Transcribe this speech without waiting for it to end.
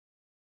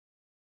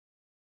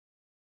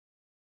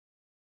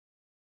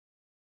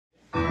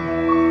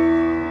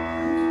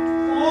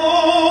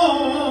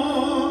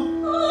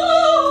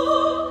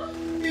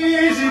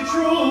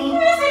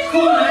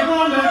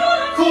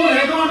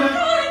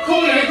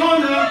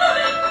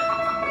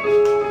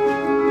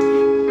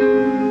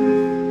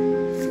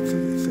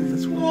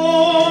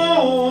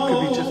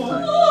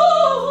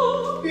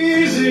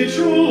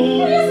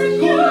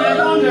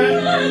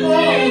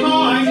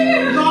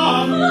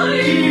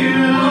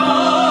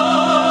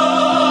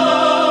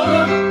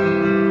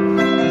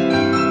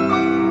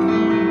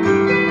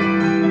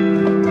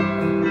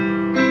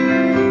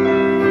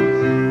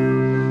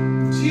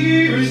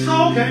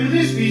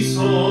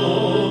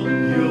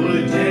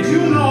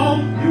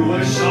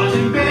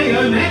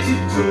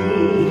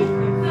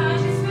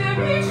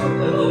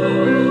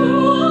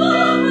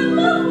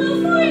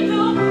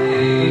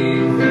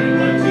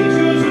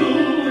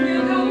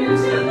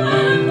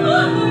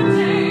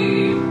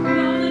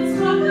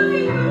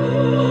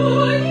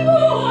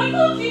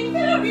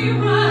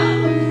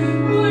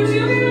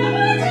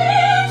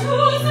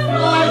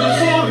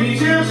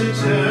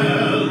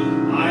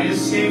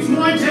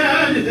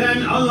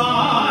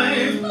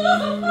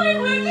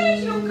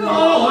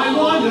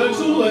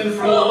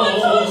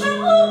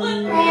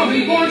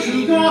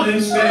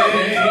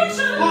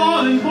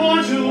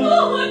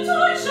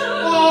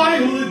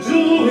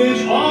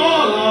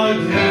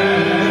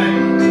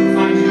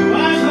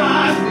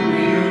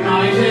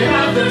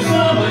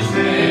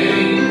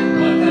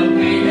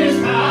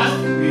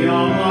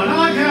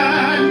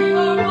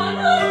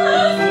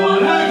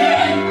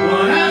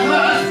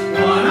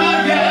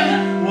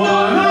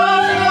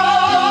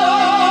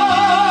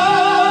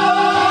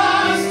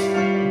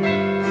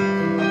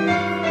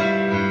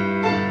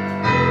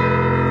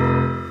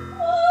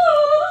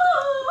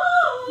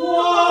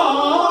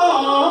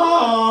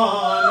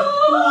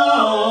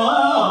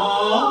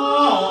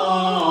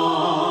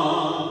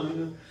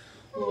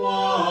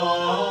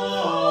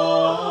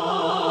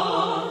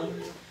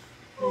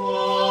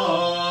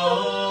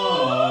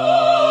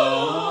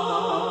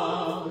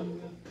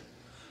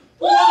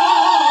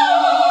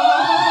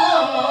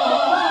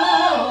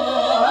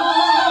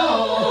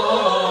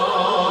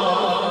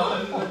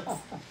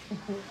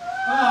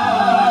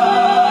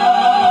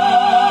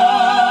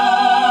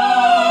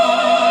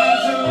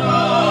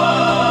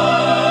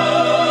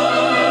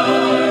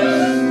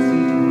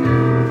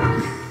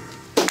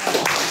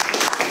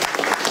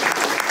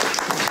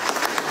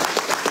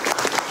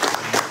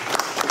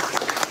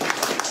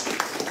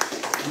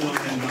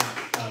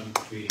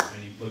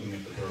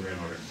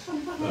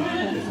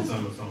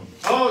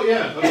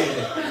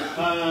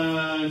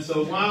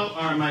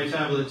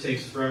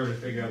Takes forever to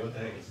figure out what the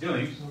heck it's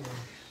doing,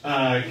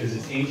 because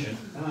it's ancient.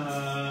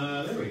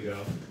 There we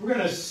go. We're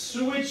going to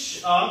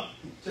switch up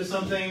to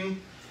something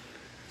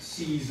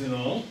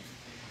seasonal.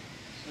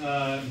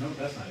 Nope,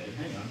 that's not it.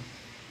 Hang on.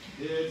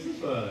 It's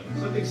this one.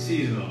 Something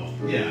seasonal.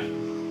 Yeah.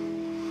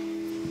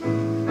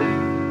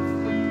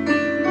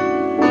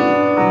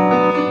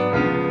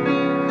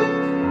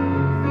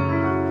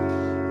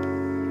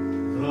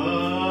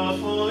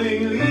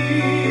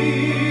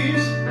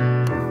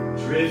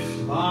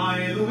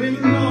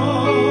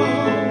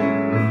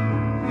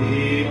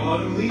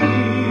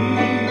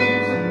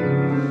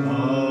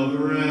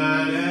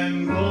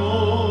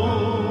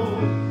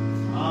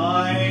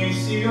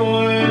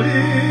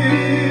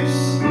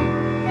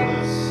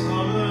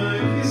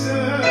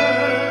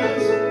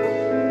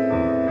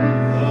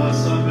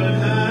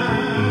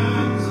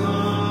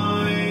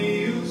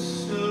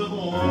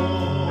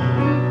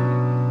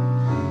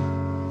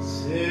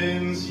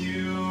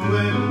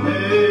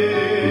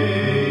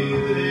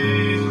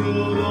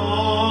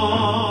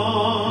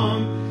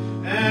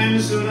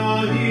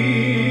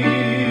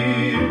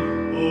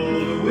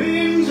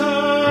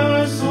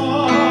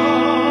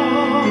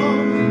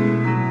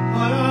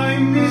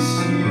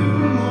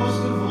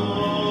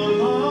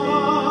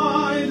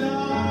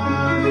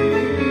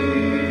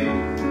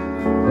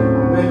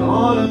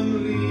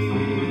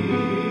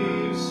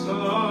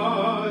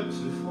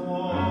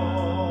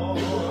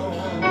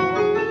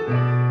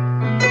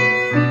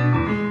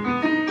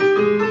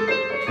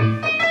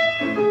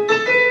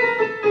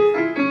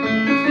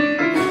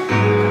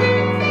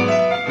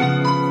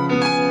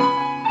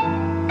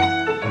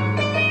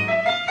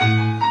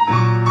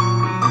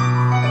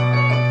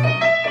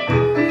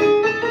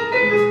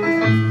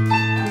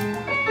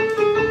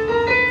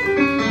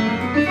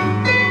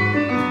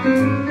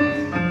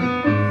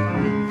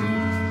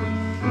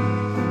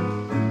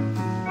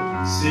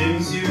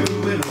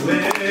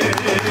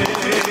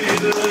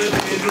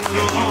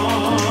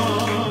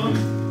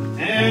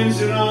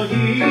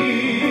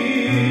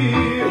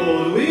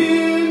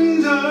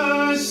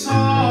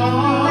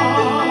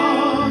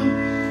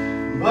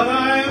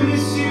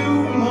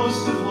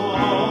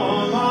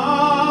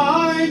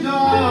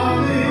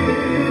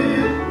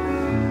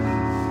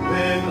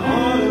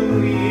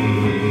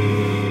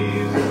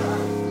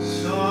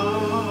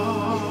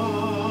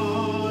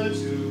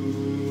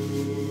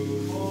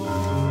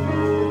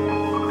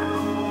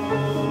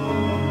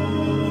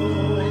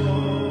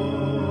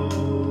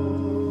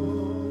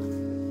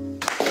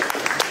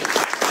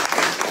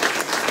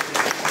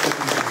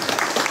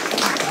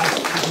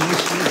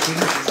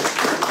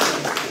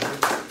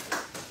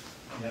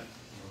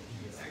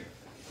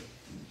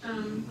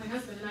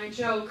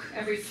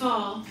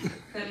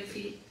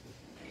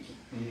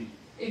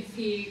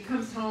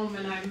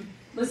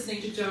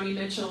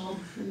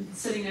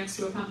 Sitting next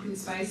to a pumpkin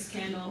spice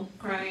candle,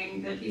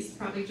 crying that he's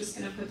probably just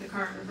going to put the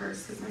car in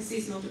reverse because my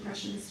seasonal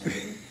depression is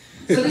starting.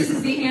 So this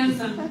is the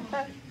anthem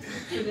for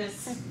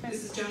this.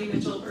 This is Joni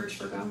Mitchell, Urge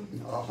for Go.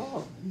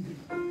 Oh.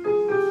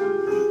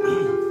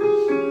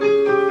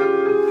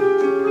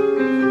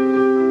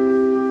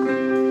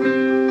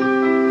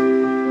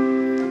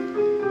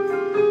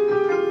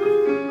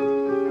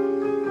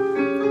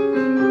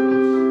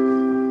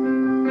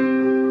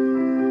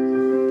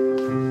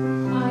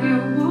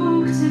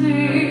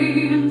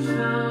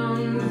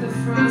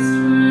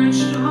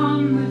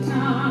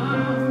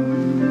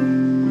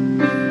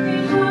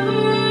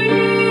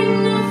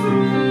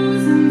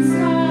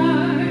 Sky.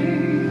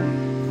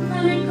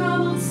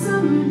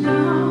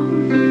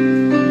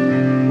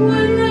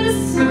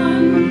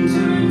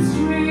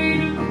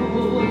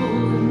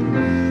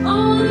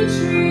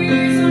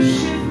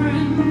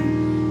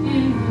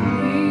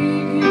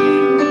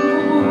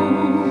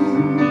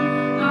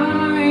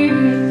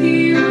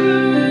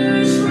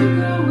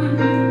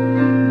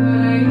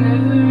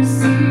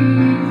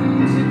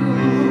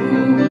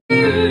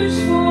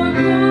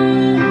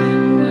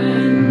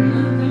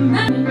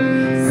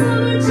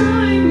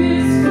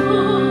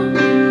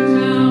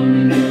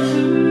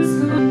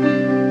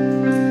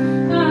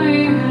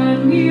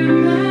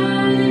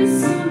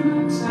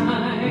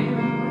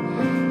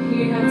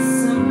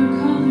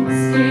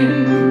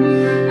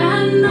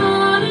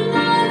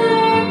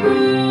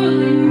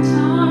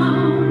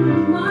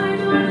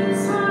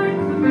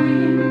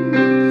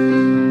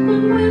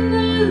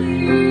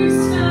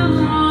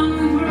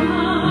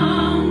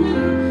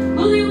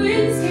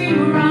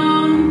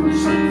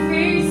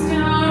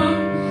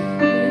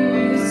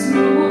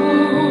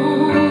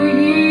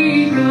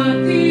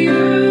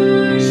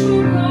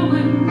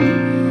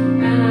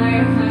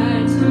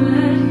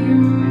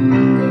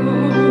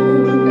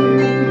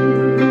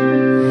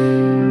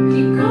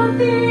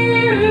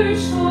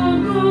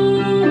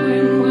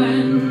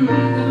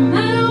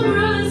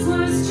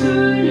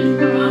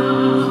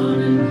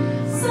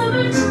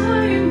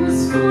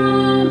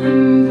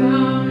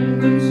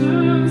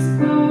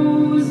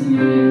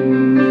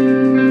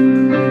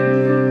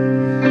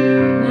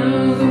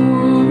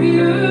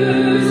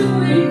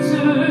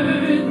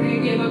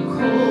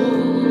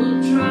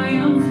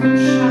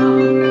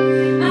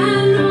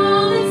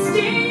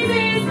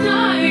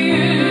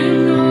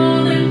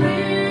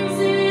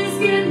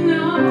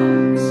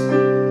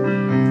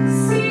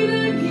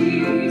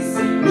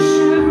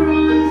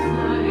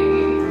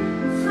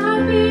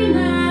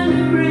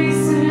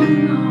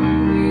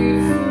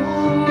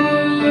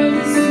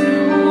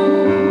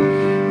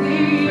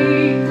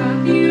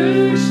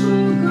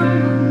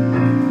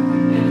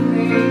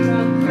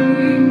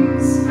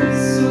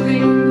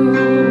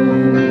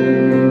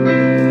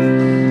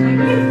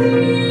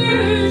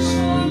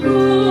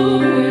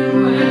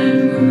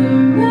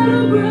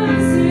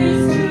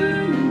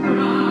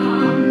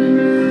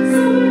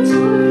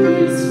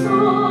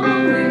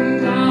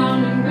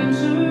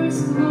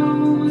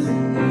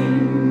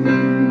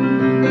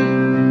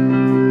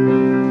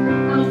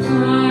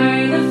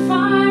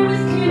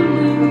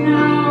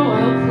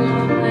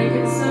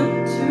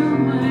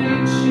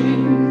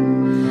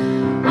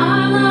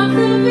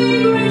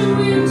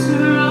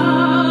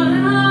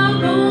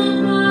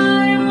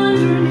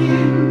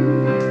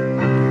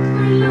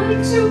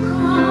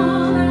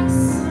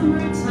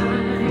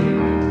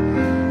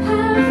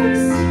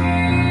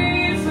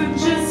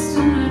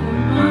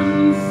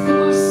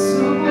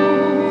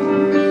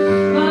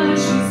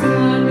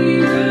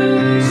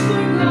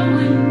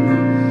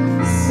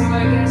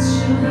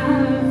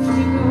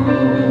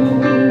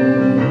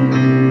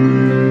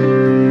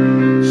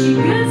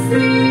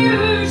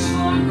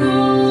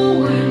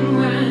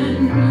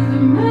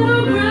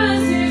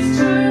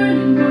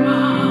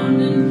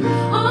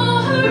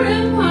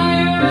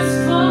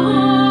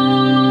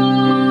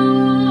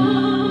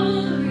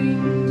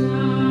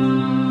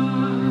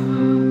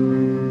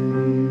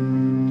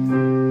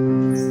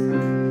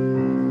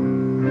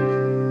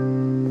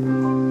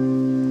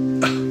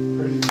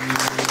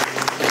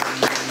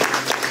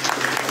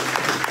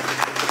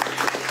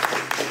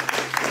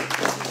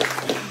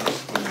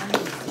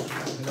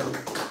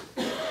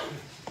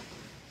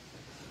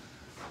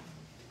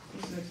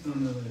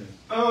 on the list?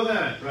 Oh,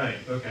 that, right,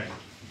 okay.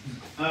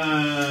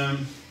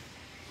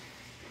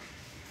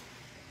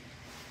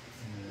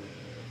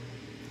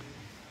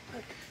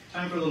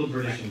 Time for a little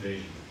British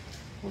invasion.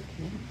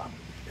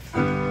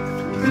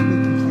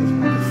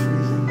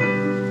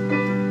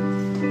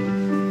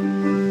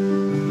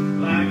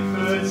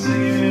 Blackbird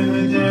singing in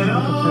the dead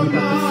of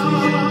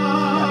night.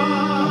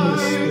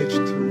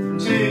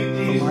 Take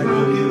these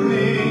broken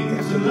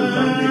wings to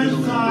learn to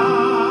fly.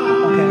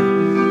 Okay.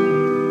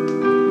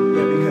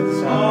 Yeah, because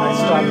I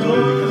stopped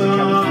doing it because it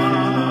kept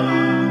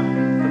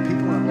freezing. But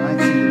people online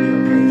seem to be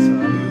okay, so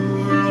You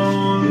were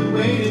only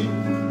waiting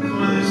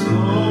for this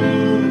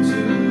moment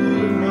to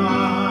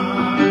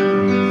arrive.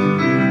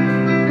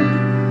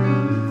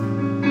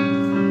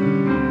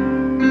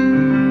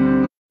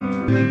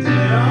 The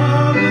dead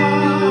of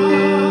night.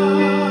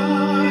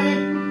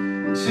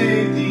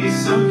 Take these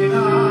sunken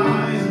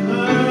eyes and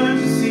learn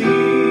to see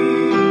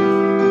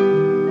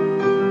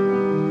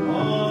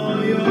all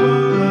your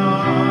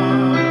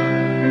life.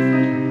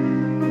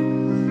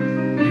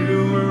 You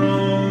were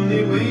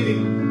only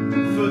waiting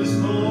for this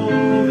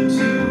moment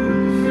to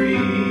be free.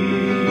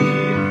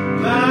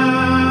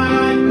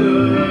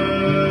 Blackbird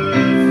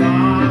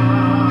fly.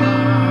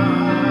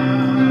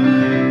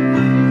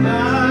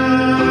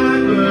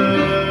 Blackbird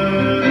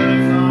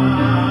fly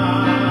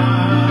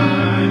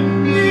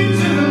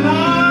into the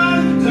light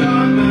of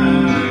dark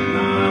night.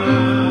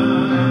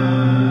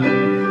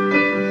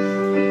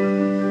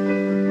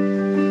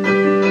 Blackbird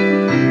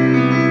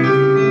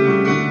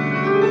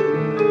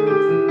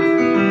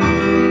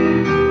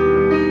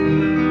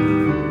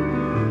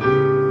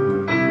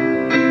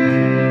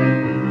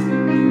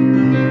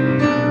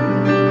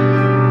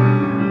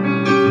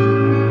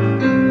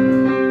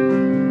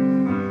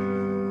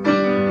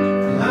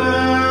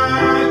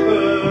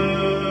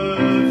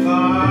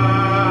fly.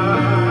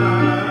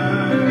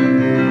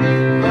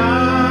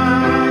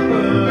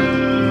 Blackbird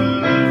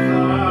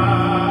fly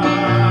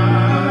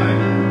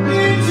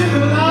into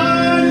the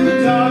light of the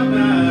dark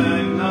night.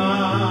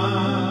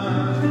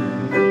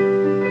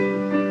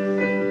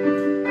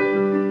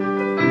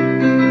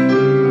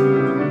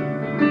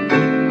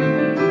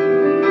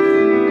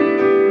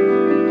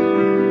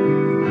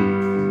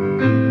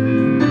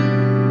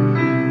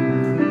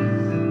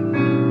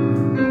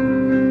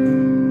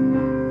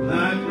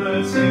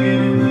 Blackbird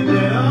singing in the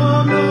dead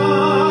of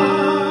night.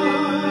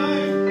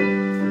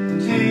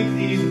 Take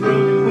these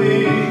broken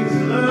wings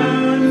and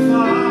learn to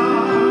fly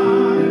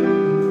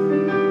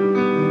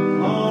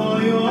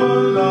all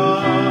your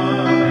life.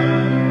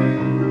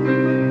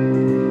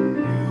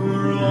 You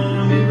were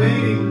only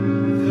waiting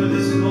for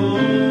this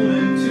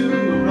moment to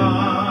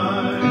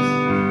arise.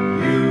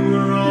 You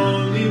were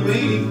only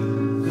waiting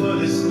for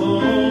this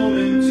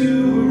moment to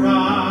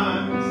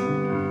arise.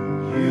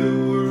 You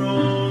were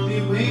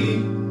only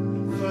waiting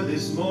for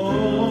this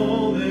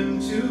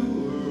moment to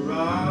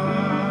arise.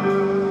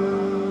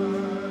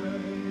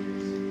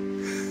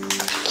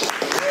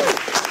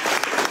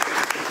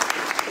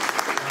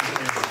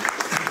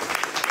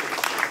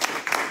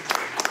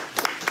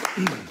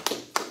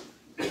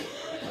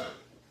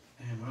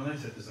 And while I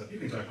set this up, you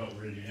can talk about what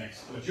we're going to do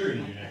next. What you're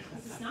going to do next.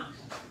 This is not.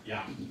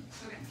 Yeah.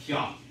 Okay.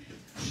 Yeah.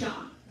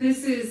 Shaw.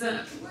 This is,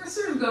 we're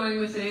sort of going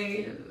with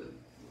a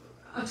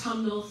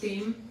autumnal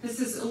theme. This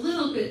is a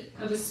little bit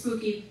of a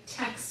spooky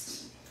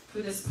text for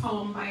this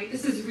poem by,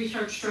 this is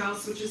Richard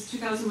Strauss, which is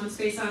 2001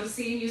 Space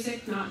Odyssey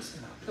music, not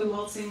the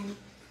waltzing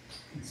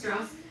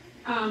Strauss.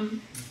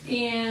 And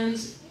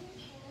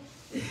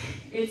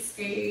it's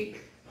a,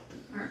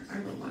 our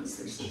little ones,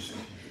 there's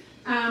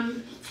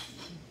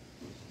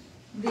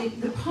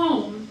the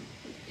poem,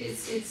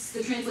 it's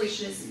the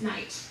translation is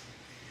night.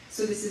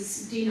 So this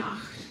is Die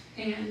Nacht.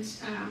 And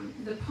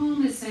the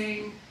poem is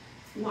saying,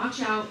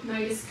 watch out,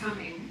 night is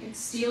coming. It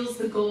steals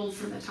the gold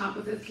from the top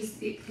of the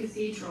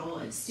cathedral.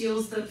 It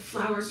steals the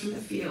flowers from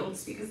the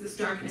fields because this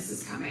darkness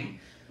is coming.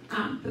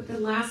 But the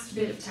last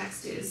bit of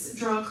text is,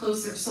 draw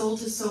closer, soul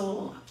to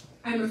soul.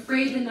 I'm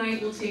afraid the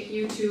night will take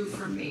you too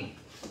from me.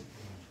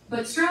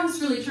 But Strauss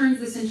really turns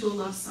this into a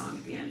love song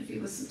at the end, if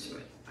you listen to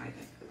it, I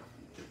think.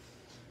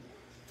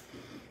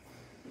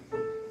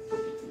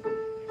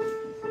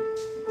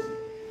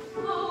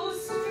 Oh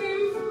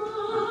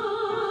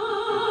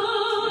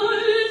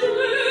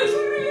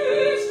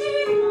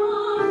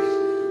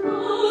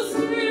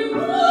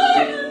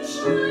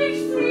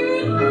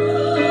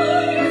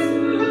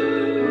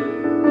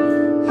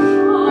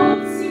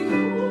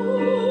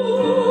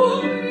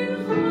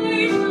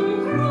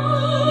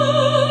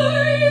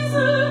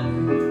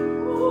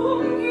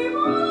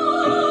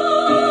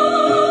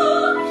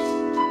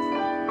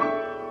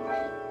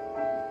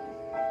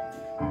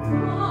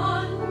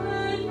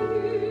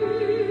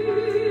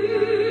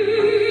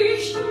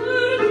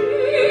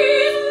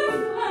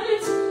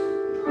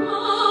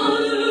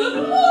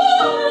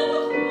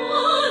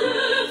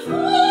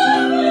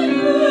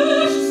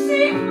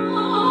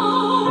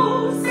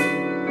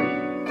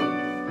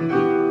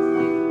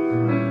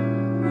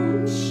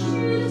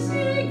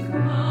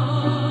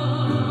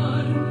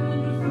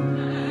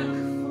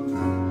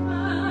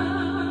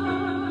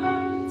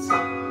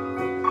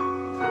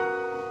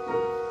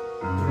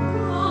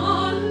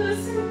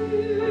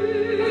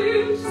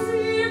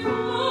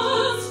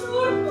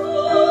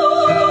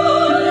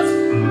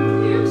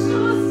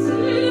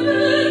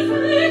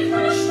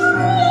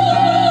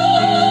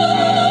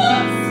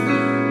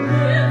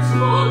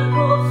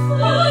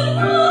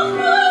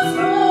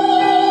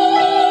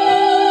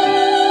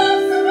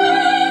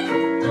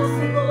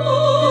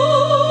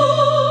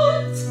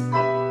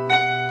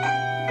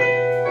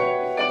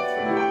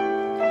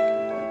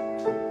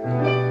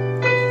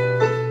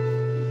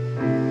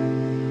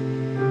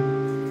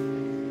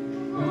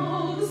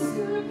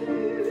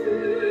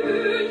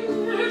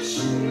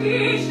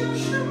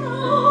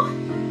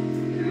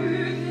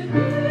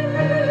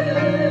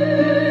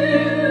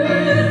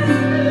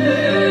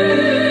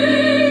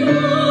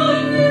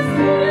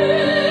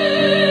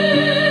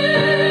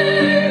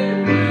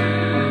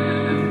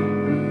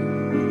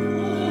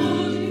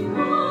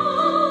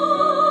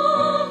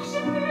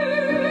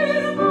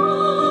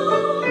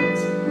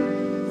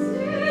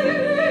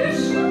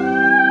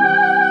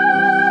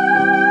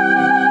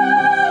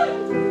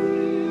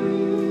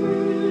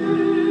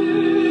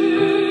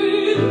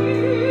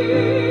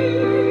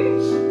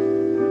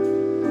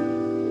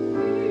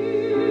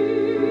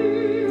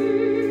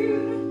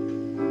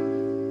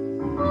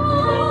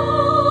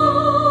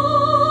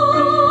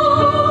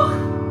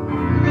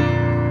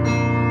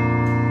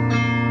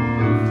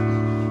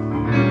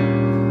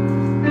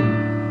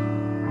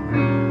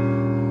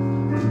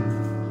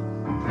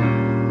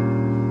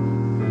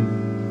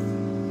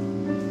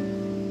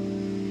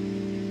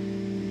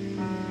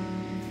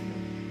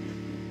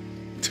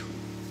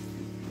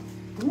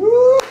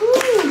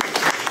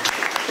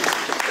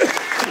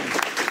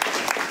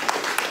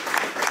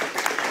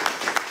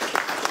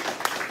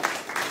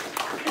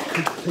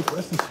take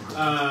lessons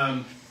from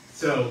you.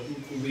 So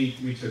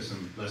we took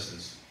some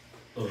lessons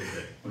a little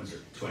bit, once or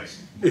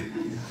twice,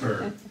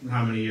 for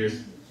how many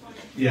years?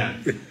 Yeah.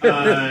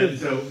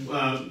 So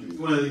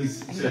one of the things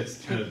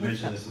to kind of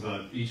mention this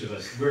about each of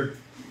us, we're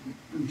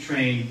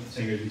trained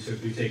singers.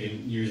 We've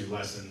taken years of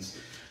lessons,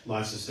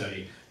 lots of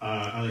study.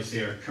 I like to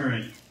say our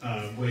current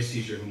voice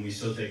teacher, whom we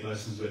still take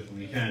lessons with when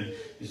we can,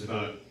 is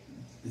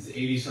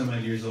 80 some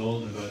odd years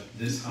old and about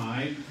this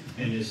high,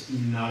 and is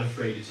not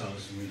afraid to tell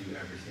us when we do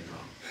everything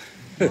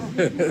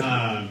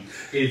wrong.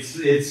 It's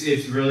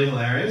really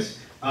hilarious.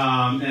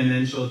 And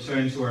then she'll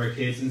turn to our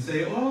kids and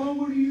say, "Oh,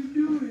 what are you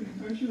doing?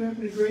 Aren't you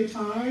having a great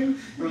time?"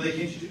 Or like,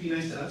 "Can't you be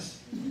nice to us?"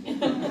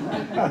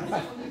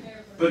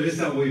 But it's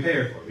not what we pay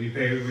her for. We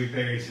pay her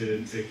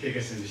to kick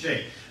us into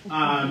shape.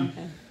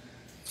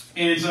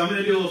 And so I'm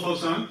going to do a little folk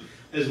song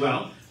as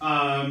well.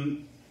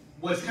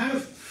 What's kind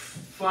of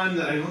fun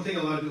that I don't think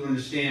a lot of people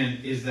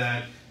understand is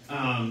that,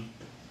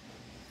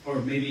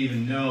 or maybe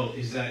even know,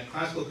 is that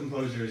classical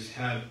composers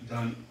have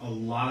done a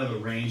lot of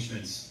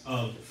arrangements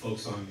of folk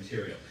song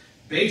material.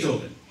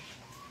 Beethoven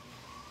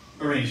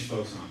arranged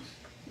folk songs,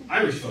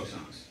 Irish folk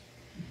songs,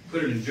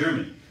 put it in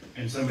German,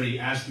 and somebody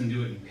asked him to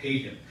do it and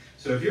paid him.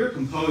 So if you're a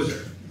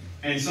composer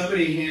and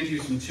somebody hands you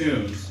some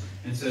tunes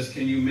and says,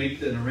 "Can you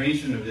make an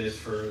arrangement of this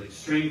for like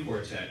string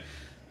quartet,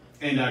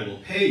 and I will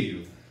pay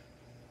you,"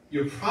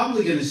 you're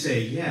probably going to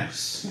say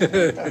yes,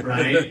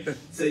 right?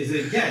 So you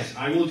say, "Yes,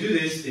 I will do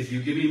this. If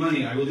you give me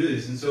money, I will do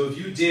this." And so if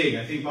you dig,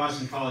 I think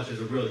Boston College has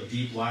a really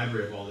deep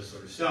library of all this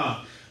sort of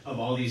stuff, of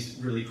all these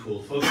really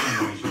cool folk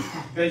song arrangements.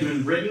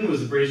 Benjamin Britten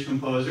was a British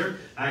composer,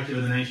 active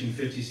in the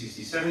 1950s,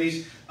 60s,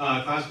 70s.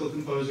 Classical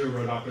composer,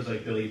 wrote operas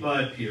like Billy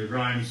Budd, Peter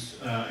Grimes,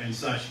 and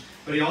such.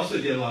 But he also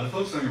did a lot of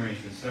folk song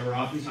arrangements that were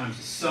oftentimes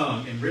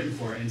sung and written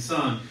for and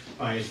sung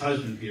by his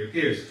husband, Peter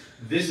Pears.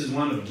 This is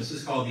one of them. This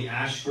is called The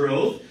Ash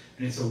Grove,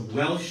 and it's a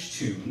Welsh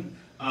tune,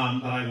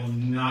 but I will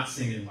not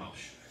sing it in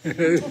Welsh.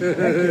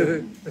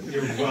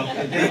 You're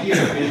welcome. Thank you.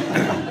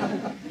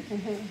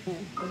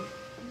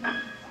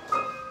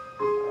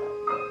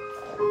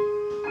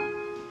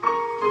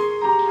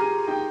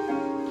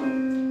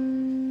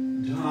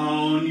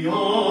 Down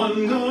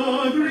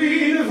yonder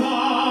green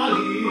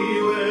valley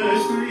where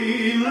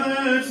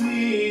streamlets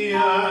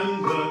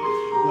meander,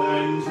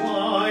 when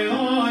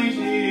twilight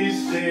is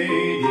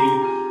fading,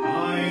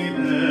 I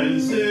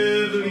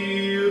pensively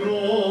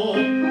roll, for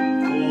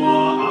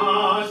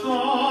at the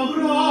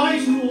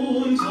bright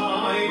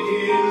noontide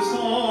in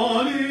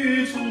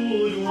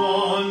solitude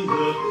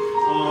wander,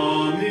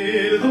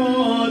 amid the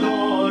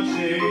dark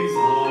shades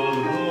of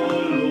the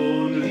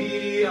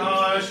lonely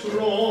ash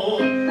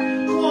grove.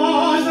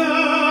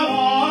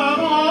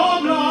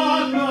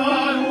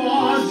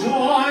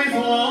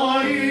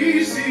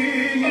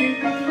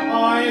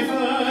 I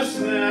first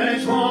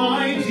met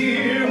my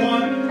dear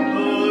one,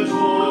 the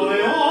joy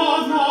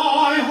of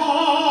my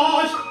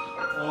heart.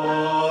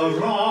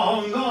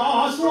 Around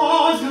us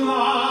was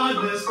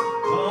gladness,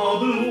 the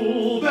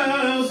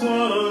bluebells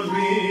were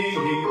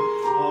ringing.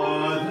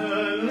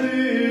 Then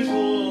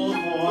little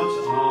thought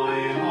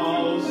I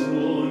how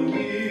soon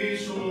we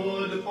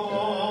should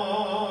part.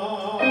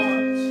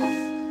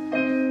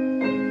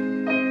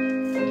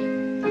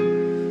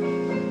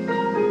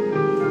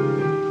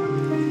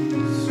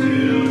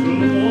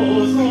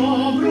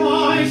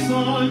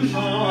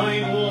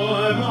 Sunshine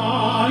o'er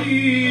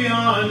valley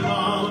and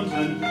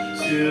mountain,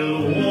 still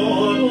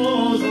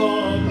warbles the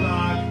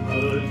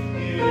blackbird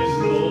his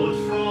note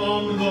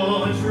from the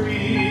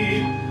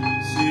tree,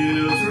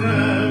 still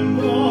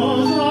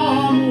trembles the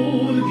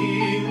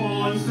moonbeam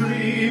on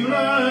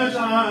streamlet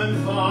and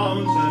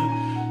fountain.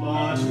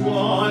 But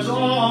what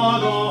are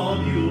the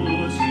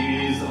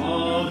beauties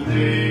of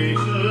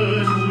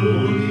nature to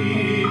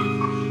me?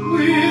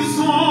 With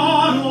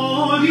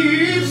sorrow,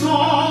 deep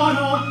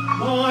sorrow,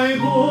 my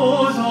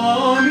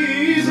bosom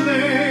is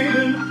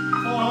laden.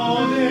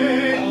 All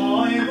day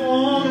I'm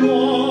on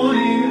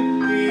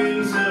mourning in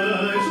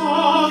search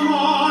of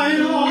my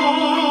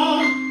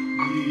love.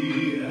 The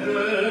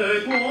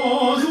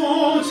echoes,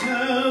 oh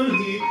tell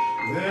me,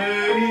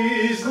 where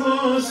is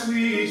the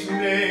sweet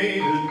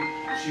maiden?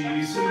 She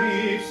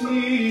sleeps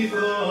 'neath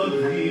the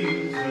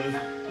green turf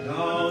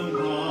down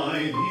by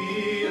the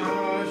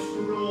ash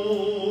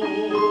grove.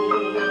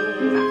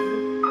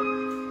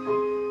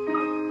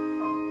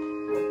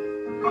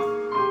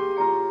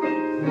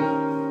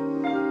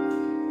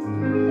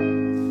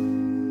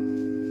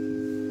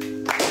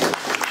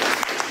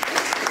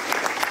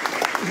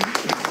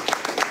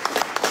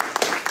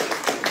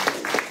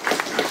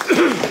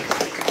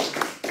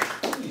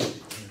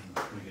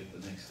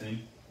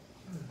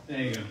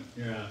 There you go.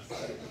 You're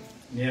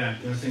yeah.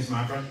 You want to sing some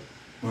opera?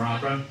 More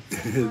opera?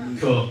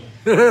 Cool.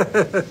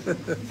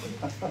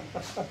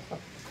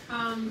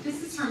 This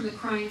is from the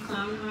Crying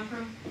Clown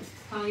opera,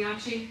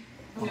 Pagliacci.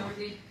 You know,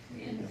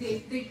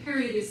 they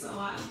parodied this a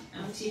lot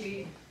on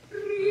TV.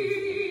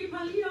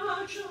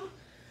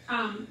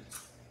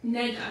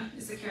 Neda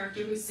is the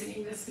character who's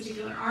singing this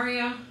particular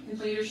aria, and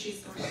later she's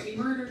going to be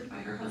murdered by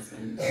her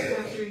husband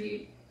after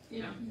he,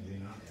 you know.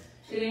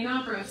 It ain't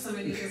opera if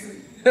somebody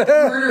doesn't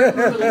murder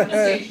brutally on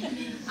stage.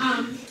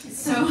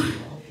 So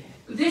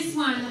this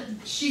one,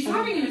 she's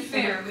having an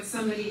affair with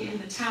somebody in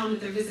the town that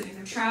they're visiting.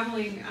 They're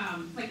traveling,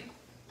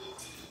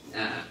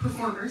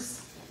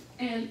 performers.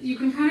 And you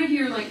can kind of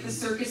hear like the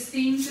circus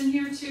themes in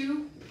here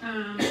too.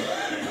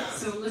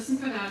 So listen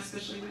for that,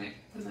 especially when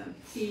the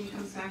theme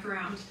comes back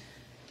around.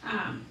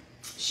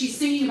 She's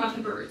singing about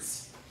the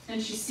birds.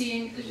 And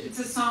it's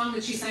a song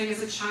that she sang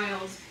as a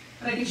child.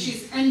 But I think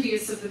she's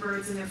envious of the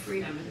birds and their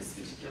freedom in this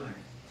particular.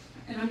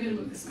 And I'm going to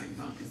move this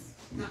microphone because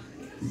I'm not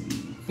going to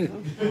do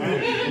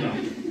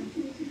this.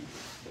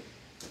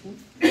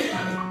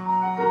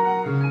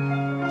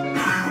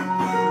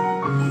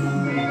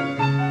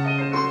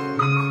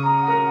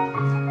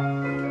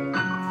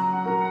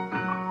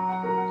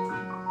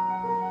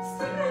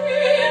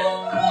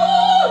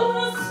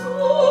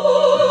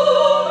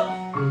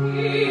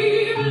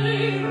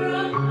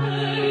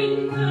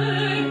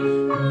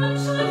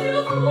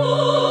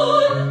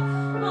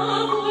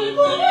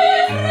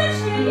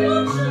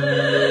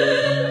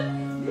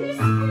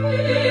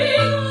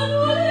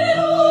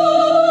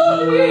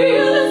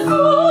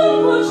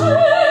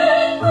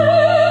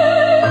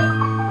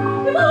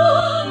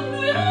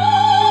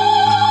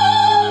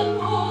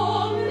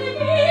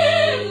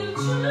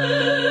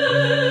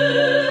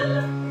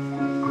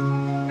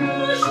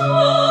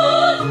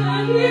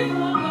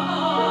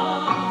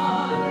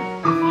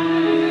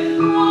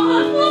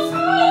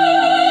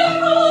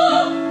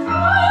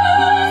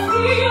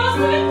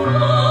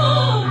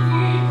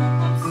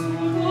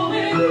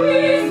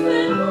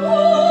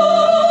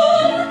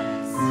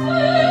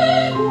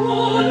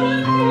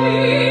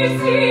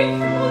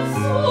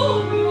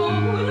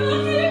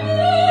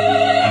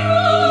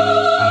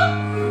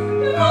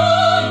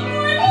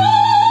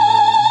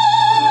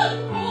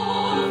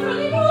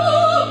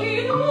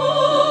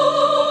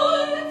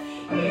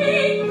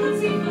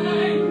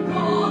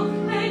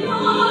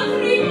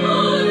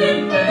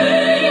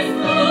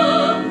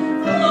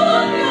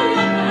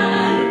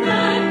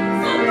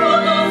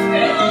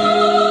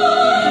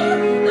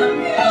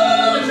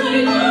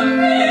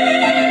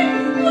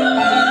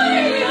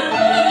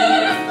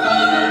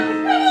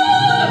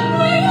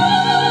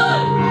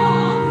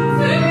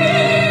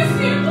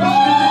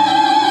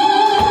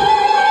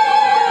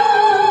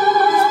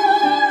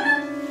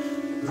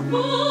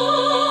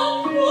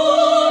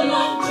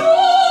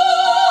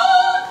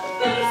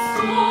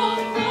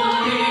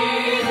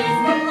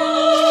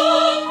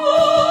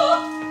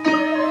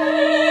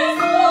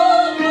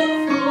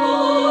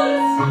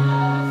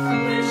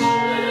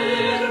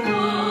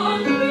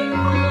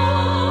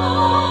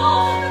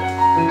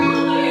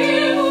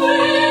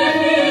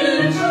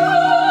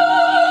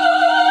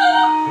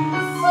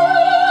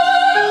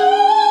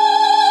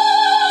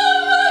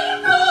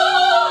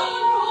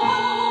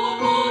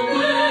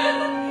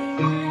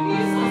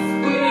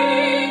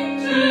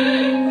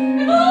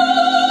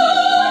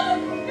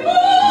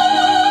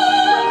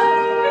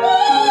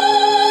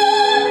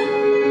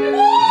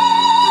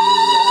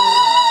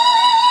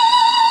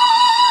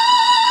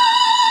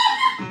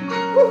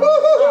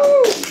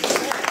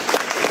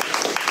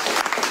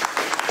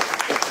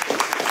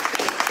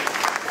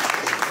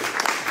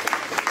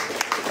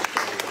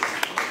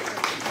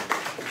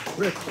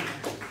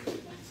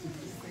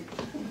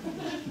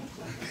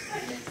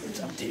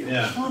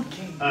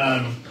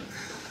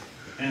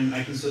 And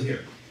I can still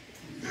hear.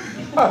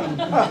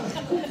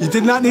 You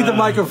did not need the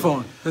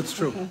microphone. That's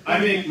true. I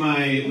make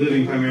my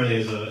living primarily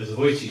as a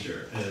voice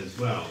teacher as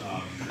well.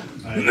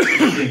 I'm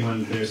teaching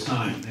when there's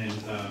time, and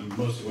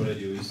most of what I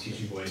do is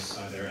teaching voice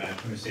either at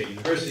Plymouth State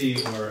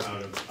University or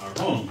out of our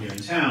home here in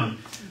town.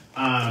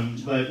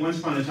 But once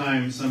upon a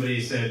time,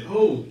 somebody said,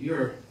 "Oh,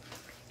 you're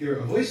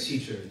a voice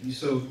teacher.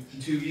 So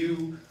do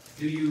you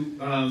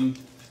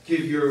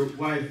give your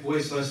wife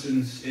voice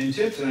lessons and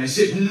tips?" And I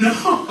said, "No."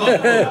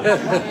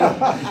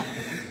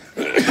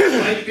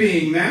 Like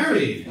being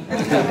married.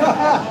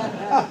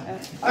 I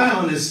don't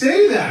want to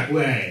stay that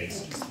way.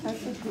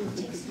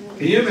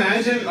 Can you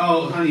imagine?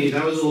 Oh, honey,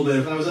 that was a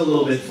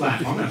little bit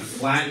flat. I'm going to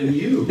flatten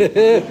you.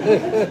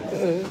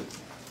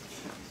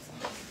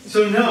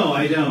 So no,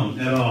 I don't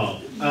at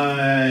all.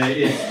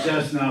 It's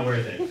just not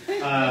worth it.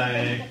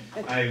 I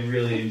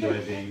really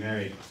enjoy being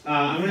married.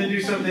 I'm going to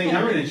do something.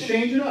 Now we're going to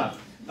change it up.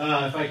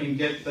 If I can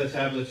get the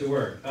tablet to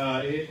work.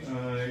 There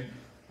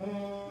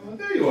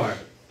you are.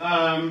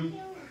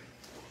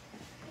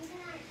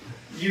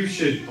 You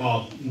should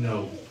all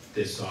know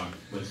this song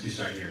once you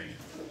start hearing it.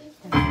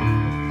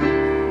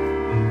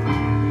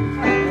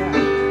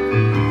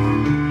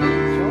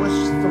 So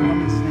what's the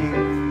woman's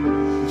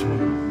name? Which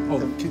one? Oh,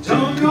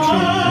 Don't go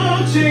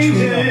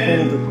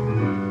changing.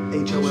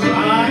 H-O-L.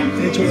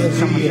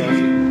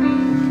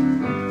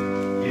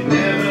 You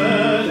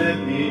never let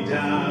me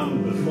down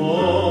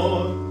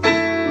before.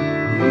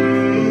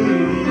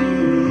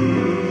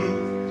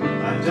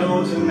 I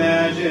don't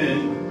imagine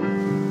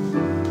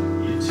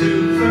you're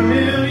too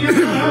familiar,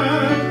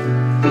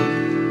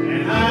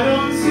 and I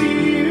don't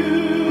see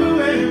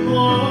you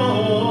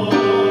anymore.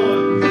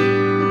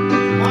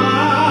 I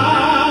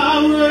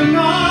will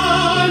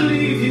not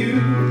leave you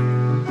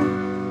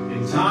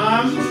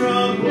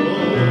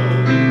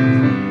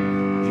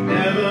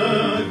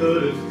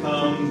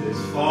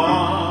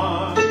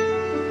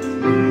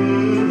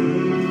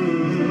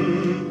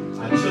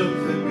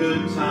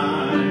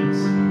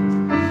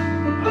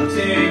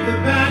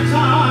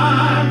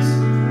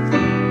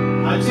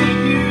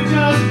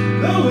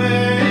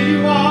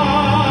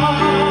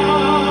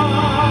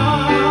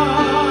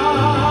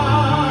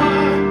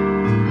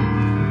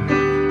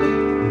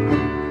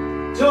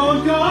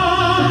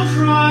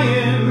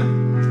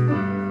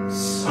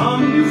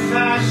some new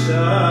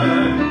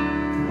fashion.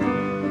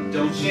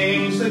 Don't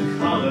change the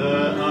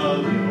color of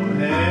your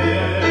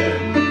hair.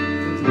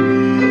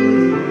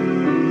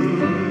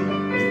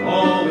 You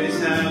always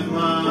have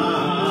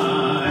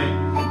my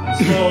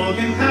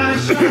unspoken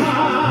passion,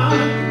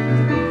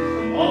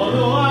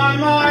 although I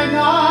might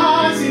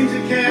not seem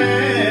to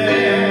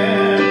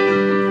care.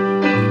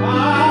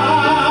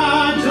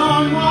 I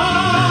don't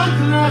want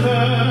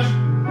clever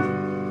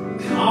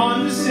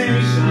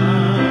conversation.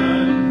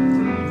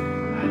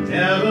 I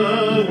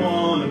never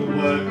want to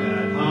work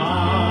that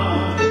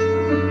hard.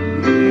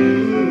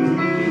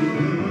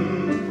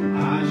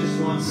 I just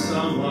want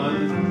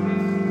someone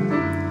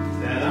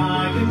that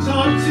I can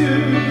talk to.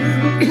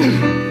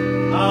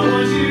 I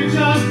want you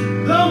just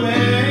the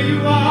way you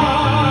are.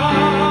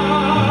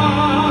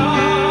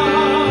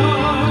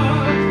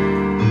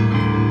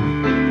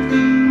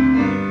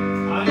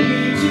 I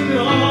need to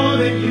know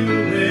that you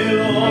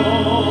will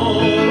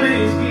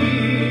always be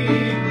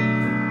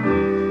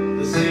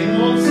the same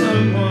old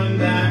someone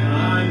that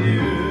I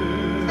knew.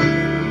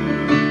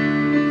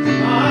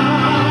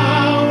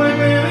 What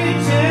will it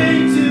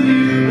take till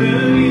you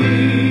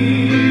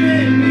believe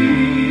in me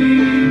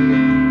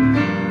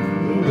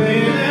the way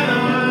that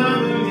I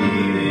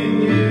believe in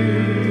you?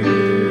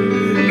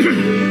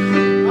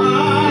 I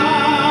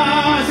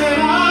said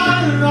I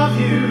love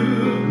you,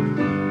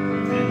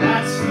 and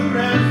that's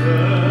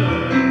forever,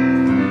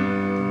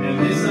 and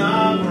this I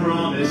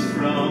promise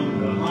from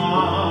the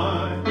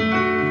heart.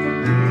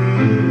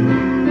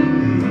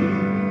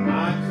 I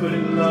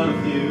couldn't love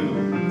you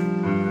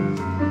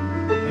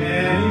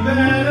any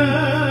better.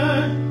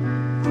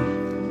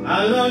 I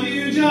love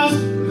you just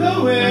the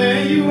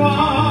way you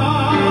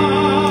are.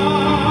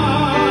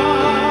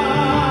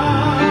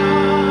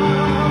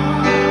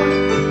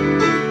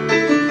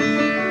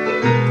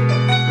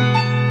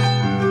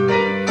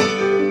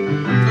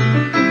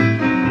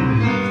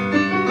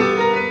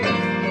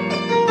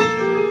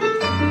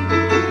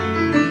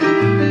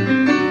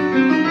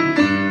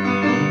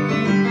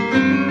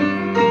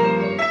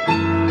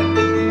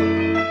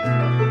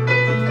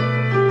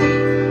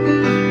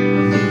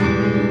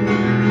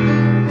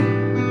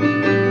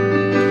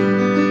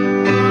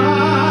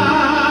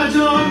 I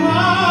don't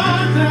want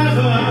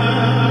clever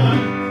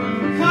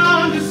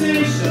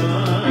conversation.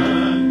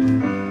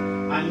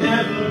 I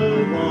never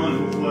want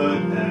to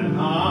work that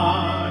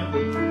hard.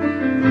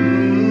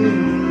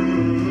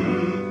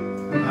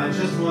 I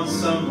just want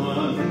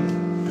someone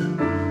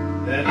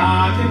that I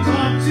can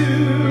talk to.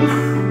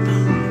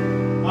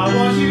 I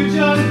want you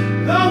just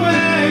the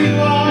way you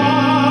are.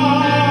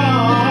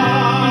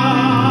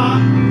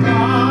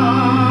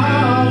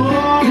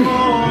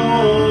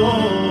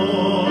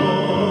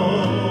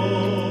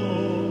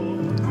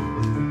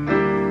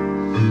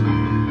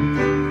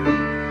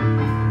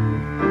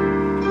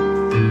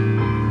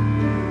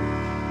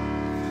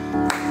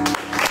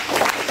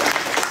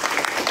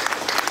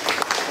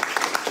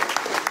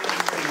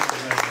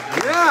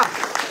 Yeah.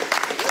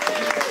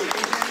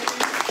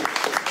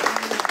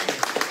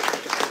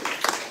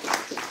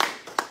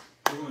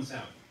 Everyone's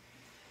out.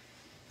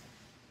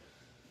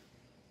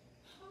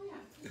 Oh,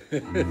 yeah.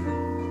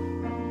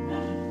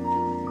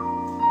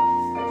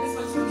 This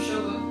one's from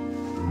Shogo.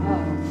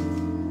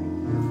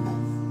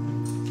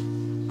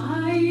 I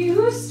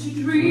used to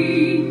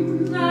dream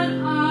that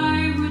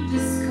I would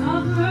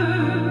discover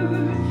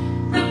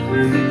the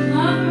perfect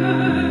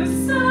lover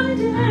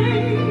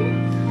someday.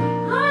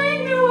 I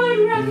knew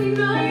I'd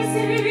recognize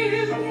him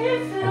if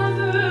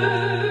ever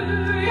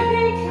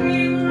he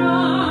came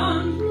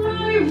round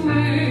my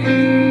way.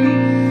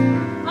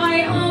 I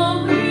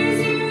always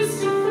used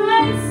to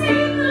fancy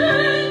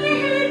that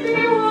he'd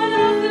be one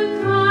of the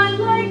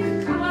godlike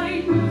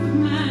kind of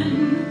men,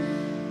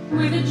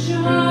 with a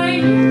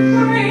giant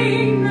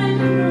brain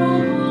and a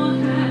noble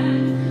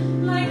head,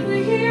 like the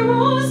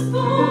heroes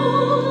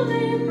born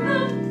in the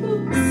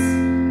books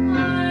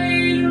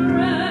I'd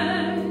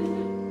read.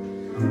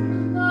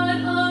 But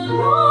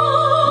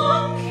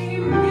along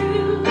came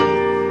you,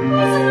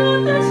 was not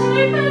the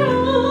type at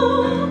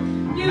all.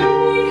 You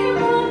meet him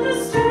on the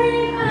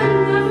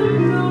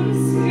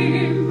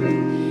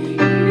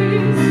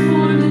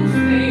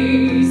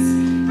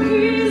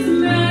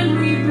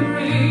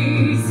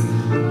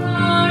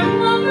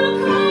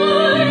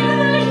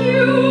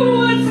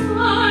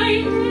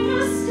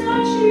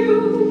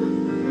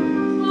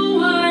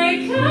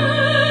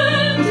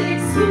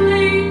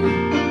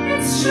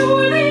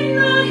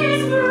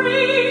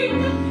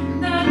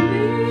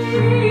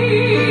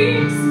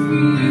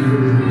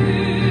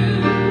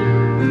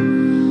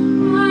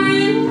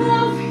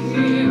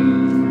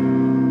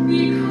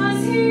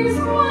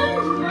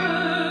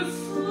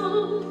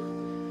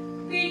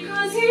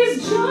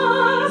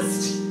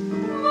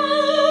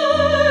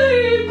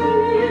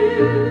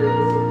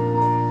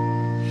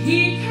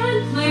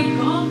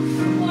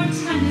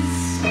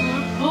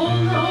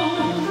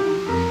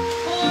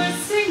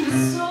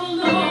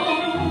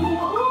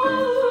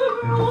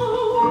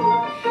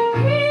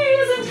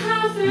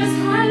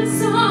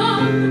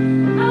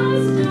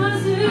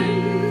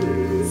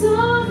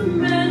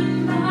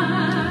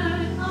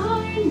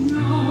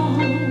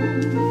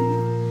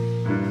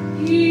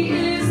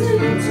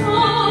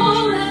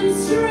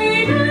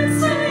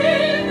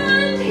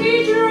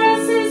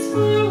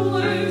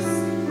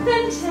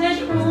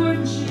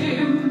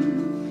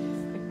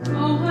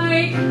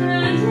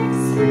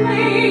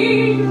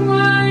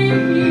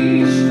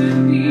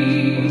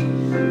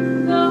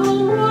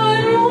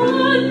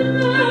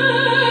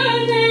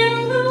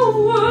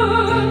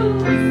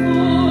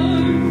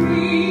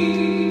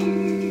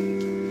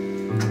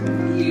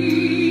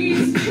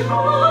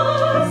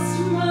just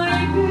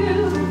my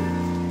bill,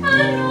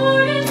 an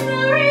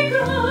ordinary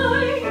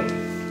guy.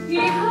 He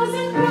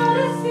hasn't got a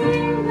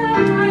thing that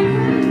I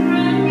can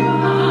brag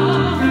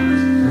about,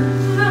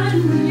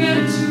 and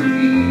yet to be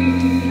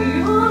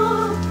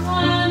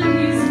upon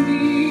his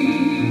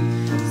knee,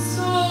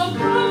 so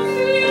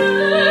comfy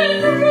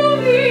and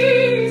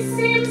groovy,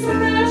 seems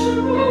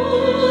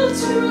natural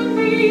to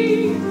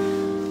me.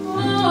 Oh, I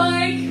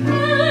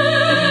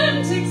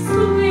can't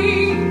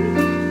explain,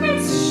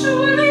 it's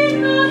surely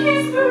not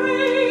his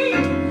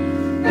brain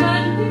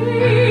that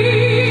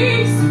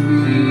makes me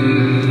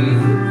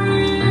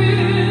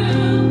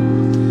thrill.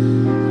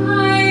 I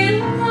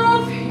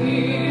love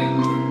him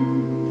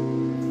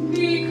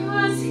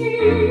because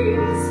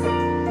he's,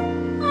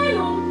 I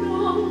don't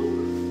know,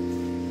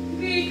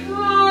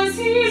 because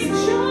he's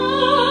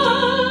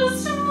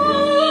just my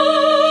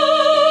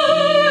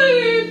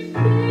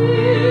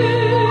Bill.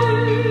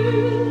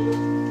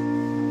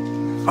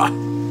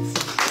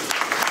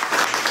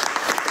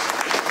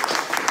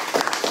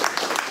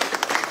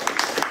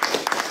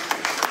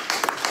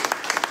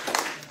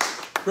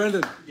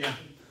 Brendan, Yeah,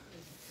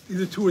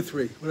 either 2 or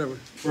 3, whatever.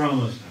 we're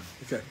almost done.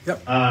 Okay,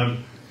 yep.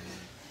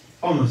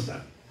 Almost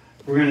done.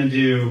 We're gonna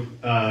do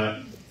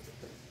good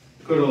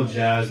old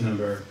jazz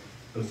number,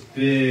 a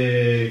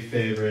big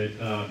favorite,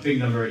 big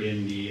number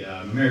in the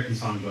American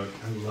Songbook.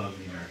 I love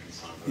the American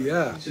Songbook.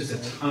 Yeah. It's just a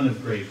ton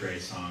of great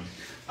songs.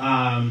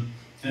 And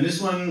this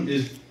one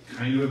is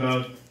kind of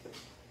about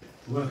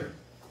the weather.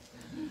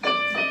 I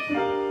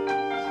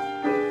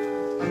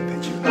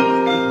bet you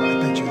know it. I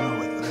bet you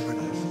know it, whatever it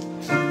is.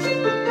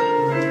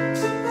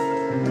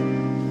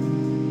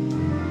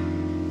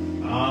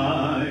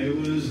 I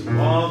was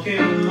walking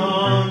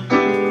along,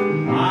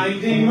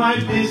 minding my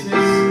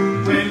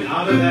business, when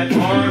out of that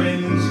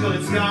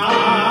orange-colored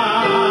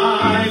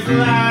sky,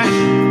 flash,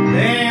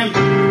 bam,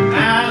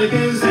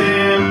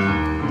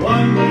 alakazam,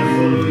 one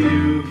wonderful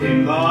you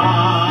came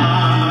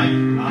by.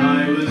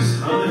 I was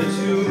humming a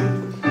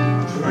tune,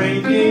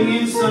 drinking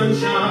in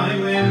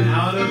sunshine, when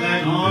out of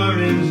that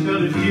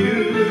orange-colored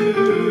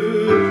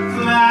view,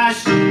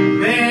 flash,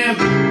 bam,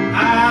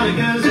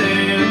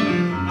 alakazam,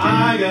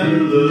 I gotta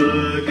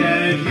look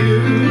at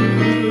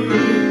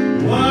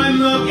you. One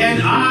look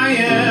and I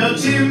yell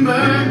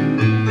timber.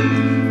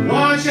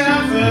 Watch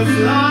out for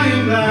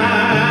flying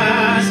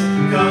glass.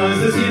 Cause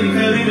the ceiling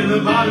fell in and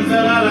the bottom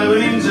fell out. I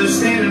went in just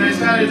standing and I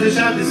started to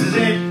shout, this is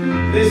it,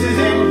 this is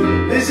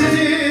it, this is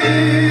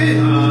it.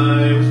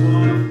 I was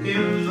walking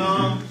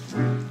along,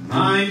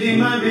 minding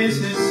my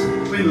business,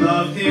 when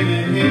love came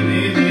and hit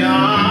me in the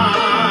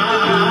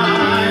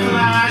eye.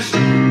 Flash,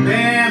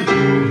 bam,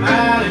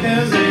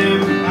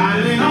 alakazam, out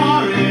of an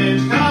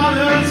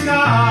orange-colored sky.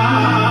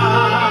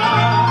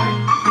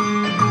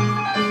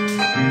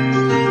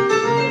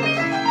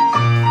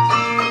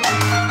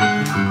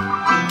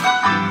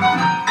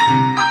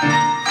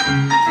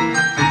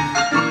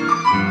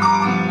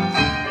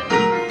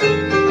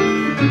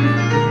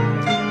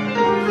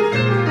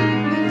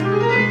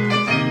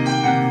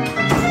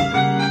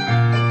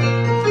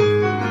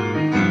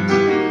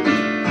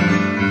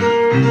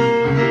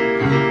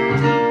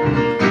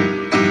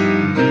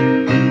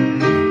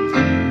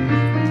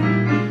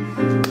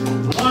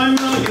 One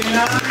look and I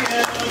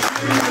yell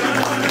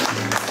timber.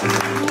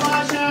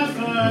 Watch out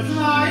for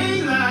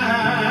flying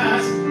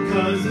glass.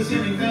 Cause the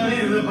ceiling fell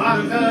in, the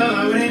bottom fell out.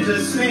 I went into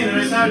Spain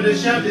and I started to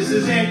shout, this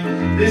is it,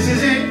 this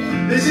is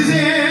it, this is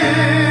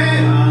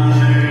it.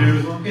 I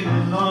was walking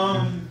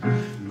along,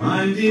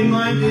 minding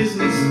my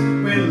business,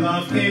 when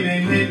love came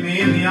and hit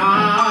me in the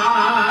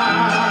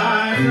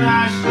eye.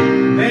 Flash,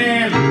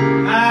 bam,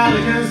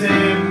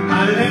 alakazam,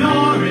 out of an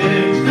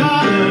orange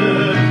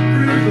color,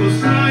 fruitful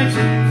stripes,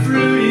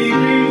 fruity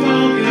green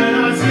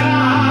coconut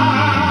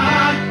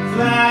sky.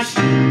 Flash,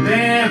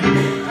 bam,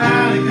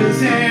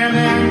 alakazam,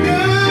 and goodbye.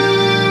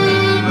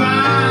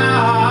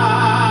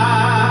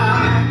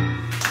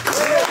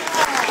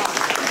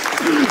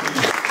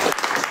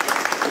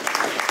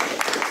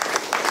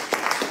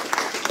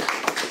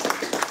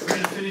 We're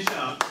gonna finish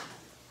up.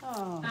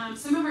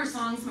 Some of our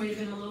songs might have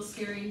been a little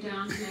scary and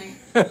down tonight,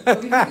 but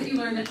we hope that you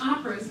learned that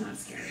opera is not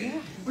scary.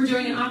 We're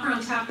doing an Opera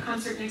on Tap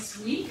concert next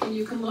week, and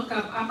you can look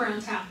up Opera on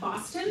Tap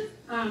Boston.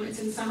 It's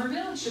in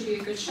Somerville. It should be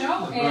a good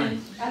show,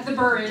 and at the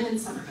Brewer in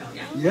Somerville.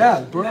 Yeah.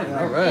 Yeah, brilliant.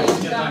 All right.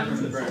 And,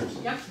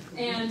 yep.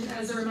 And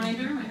as a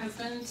reminder, my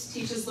husband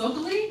teaches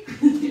locally,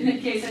 in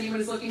case anyone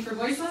is looking for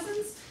voice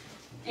lessons.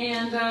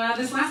 And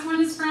this last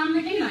one is from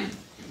the Canine.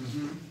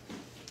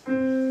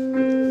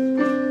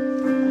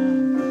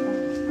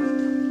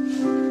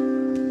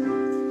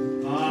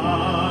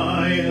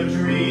 I have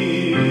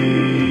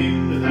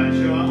dreamed that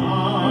your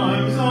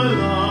arms are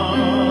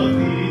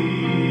lovely.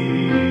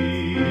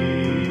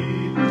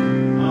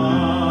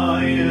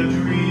 I have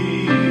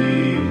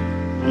dreamed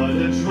what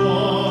a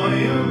joy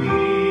you'll be.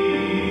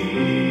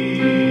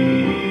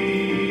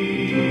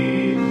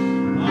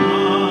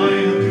 I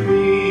have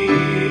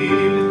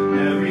dreamed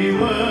every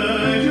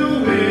word you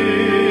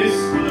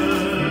whisper.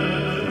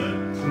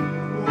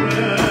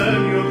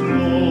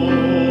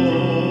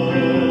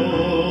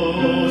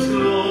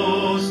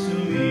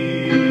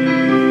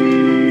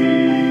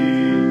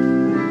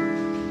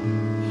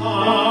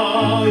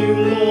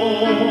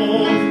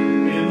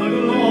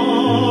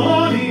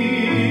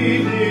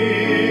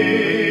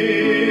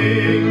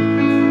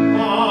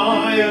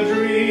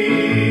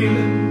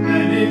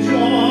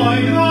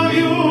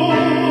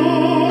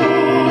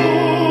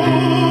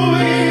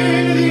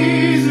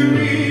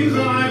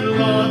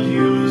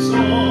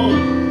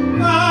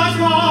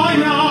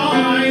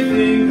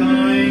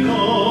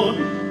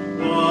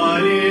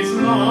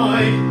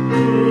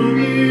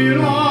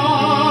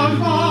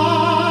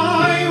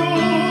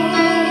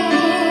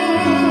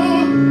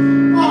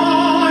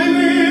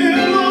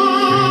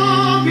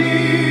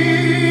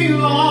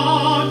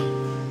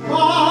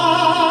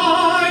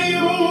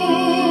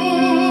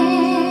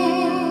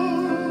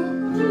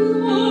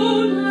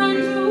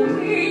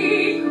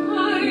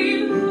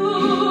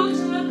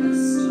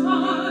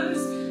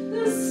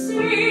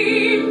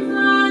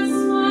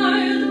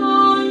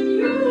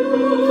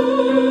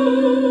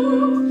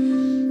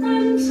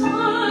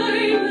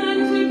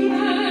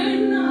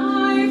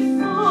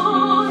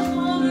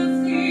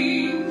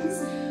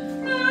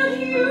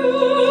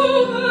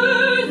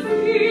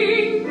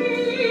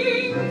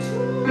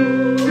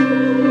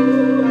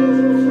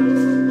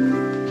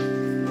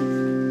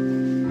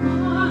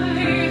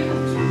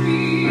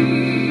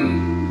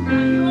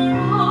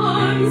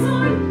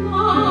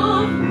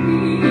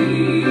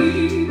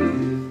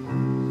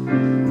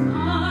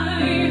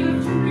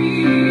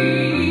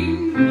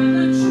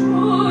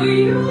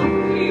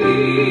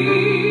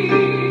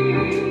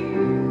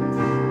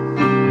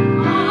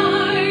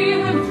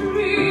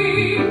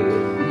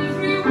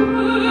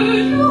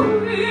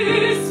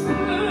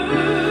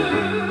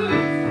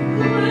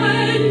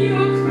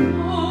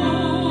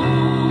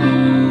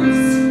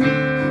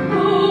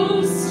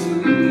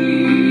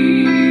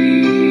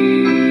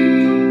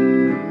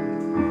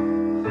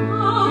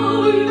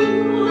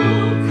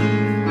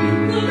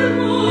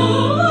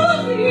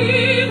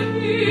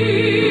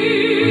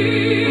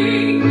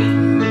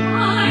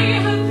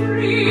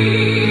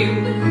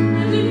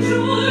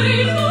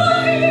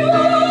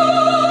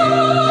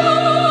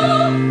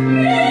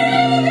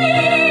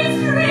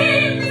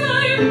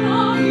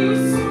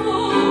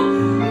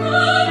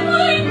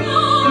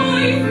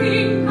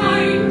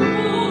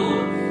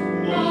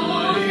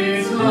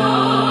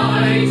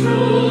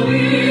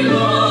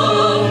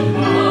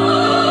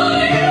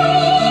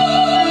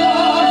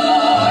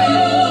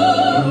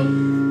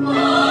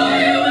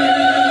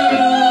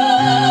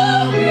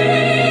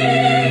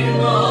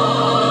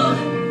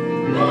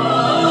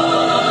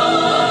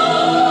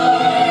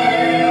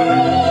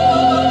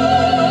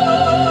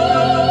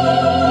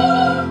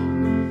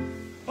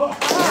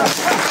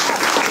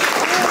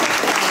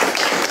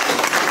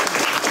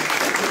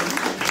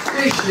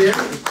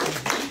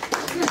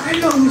 I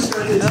know who's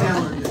got the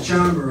talent, the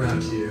charm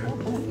around here.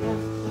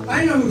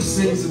 I know who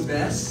sings the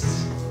best.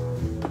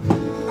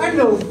 I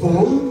know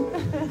Bull.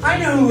 I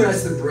know who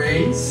has the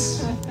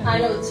brains. I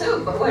know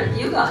too, but what have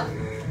you got?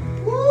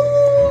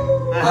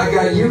 Woo! I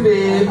got you,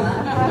 babe.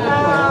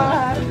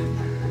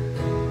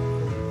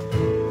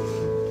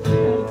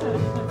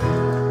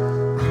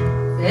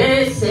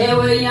 They say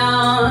we're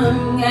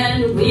young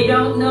and we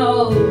don't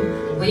know.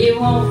 We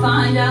won't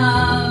find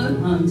out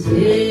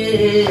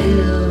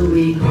until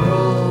we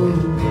grow.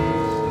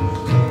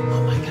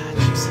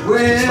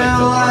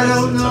 Well, I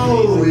don't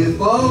know if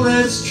all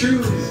that's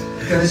true,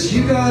 'cause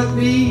you got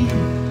me,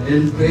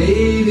 and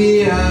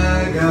baby,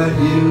 I got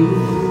you.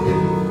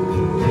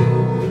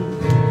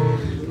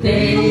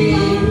 Babe,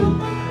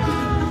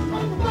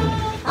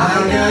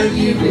 I got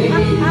you,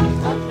 babe.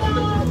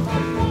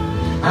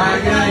 I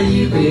got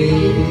you,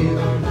 babe.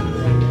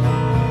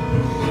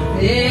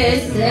 they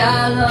say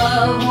our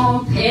love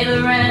won't pay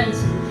the rent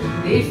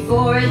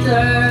before it's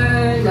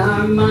earned.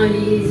 Our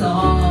money's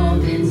all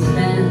been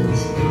spent.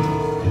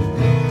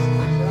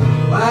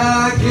 Well,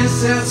 I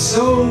guess that's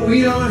so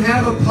we don't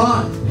have a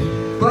pot,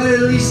 but at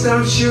least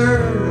I'm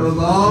sure of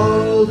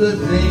all the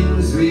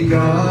things we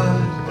got.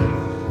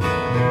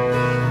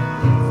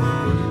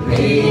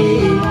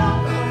 Babe,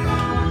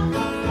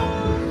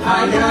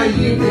 I got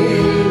you,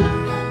 babe.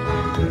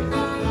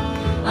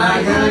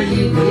 I got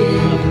you,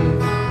 babe.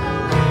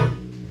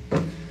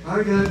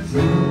 I got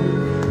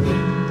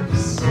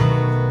flowers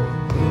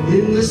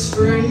in the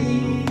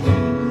spring.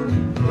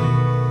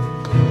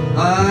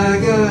 I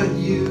got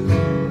you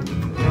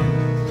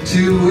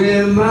to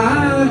wear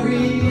my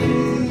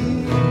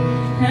ring.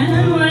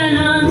 And when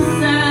I'm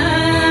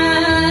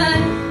sad,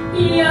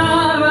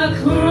 you're a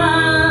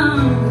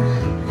clown.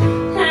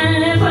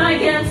 And if I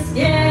get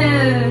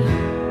scared,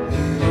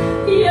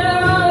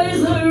 you're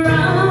always around.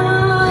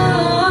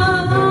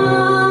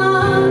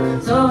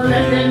 So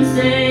let them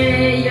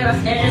say your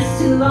hair's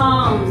too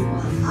long.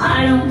 I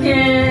don't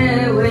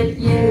care, with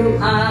you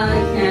I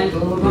can't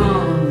go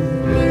wrong.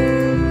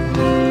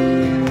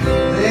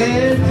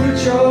 Then put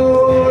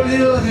your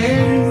little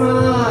hand in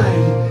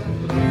mine.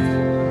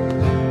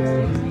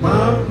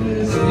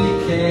 Mountains we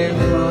can't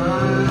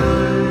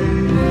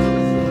climb.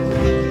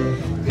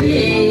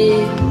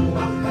 Babe,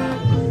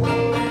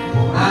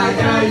 I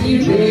got you,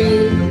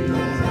 babe.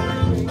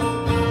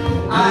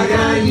 I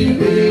got you,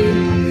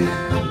 babe.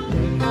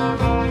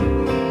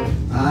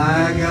 I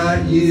got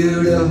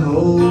you to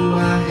hold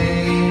my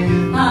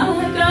hand. I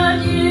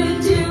got you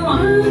to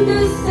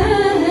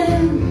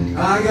understand. I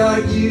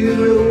got you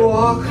to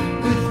walk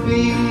with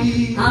me.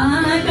 I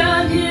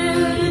got you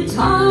to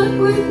talk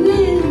with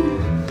me.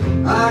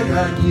 I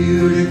got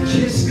you to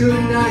kiss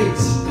goodnight.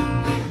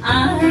 I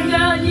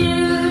got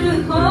you to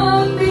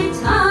hold me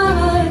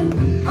tight.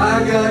 I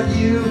got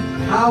you,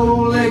 I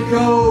won't let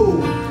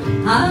go.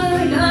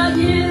 I got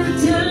you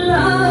to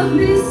love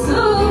me so.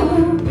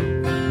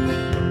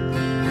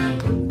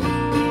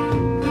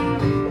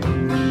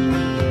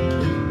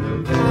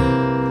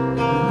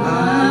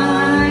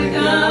 I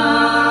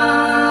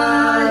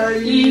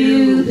got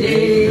you,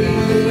 babe.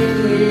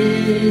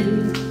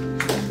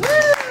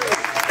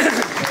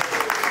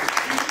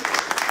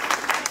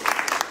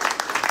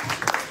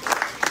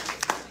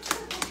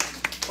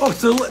 Oh,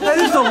 so that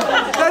is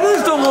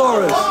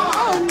Dolores.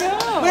 Oh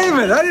no! Wait a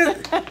minute, I didn't.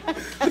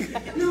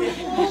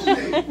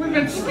 We've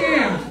been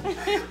scammed.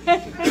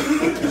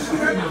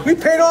 We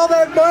paid all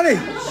that money.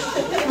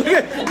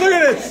 Look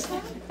at this.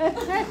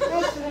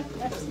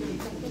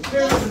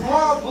 There's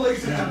more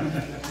police coming.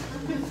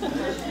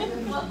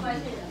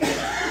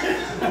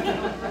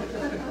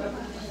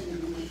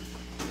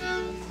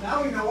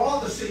 Now we know all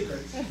the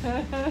secrets.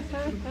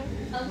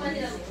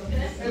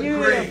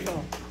 Great.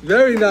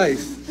 Very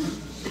nice.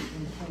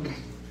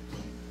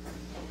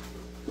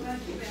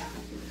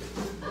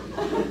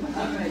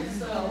 Alright,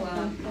 so,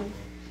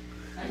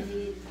 I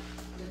need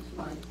which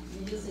one? You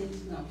using,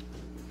 no.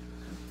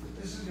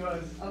 This is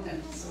yours. Okay,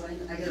 so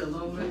I gotta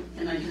lower it.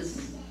 Can I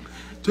just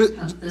this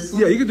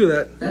one? Yeah, you can do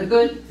that. That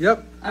good?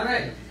 Yep.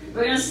 Alright,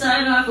 we're gonna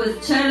start off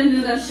with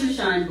Chattanooga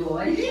Shoeshine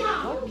Boy.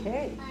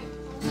 Okay.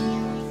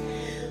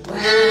 Well,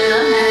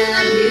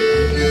 have you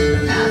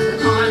past the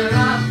corner of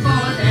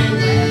 4th and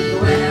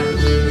Where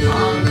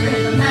all the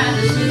rhythm has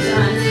the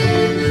shoeshine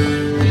stand.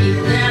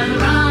 People gather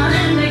around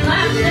and they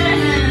clap their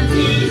hands.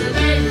 He's a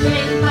great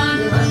big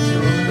fabulous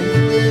show.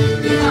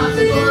 He talks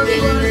the boogie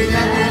woogie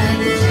rag,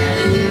 the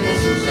Chattanooga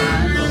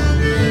Shoeshine Boy.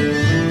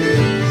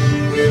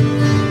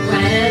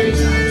 Well, he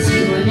tries to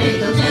a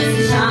nickel just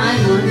to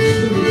shine one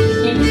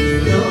shoe. In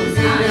those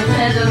kind of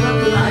leather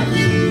rope like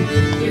you.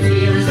 You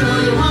feel as though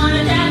you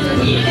wanna dance when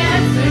he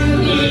gets through.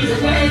 He's a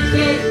great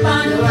big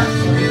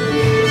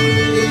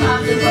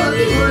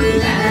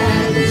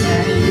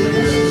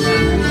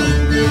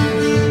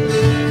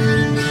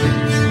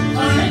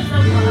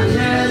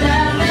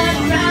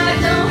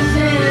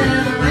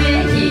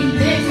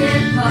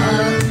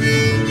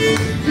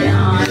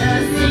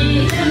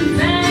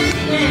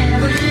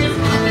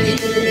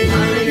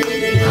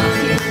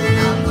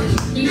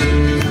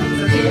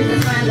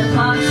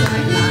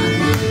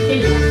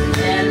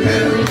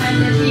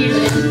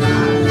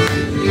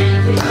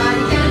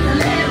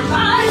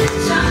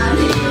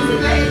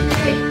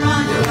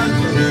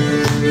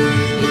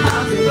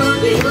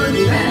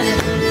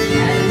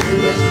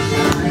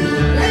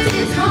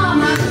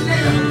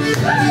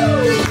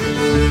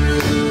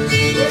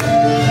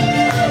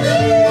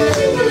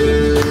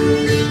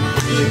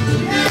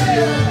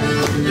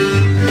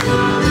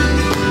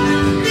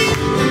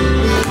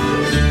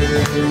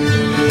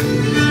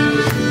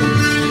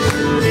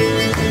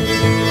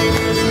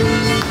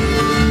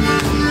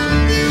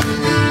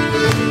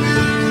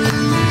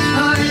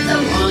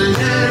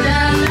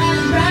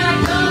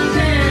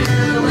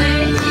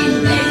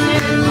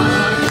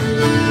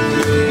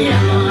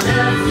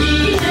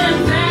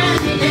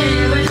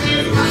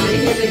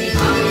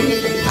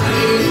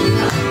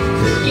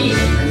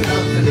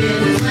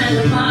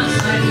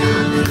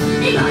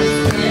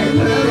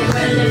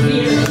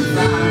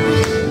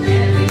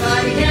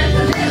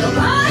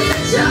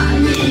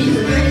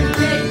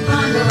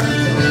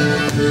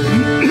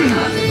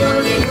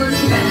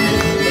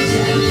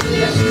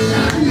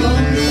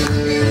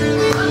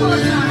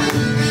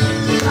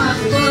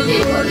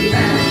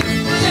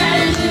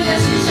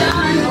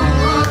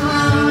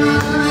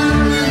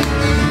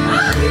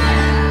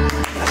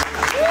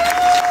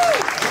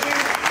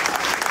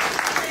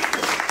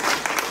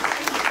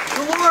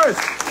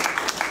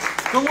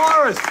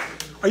Dolores,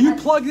 are you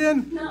plugged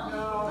in?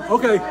 No.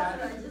 Okay.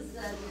 I just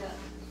said,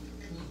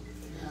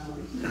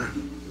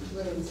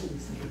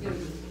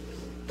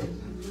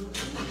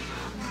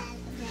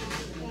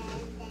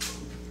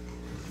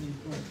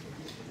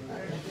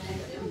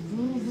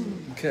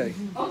 Okay.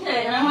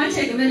 Okay, and I want to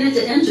take a minute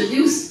to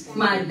introduce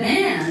my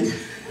band.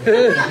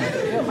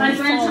 My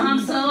friend Tom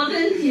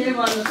Sullivan here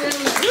on the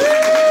fiddle.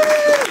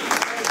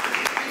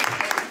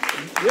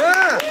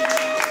 Yeah.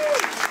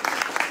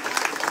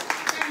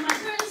 And my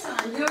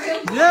grandson,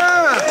 Muriel.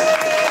 Yeah.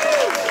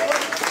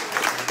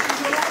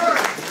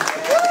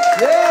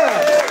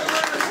 Yeah.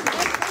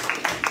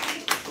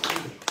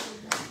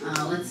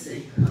 Let's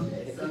see.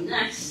 Okay, so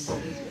next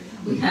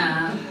we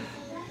have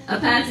a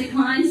Patsy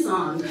Cline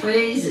song,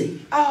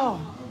 Crazy.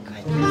 Oh,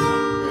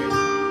 goodness.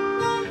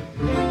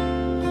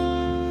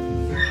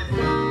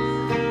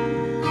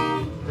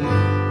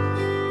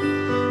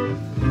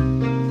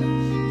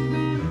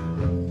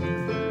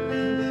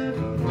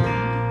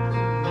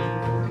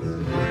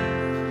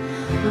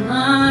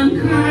 I'm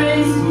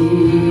crazy,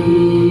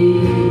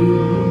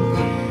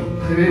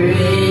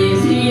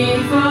 crazy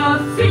for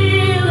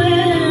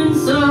feeling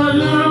so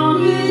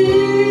lonely.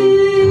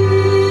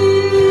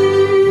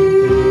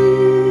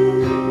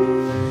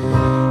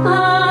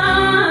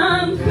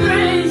 I'm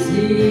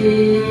crazy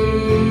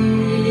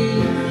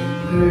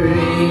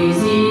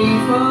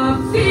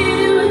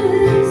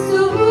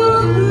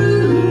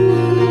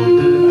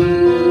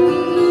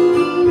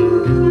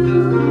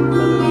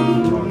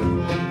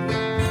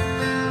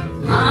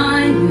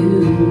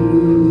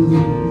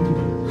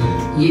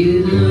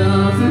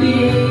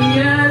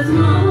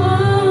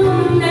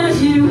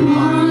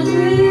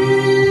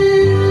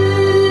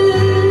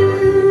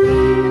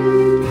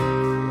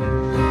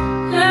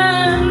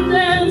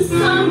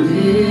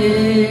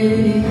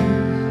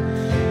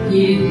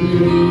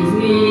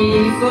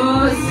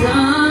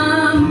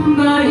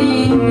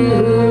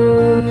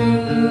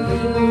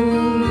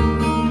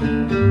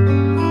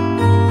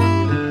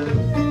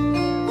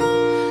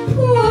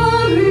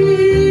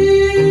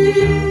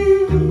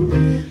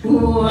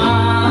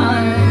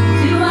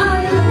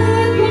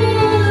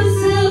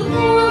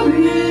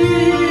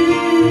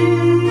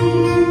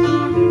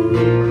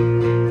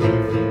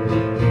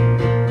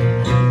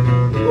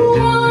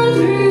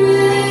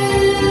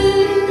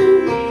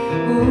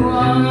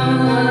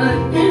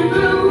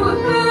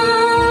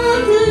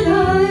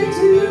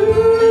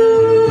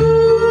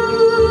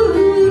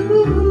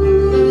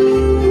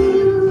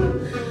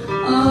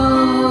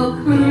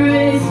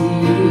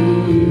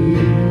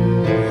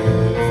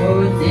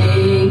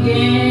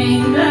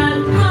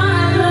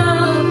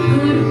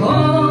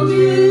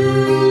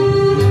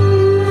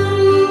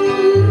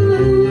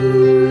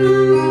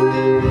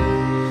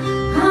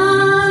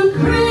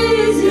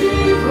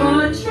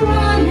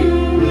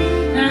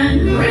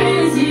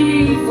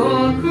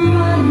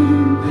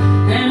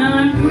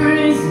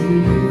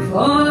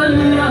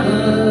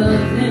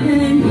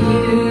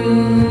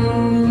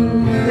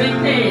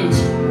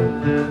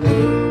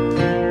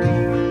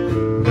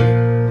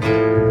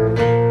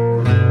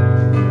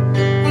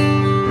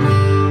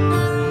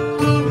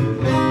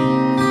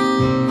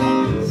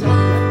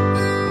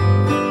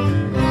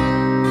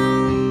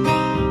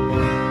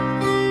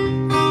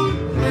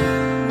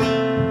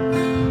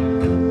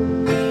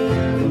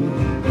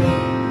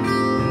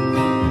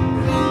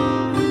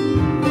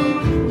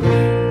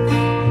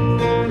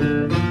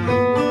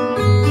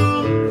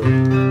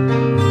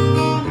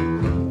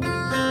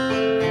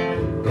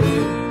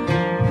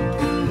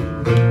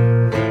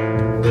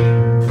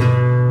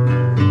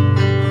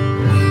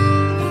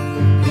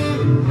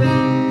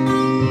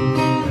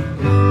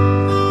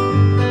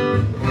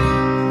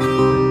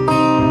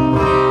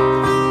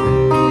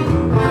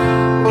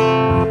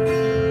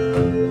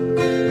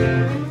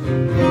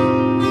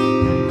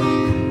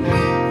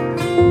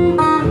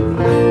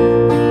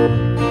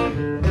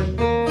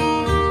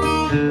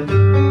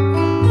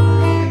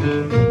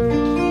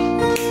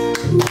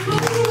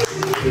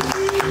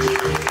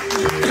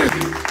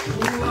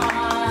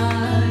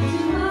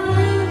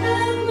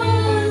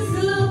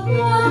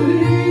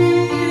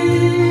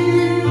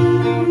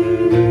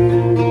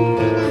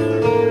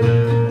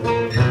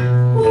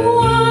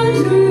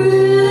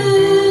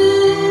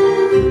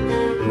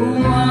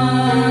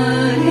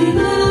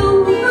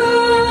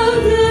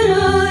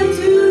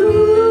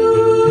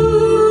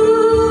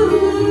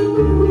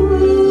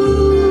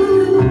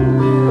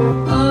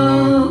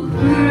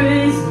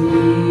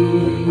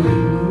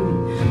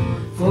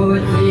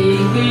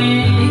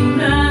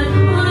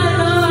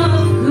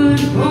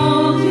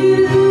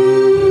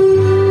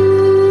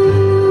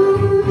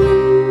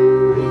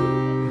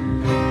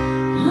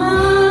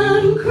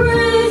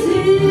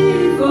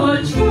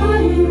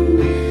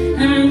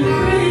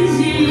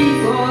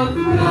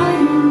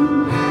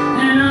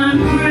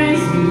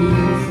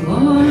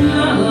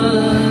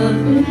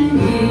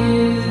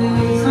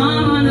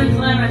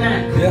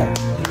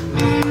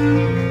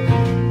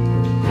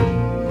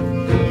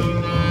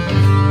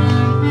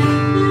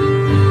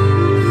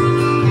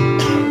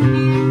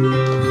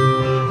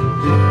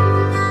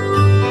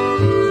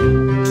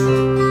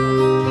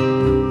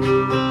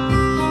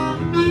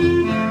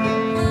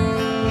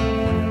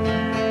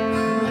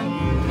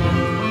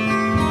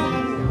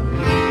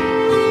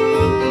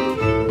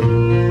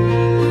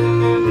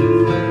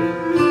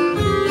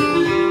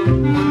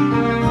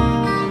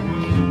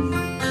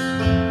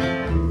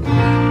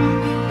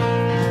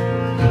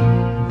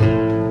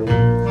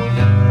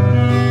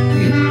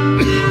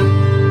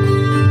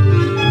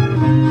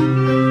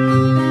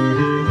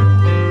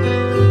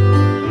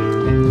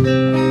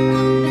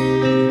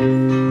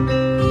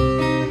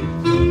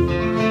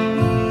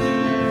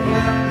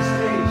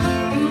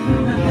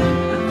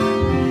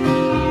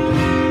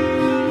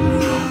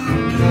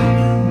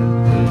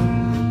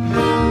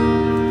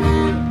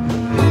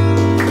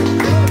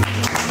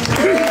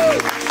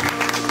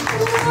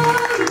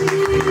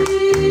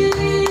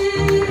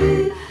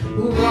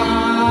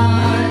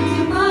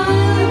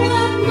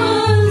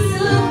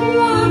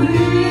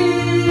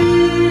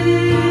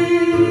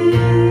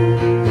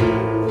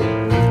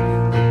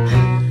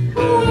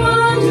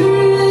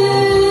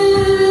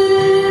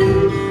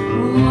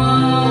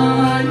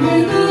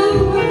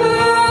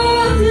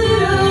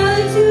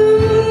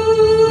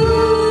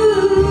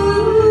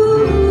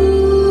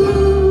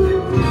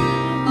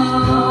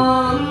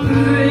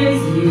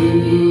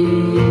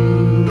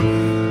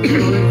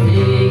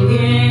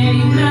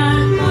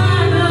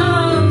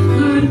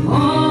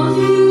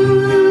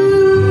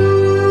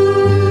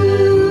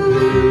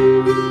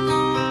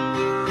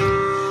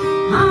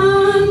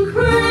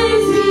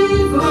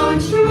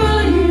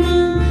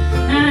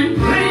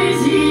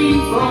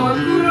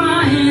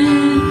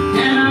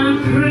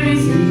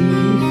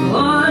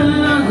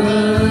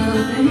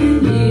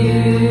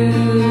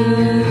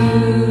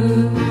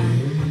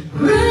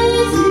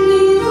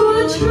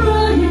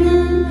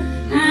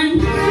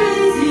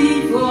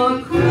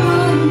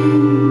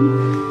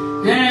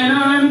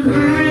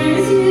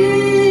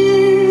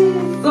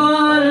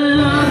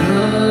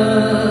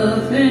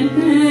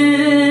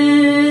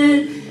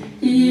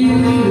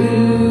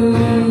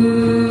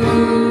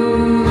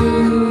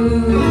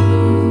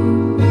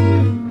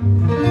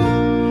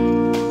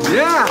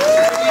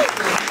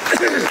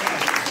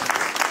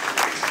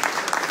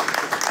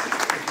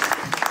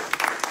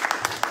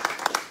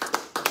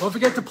Don't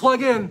forget to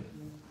plug in.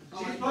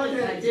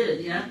 I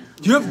did, yeah.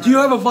 Do you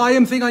have a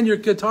volume thing on your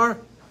guitar?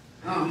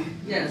 Oh,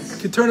 yes.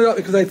 You can turn it up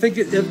because I think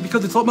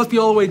because it must be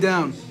all the way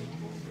down.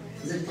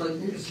 Is it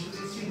plugged in?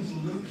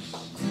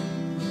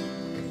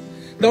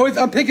 No,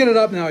 I'm picking it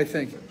up now. I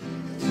think.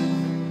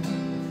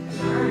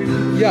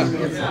 Yeah.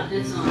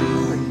 It's on.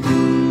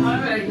 All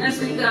right,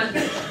 next we got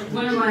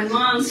one of my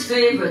mom's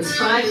favorites,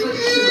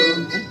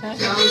 5'2".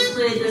 She always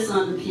played this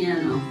on the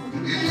piano.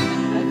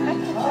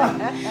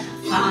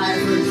 5'2",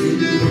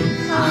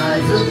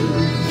 eyes of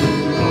blue.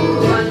 Oh,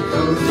 what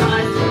those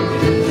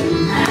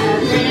 5'2"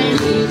 has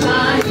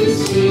anybody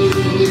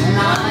seen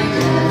my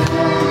girl?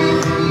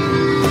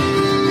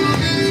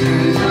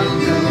 Turn up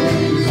the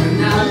wind,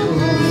 turn out the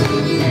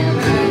road,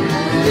 never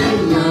had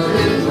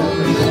another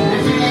road.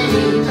 Has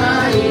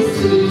anybody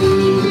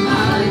seen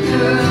my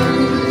girl?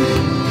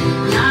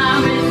 Now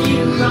if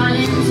you run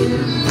into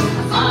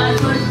a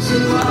 5'2"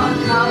 all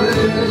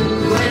covered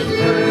with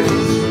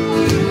birds,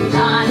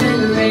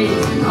 diamond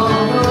rings and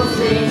all those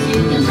things,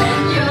 you can bet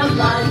your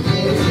life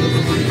is.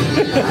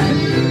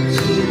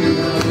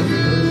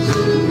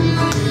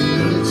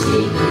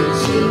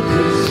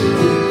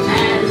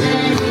 Has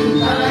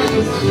anybody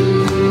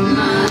seen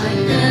my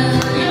girl?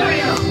 Here we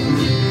go.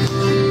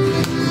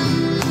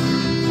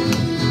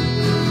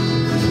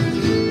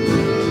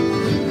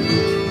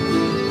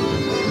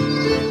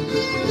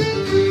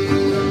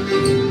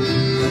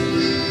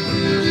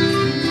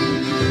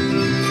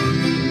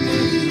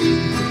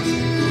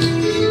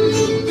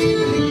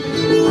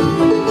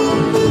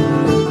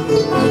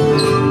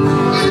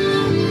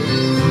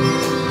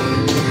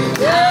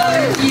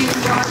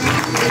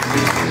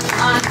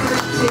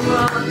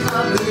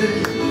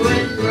 Covered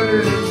with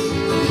birds,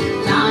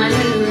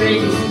 diamond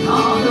rings,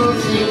 all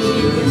those things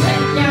you can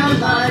bet your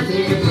life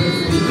is.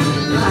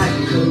 Like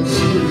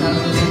coochie,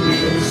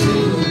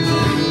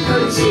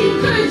 coochie,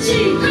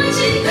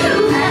 coochie,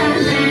 coo.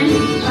 Has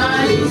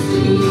anybody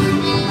seen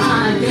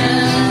my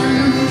girl?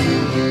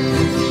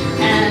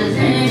 Has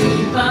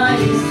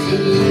anybody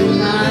seen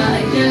my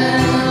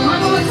girl?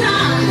 One more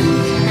time.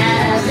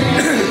 Has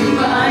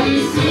anybody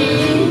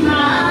seen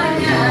my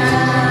girl?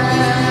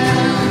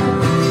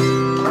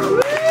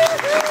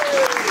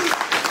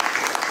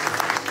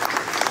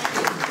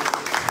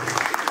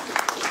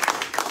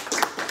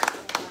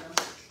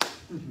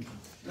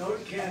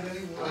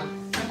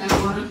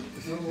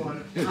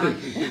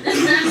 This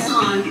next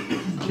song,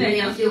 many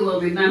of you will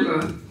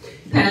remember,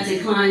 Patsy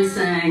Cline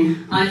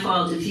sang, I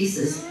Fall to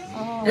Pieces.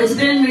 It's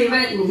been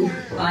rewritten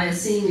by a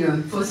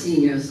senior, for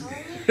seniors.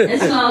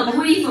 It's called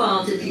We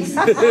Fall to Pieces.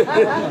 We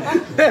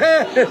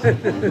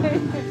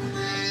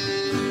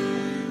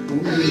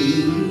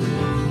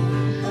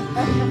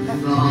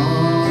fall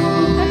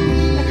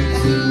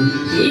to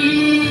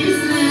pieces.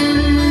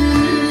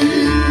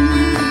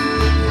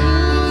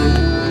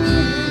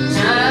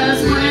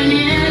 Just when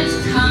it's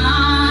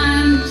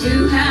time to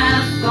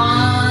have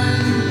fun,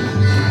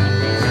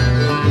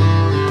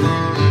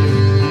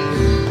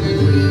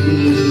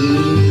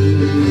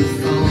 we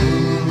fall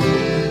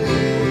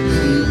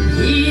to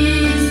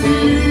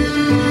pieces.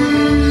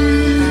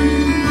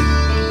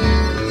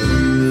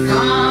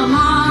 From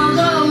all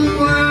the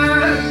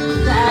work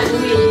that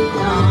we've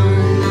done,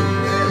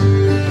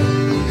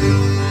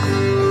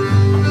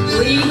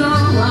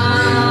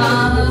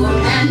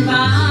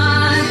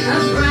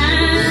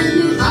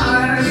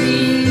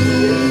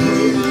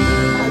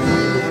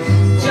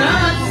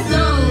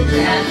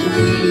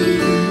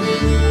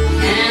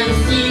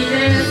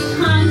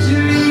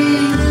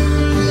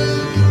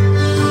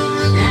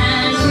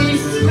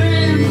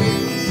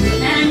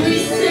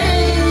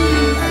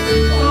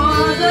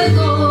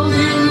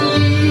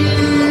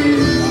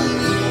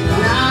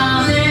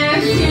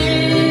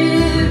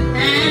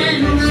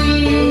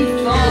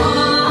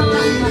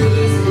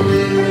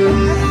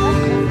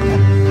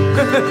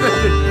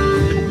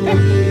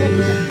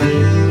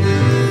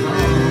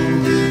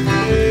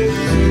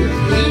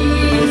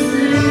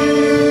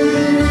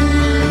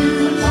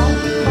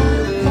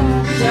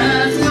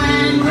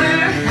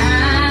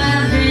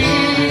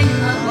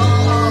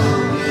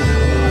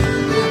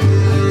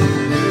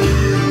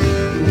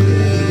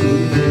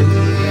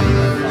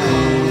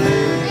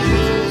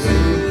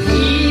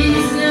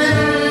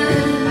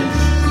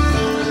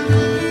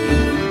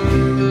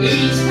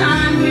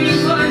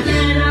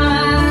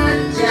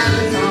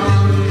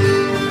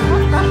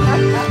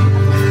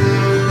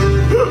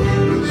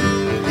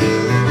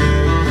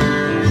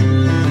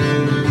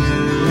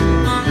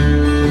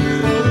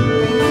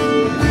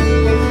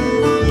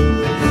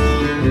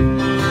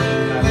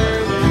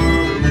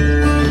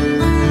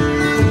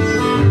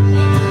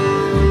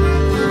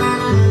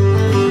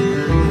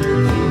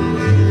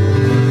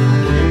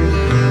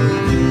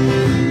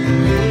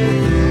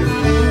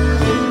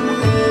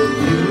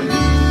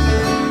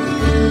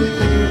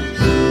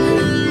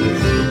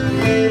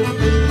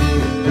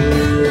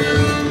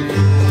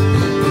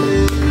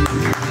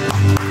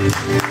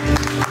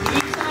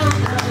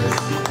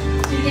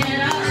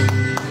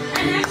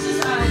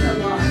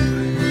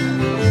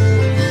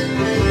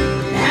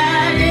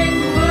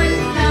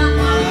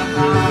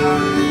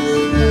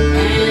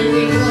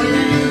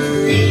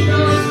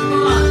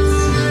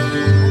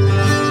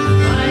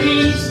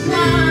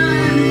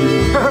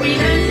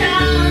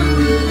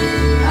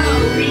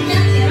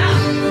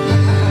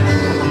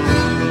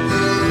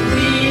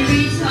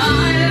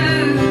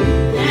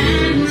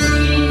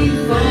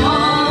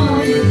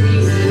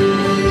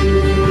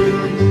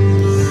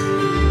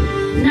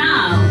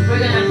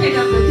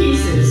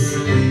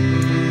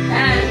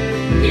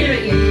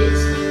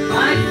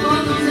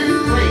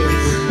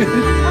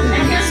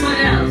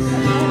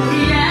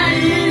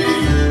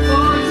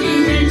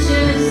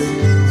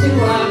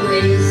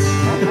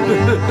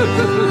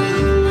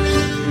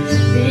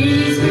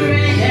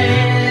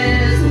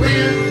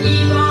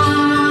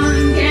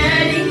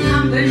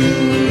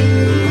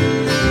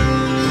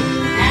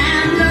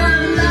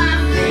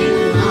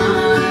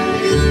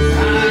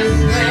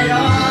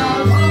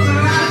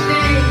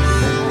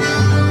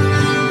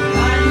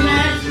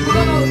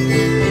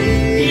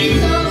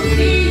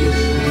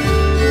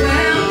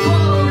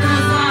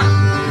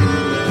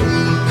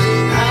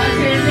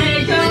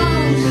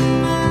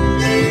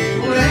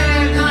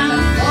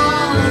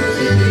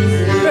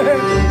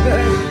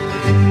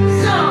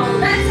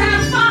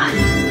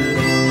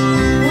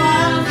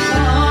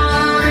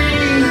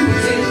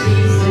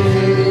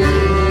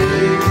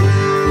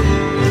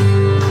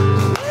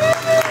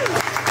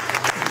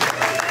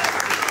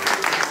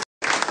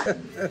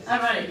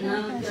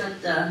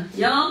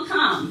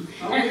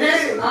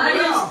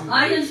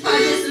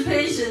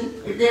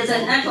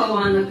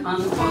 on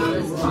the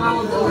toilets,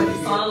 towel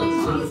boards, all the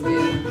times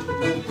there.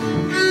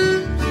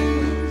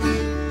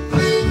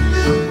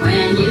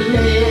 When you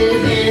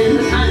live in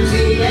the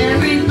country,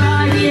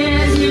 everybody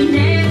is your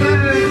neighbor.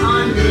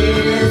 On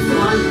this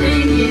one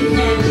thing you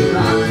can't be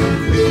wrong.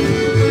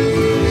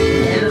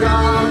 They'll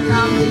all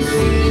come to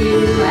see you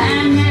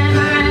and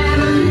never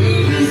ever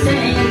leave you,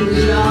 saying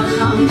we all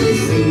come to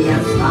see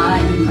us by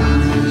and by.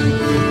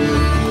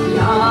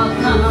 Y'all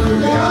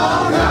come,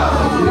 y'all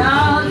come,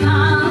 y'all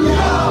come, oh,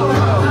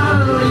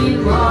 you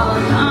all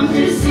come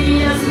to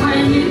see us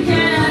when you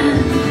can.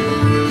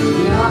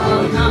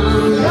 Y'all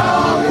come,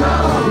 y'all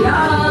come,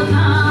 y'all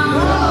come,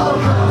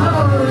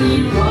 oh,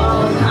 you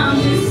all come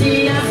to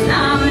see us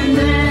now and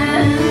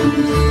then.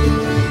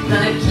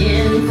 The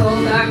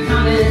kinfolk are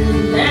coming,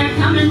 they're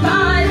coming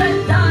by the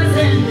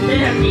dozen.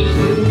 They're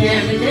eating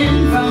everything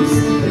from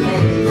soup to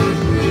bed.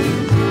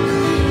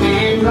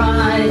 And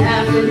right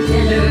after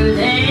dinner,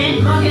 they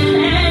ain't looking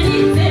any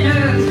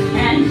thinner.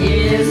 And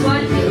here's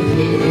what you'll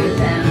hear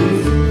them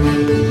say.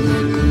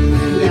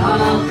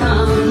 Y'all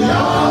come,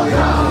 y'all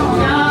come,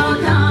 y'all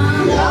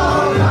come,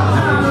 y'all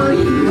come, oh,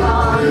 you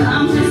all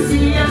come to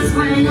see us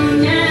when you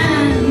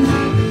can.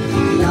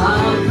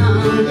 Y'all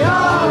come,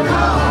 y'all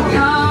come,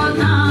 y'all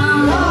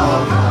come, oh,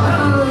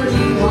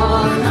 you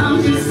all come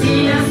to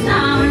see us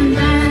now and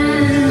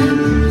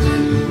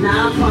then.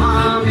 Now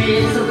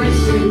farmers are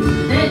wishing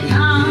they'd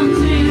come to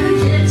the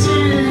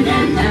kitchen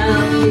and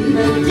help do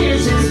the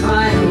dishes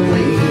right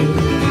away.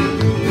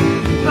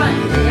 But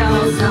they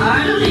all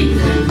start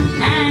leaving,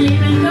 and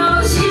even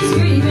though she's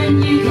grieving,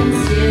 you can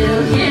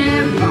still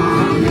hear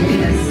Mama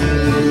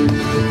say,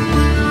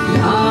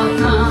 y'all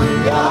come,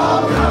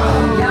 y'all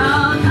come,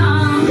 y'all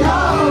come,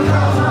 y'all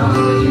come,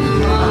 oh, you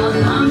all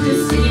come to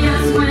see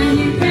us when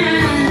you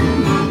can.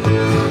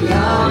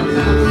 Y'all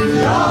come,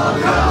 y'all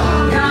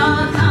come,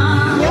 y'all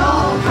come,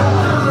 y'all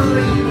come, oh,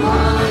 you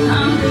all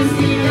come to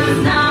see us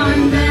now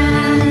and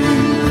then.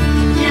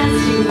 Yes,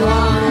 you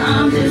all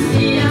come to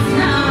see us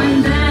now and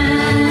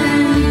then.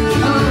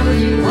 Oh,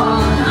 you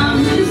all come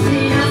to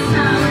see us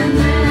now and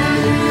then.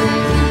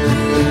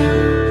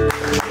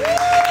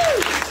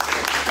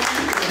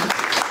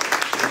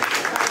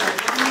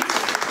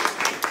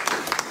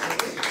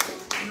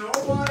 No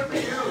water for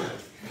you.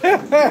 You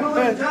know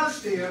what it does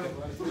to you.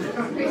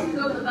 Makes me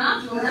go to the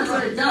bathroom, and that's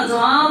what it does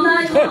all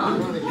night long.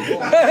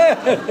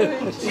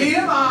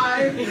 TMI.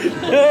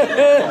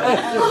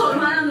 Oh,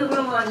 am I on the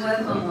wrong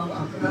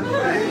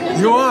one?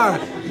 You are.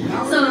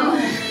 So,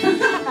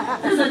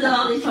 there's a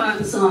Dolly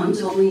Parton song,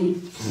 Jolene.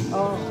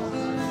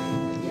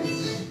 Yes.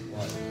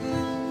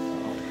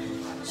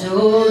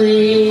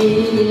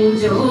 Jolene,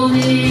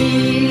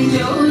 Jolene,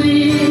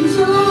 Jolene,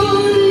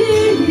 Jolene,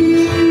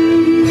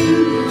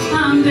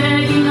 I'm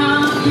begging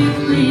of you,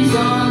 please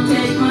don't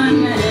take my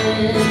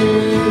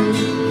man.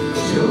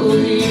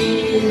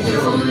 Jolene,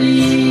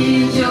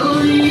 Jolene,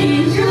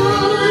 Jolene,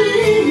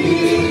 Jolene,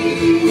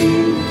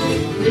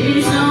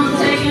 please don't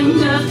take him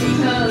just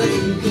because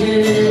you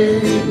can.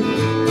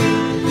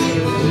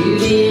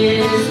 Beauty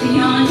is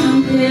beyond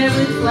compare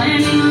with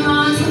flaming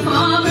locks of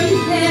auburn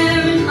hair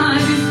and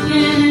ivory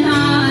skin and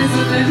eyes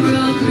of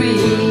emerald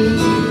green.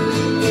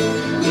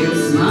 Your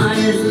smile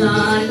is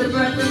like the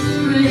breath of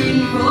spring,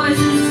 voice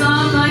is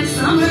soft like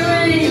summer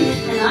rain,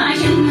 and I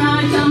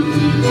cannot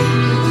compete with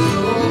you.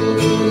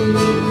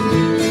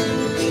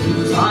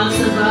 Talks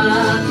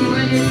about you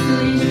when you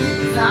sleep,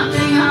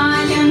 something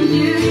I can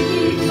do to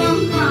keep from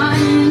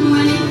crying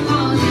when you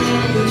fall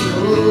dead.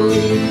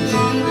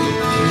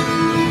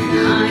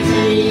 And I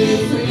can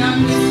easily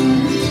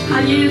understand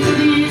how you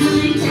could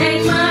easily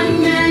take my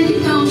man. You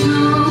don't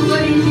know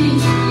what he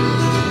means to me.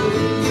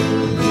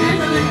 And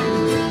the land.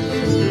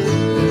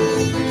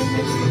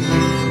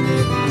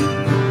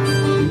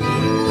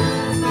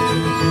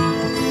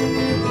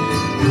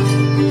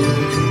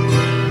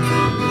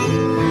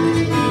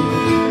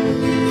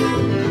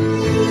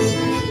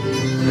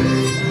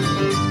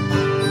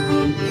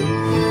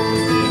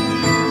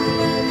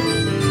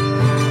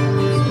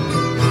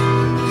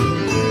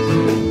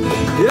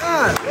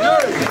 Yeah.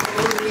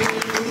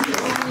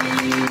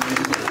 Jolene,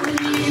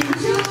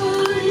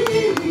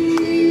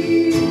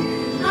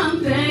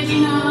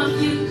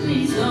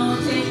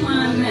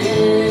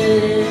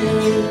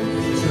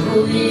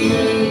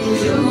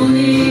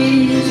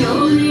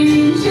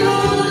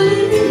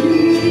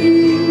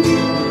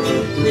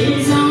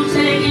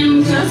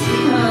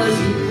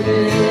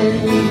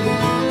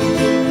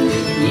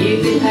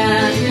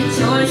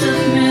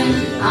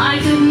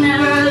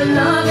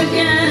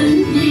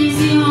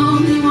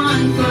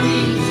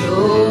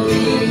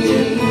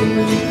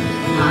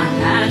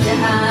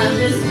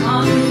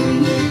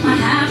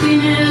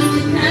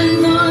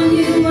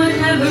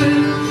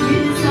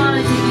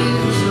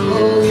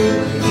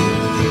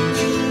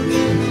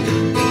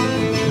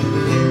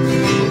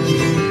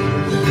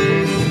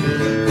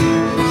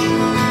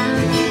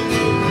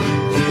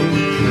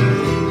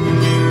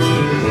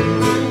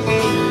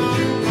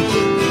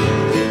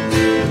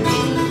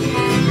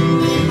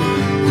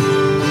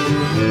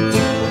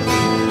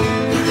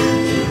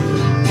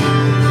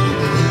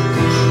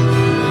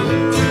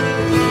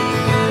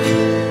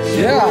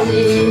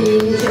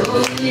 Jolene,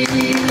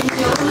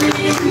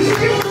 Jolene,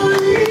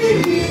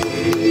 Jolene.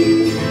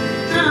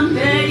 I'm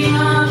begging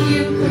of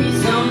you,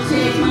 please don't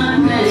take my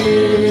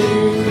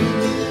man.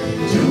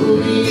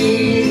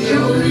 Jolene,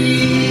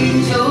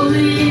 Jolene,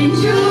 Jolene,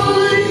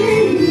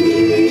 Jolene.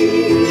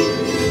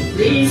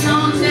 Please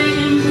don't take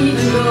him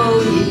even though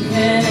you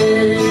can.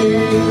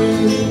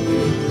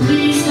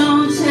 Please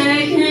don't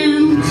take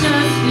him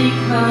just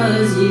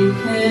because you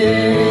can.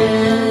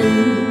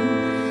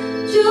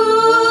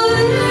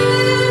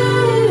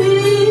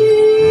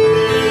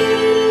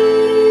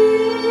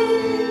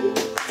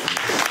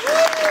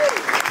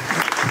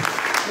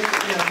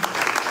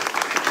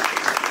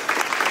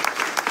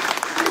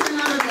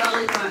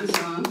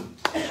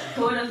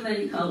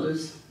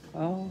 Colors.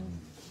 Oh.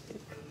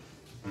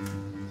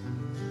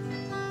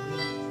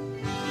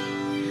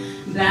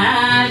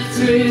 Back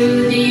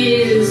through the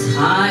years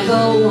I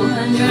go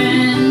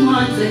wandering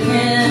once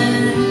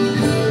again,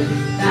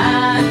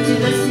 back to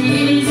the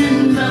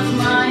seasons of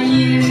my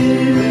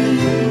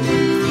youth.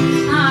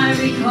 I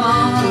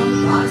recall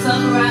box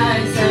of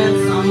rags that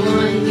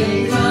someone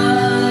gave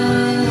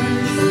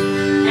us,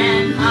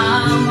 and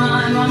how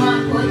my mama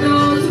put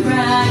those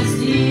rags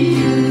to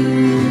use.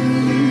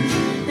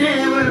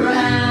 There were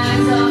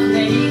rags of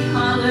many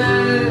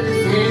colors,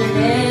 and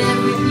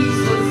every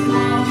piece was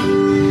small,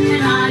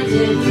 and I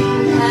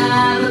didn't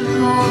have a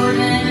coat,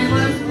 and it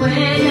was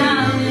way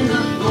down in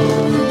the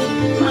fall.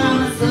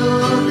 Mama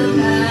sewed the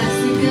rags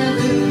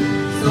together,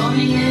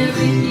 sewing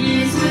every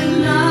piece with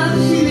love.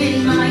 She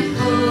made my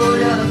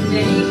coat of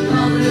many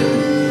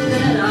colors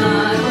that I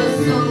was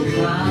so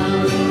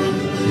proud of.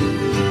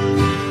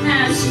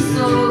 As she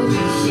sewed,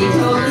 she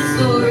told a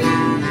story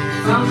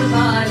from the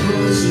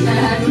Bible she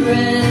had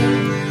read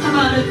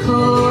about a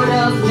coat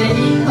of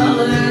many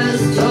colors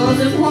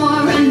Joseph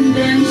wore, and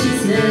then she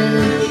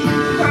said,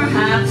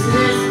 perhaps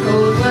this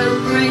coat will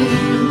bring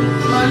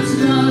much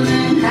love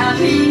and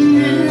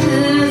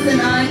happiness,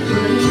 and I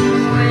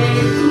couldn't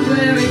wait to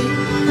wear it.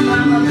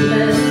 Mama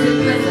blessed it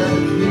with a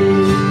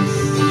kiss.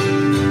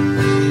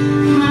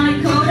 My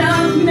coat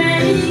of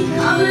many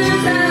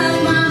colors that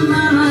my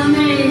mama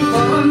made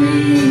for me,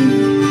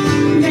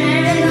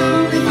 made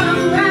only from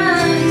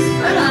rags,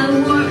 but I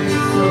wore it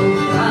so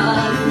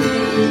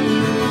proudly.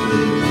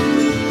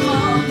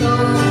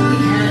 Although we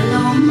had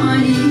no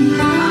money,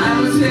 I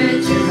was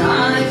rich as I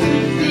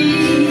could be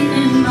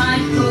in my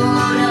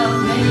coat of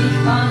many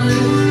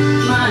colors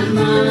my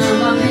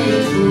mama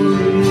made for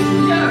me.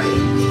 Jerry.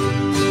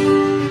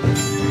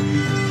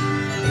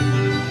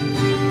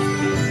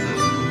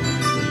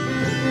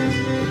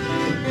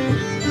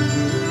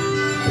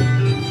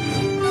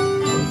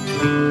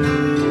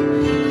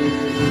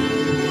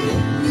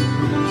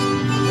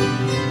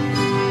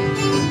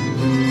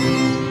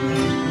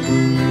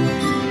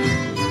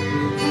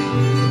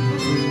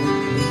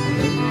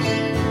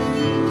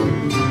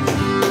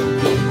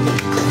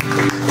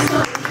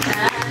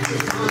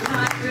 Patches on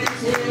my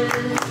britches,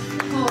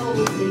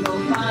 holes in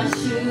both my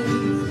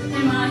shoes.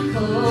 In my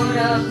coat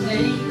of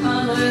many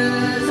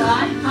colors,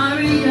 I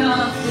hurried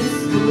off to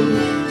school,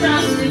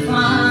 just to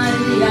find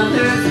the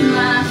others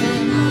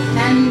laughing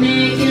and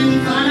making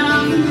fun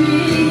of me.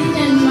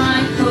 In my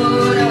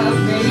coat of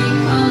many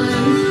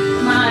colors,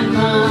 my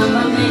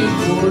mama made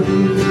for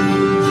me.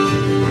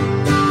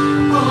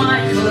 Oh, I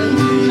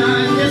couldn't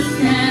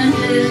understand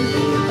it,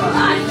 for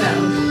I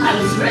felt I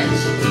was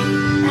rich.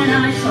 And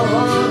I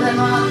told them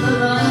all the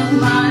love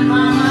my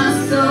mama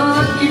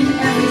sewed in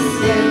every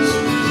stitch.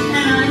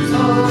 And I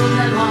told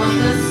them all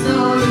the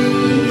story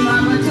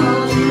mama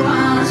told me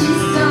while she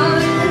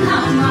sewed, and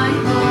how my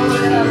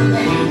coat of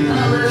many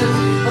colors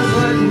was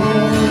worth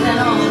more than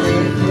all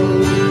their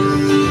clothes.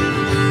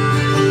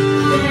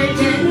 They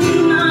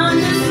didn't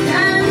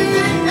understand it,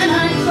 and I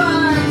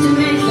tried to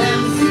make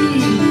them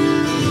see.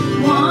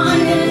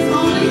 One is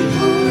only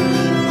fool,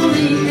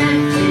 only if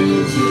they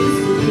choose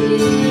to be.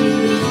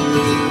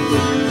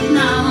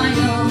 Now I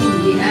know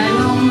we had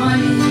no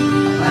money,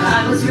 but I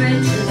was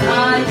rich as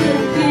I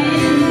could be.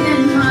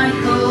 In my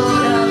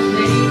coat of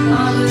many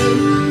colors,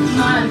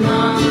 my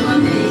mama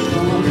made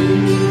for me.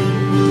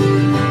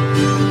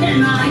 In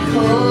my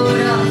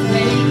coat of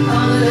many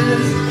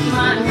colors,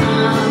 my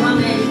mama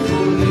made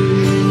for me.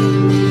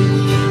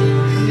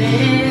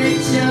 Made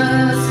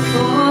just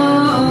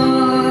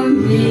for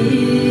me.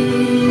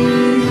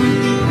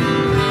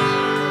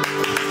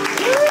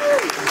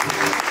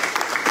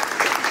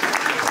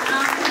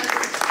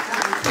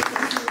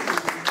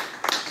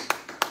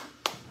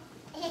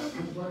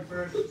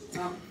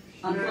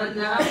 Unplug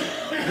now.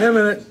 Wait a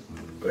minute.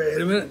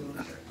 Wait a minute.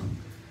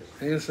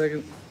 Hang on a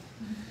second.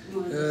 Go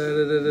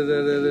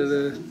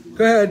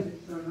ahead.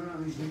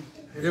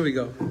 Here we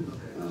go.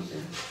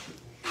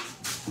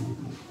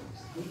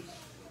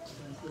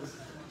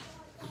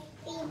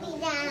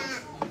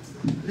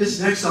 This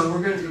next song,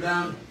 we're going to go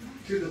down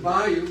to the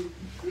bayou,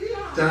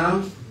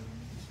 down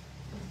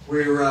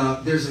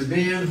where there's a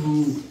man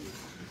who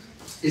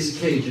is a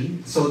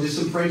Cajun, so there's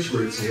some French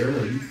words here,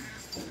 and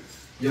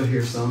you'll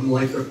hear some,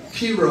 like a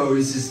pirogue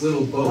is his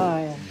little boat. Oh,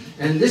 yeah.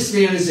 And this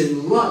man is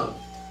in love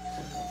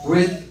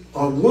with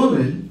a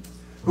woman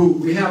who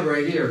we have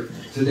right here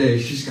today.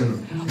 She's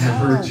going to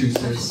have her 2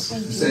 cents to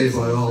say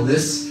about all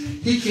this.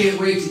 He can't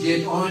wait to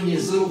get on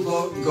his little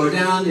boat and go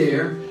down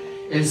there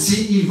and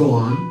see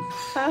Yvonne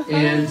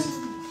and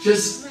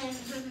just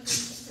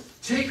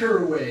take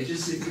her away,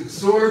 just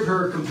absorb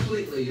her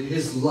completely in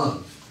his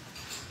love.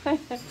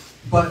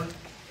 But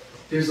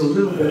there's a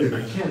little bit of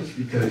a catch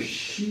because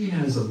she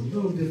has a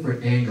little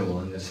different angle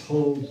on this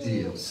whole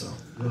deal, so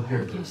we'll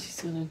hear about it.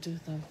 She's gonna do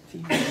the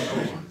female.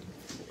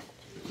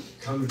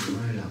 Coming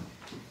right up.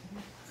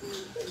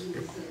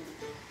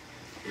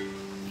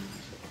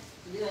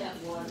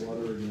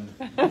 Water again.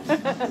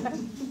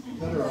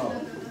 Better off.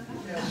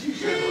 Yeah, she's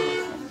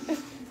good.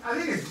 I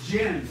think it's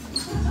gin.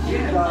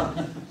 Gin. How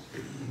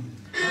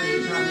do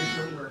you try to make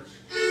sure it works?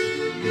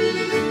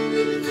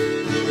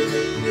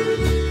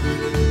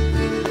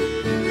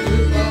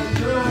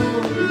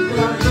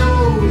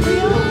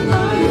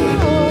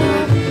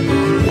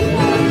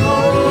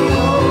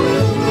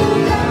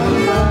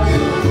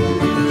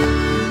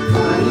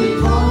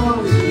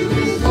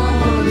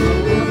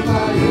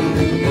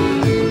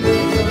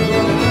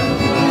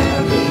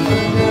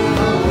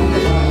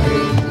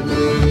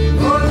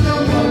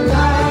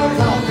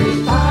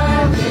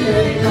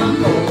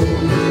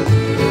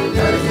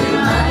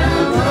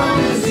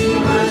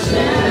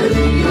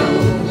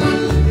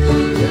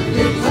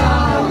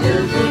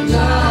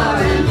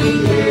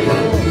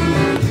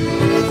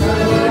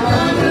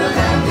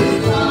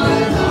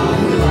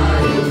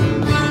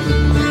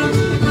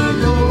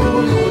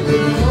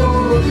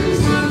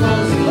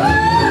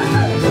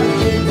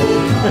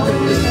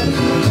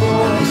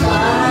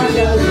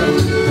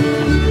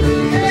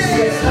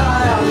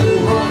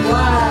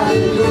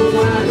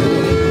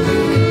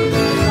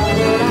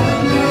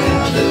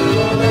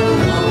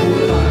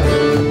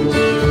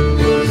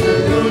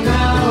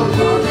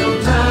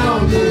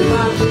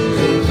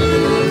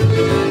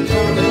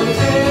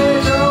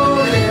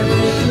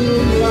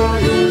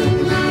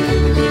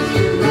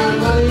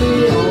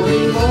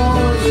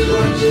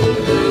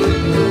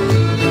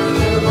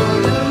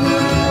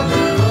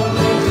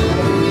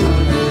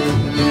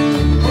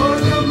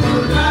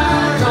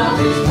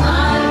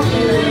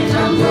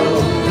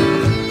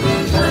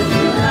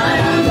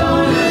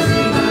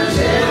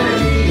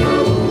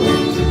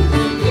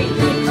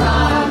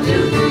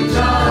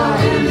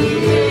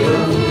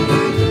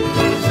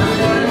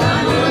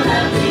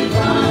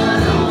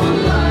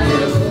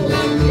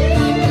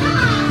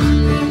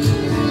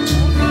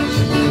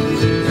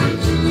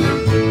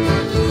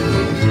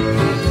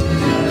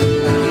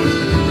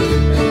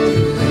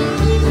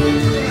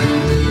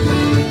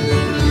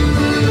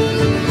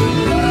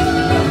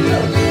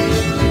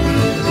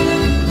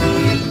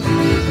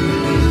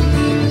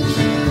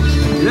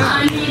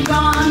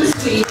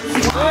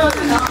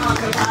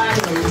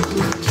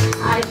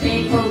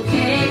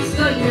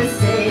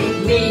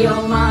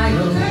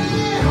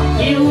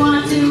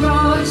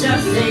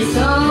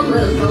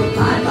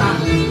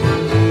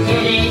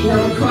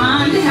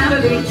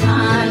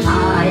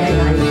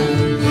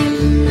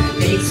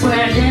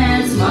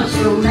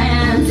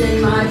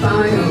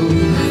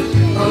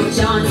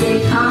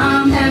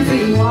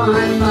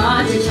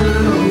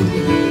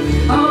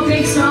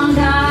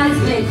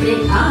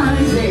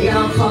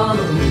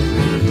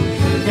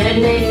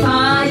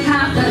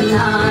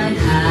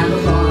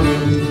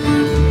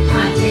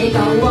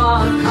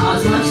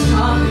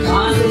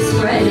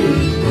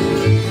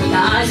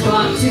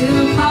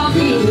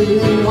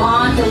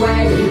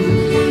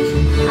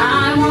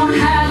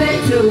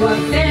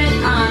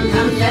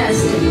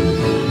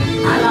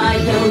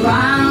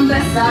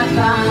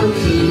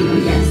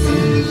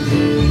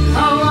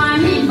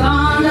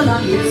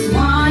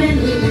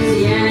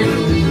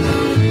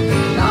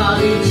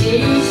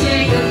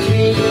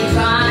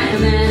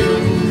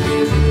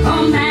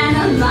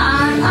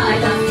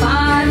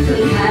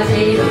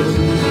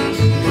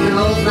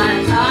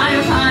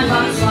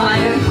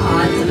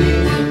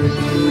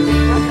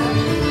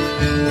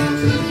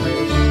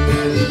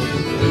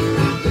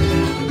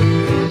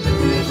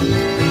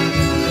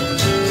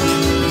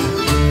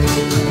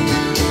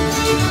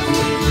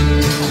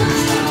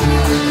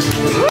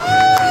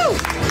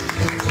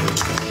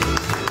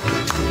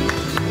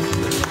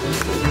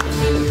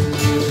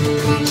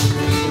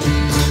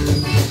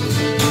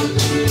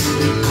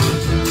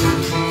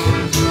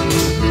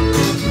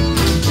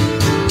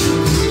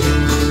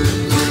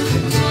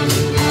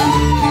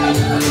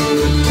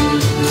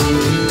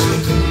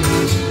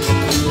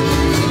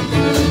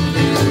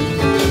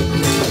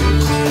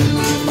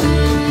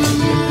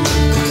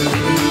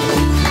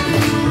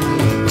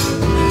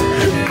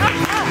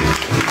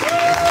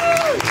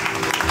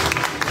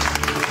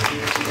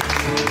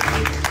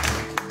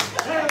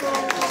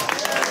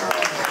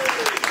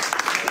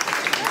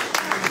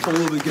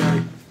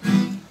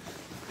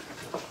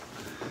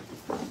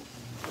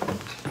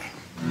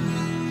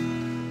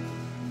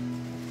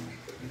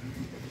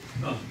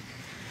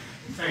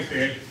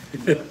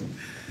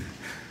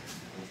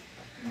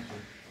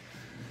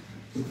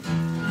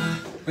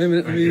 Wait a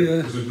minute, Thank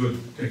you. This is good.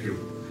 Thank you.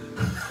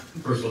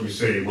 First, let me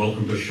say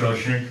welcome to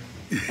Shawshank.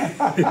 Ooh,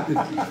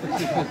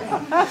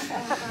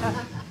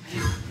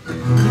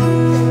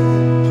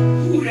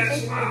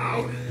 that's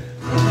loud.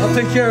 I'll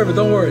take care of it,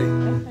 don't worry.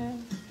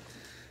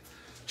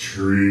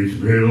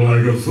 Treat me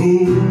like a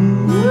fool.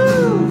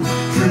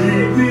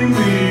 Treat me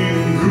mean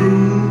and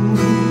cruel.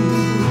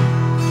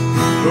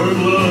 But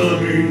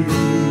love me.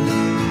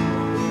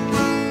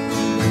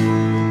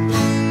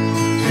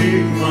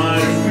 Take my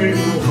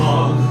faithful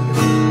heart.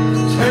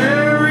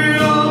 Tear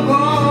it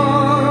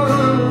apart.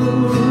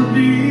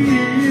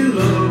 Dear,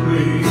 love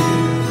me.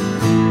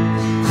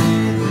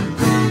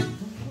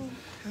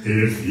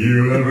 If you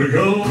ever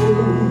go,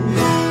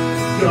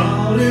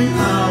 darling,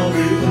 I'll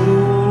be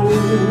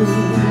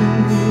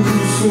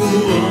so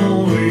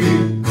lonely.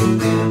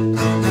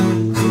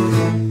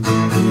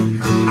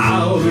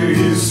 I'll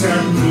be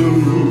sad and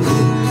blue,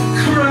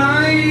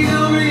 crying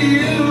over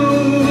you.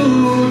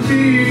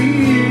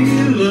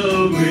 Dear,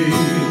 love me.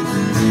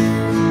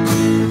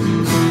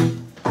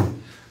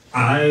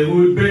 I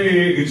would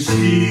beg and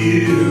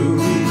steal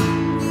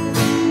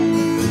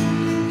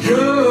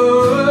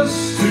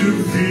just to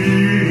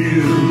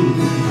feel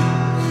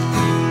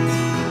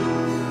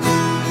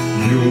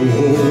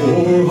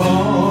your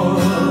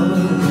heart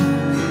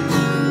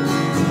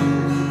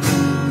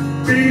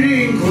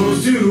beating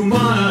close to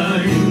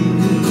mine.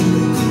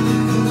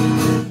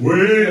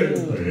 Well,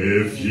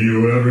 if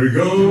you ever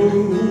go,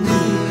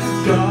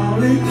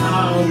 darling,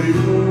 I'll be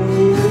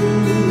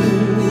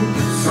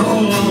so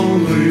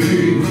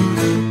lonely,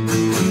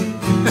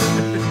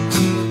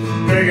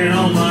 begging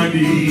on my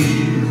knees.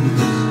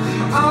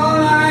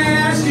 All I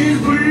ask is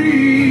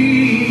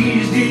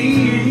please,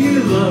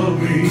 dear, love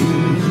me.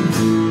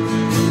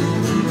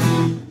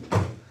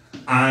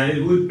 I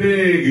would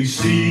beg and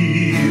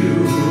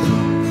steal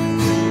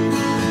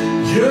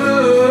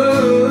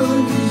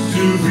just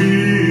to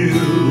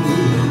feel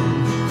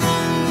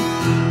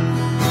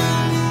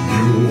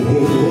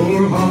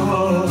your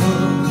heart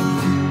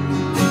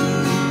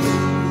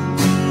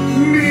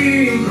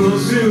beating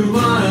close to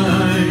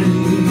mine.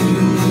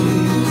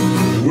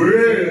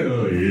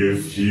 Well,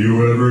 if you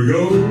ever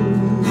go,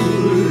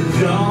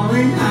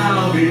 darling,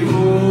 I'll be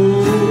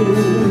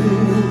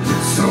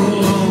so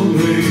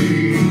lonely.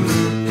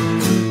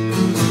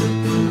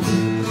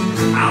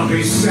 I'll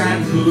be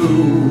sad and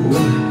blue,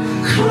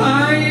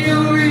 crying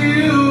over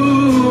you.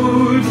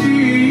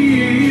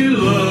 Dear,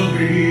 love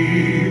me.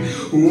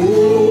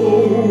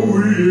 Oh,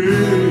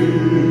 yeah.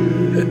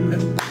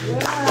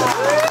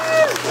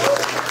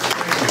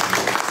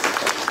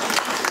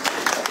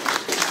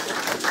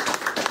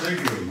 Thank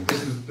you.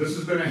 This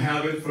has been a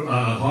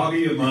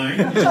hobby of mine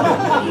for a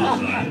long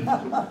time.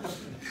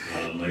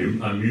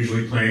 I'm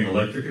usually playing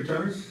electric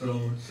guitars,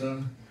 so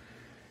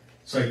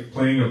it's like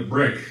playing a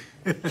brick.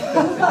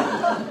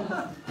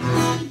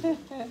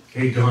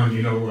 Hey, Don,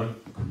 you know what?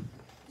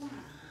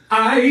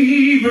 I've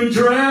been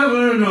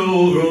traveling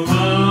over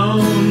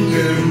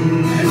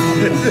mountains,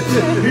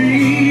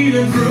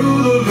 even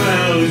through the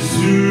valleys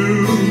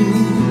too.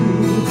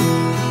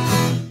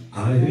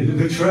 I've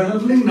been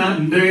traveling night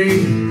and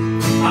day.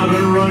 I've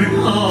been running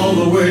all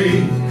the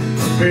way,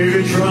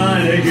 baby,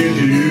 trying to get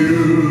to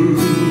you.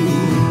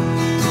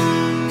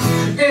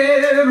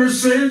 Ever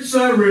since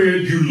I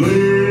read your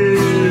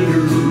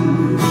letter,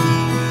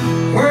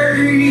 where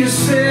you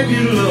said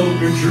you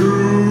loved me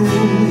true,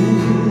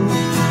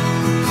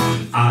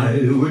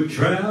 I would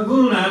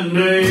travel night and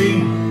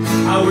day.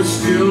 I would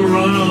still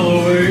run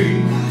all the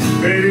way,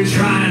 baby,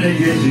 trying to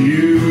get to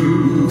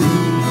you.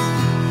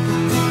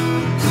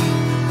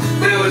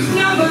 There was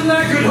nothing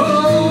that could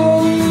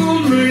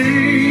hold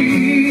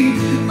me,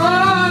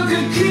 or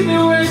could keep me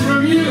away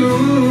from you.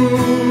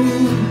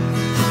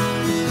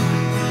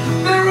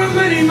 There were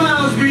many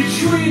miles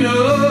between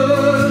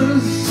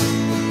us,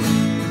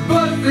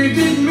 but they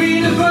didn't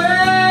mean a thing.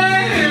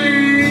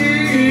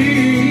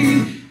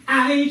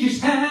 I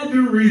just had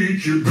to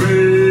reach you,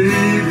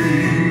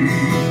 baby,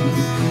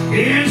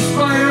 in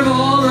spite of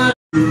all that I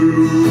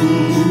do.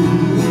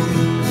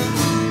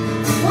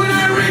 When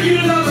I read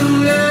your love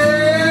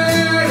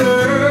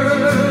letter,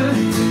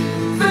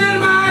 then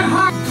my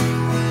heart,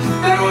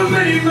 there were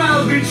many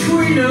miles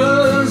between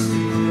us,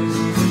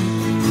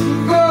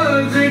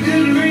 but they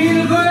didn't mean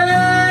a thing.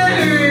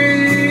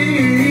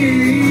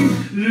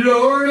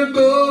 Lord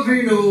above,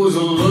 he knows I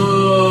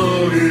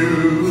love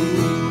you.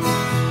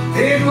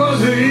 It was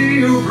he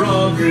who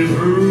brought me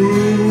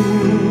through.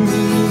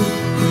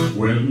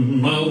 When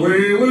my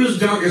way was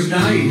dark as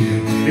night,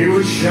 he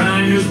would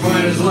shine as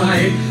bright as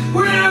light.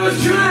 When I was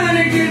trying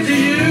to get to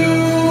you.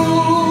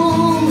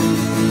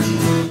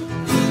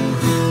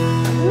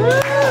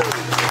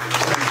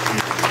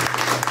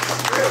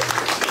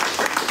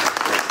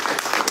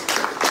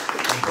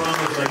 I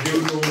promise I do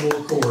no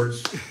more chords.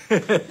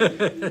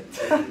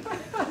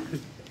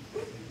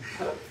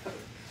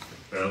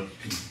 Well,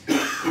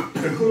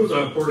 concludes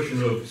our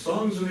portion of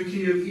Songs in the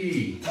Key of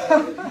E.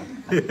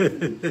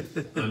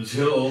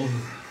 Until...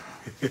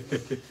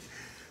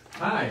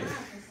 Hi.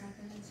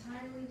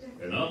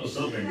 And on to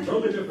something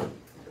totally different.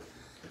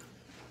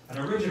 An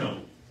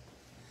original.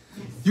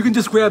 You can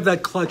just grab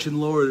that clutch and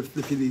lower it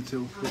if you need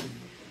to.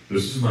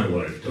 This is my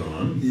wife,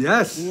 Dawn.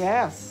 Yes.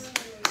 Yes.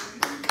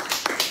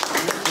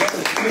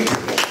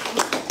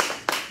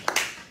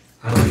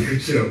 I like her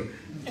too.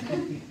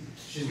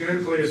 She's going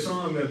to play a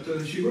song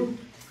that she wrote.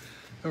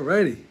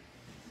 Alrighty.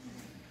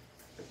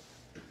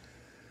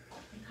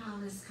 We call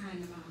this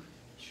kind of a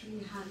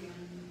tree hugging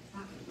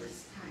bucket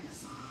list kind of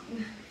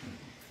song.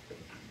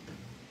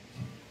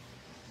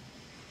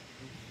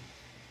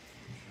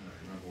 I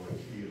remember what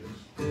key it is.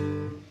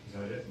 Is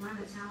that it? A lot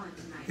of talent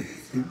tonight in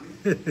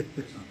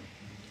this song.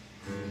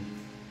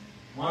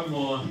 One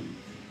more.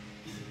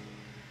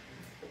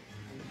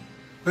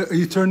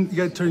 You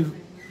gotta turn,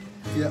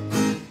 yeah.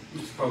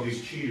 Let's call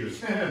these cheaters.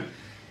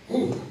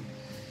 Ooh.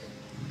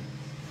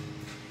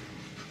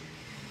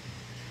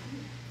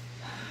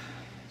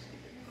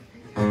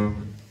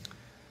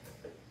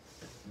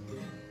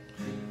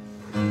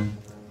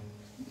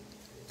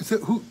 So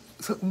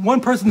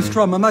one person's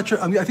strum, I'm not sure,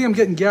 I think I'm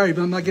getting Gary,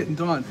 but I'm not getting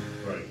Dawn.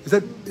 Right. Is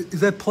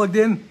that plugged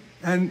in?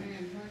 And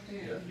Yeah,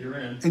 you're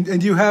in.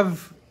 and you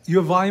have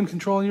volume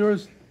control on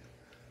yours?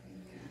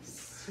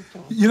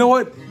 You know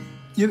what?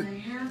 There it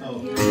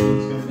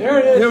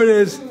is. There it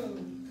is.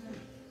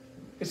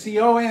 It's the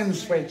ON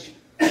switch.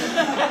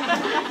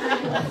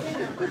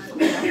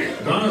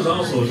 Donna's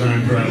also a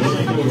time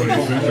traveler.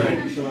 Nobody's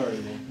in. Sorry.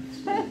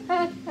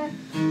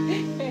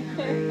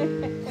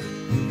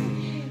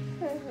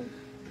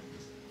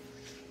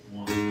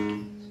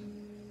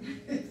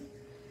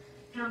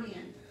 Count me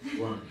in.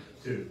 1,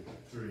 2,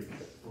 3,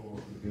 4.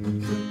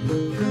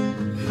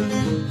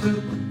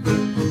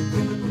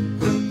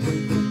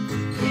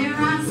 There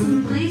are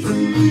some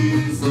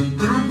places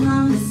I'd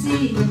long to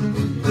see.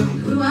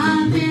 Grew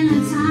up in a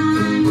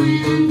time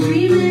when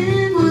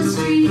dreaming was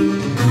free.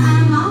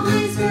 I've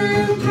always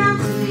been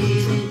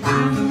captivated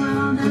by the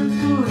world of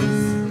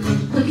toys,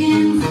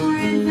 looking for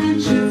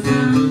adventure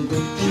from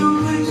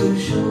shore to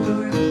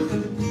shore.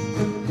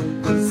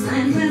 This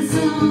land has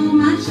so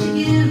much to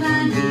give, I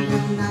need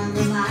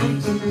another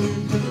life to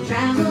live.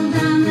 Travel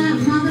down that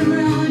mother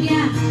road,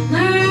 yeah,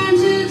 learn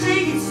to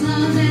take it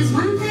slow. There's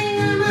one thing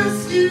I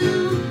must do,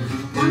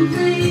 one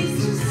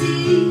place to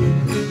see.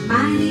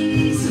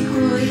 Mighty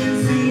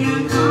sequoias, they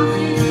are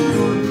calling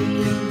for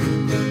me.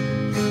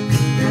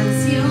 Gotta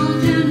see old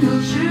General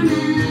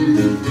Sherman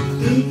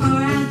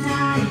before I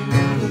die, and I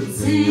can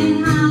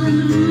sing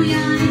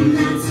hallelujah in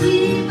that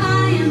sweet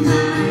by and by.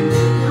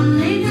 I'll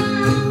lay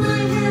down my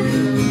head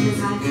as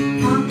I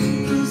walk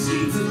those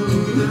streets of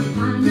gold. I'll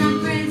find that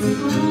great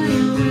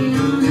sequoia way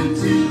on up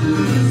to the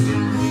sky.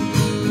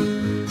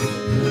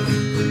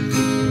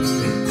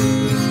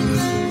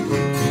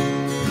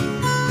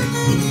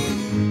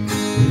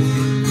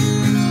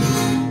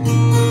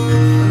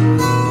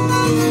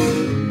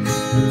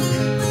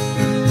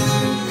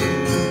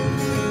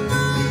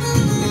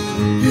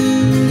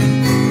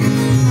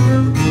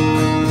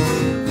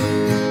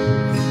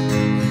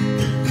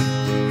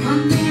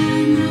 One day I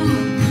know,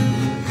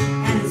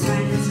 as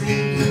right as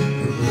rain,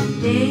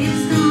 day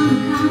is gonna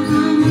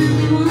come when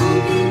we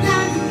won't be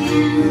back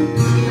again.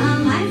 A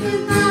life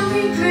without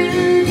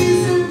regret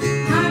is a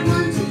hard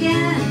one to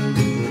get.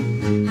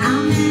 How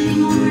many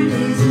more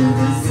days will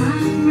the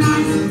sun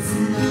rise and set?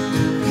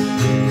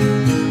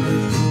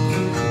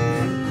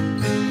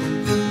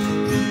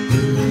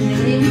 They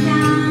lay me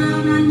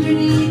down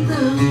underneath the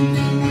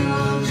weeping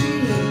willow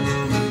tree,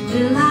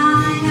 till I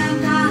have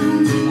gotten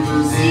to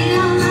see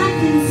all I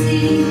can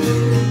see.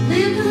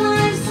 Lived a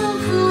life so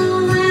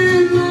full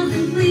and loved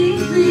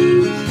completely.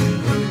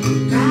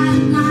 Wrap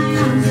my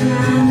arms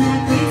around that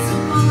great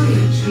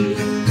sequoia tree.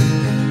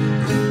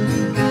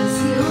 Gotta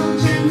see old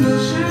General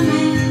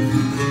Sherman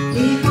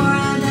before I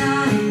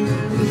die, and I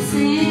will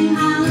sing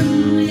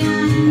hallelujah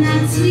in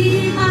that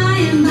sweet by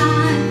and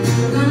by.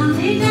 Gonna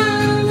lay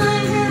down my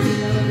head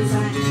as I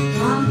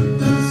walk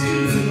those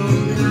streets of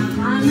gold, and I'll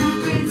find that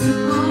great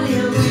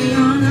sequoia way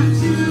on up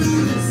to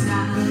the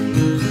sky.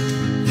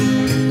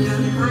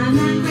 Gonna climb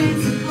that great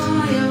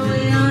sequoia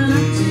way on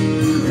up to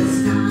the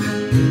sky.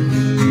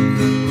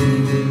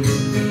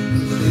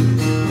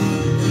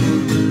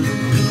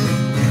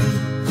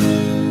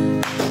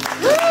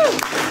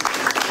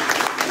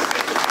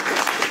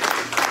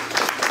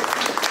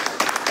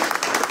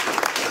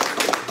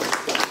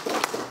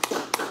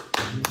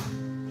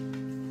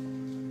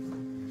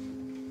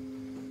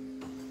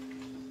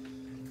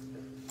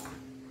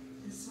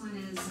 This one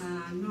is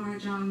Nora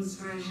Jones'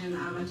 version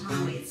of a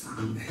Tom Waits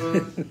song,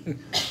 called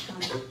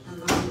The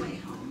Long Way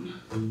Home.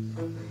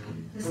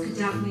 This could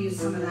definitely use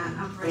some of that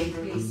upright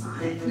bass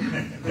on it. Am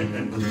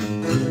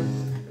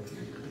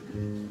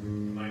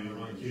I in the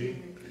wrong key?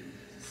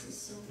 This is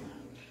so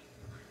loud.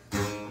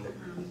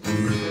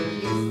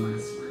 Here's the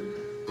last one.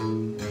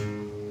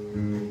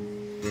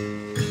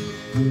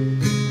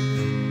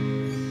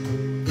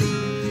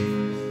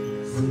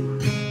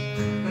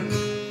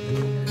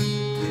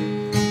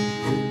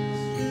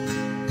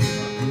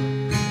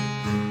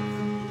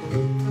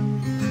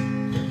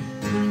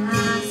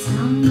 I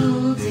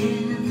stumbled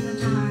in the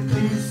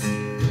darkness,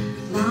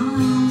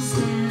 lost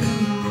and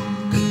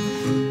alone.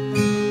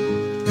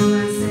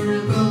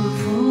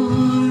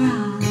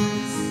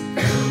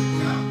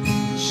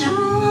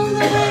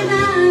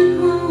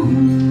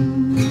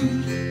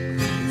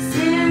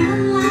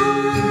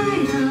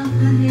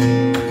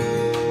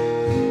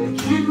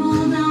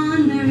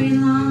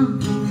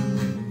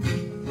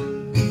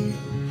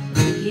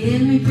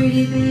 Forgive me,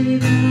 pretty baby,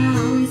 but I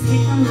always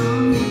take a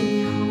long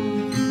way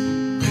home.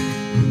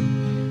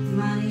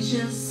 Money's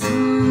just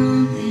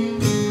something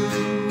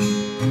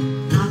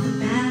wrong off the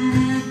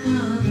back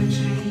of a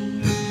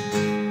train.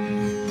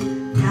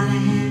 Got a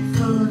head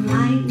full of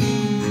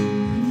lightning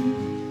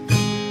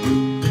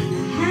and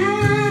a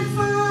hat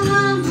full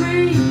of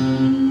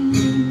rain.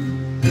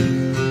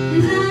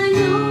 And I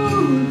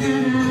know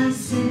that I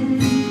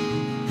said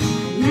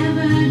I'd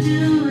never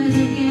do it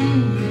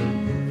again.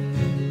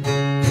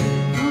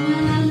 Oh,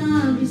 well, I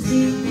love you,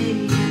 sweet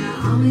baby, and I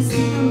always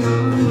take a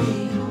long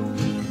way home.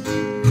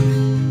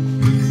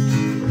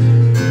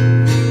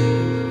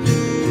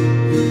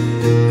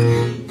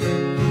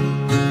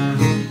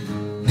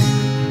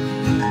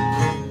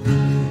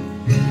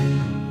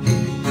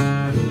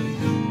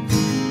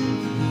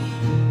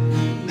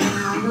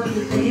 Now I love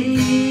you,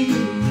 baby,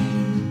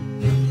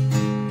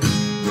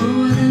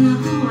 more than the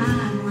whole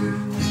wide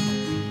world.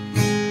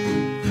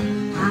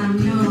 I'm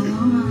your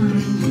woman.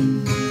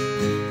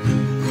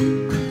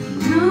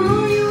 No,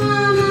 you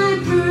are my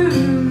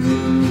pearl.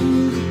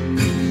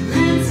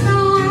 Let's go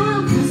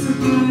out past the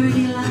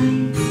party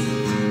lights.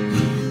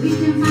 We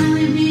can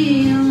finally be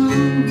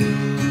alone.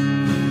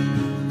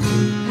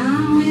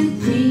 Come with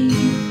me.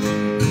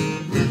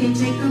 We can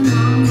take a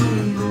long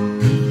way home.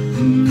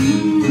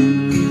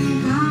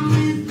 Come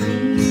with me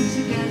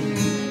together.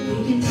 We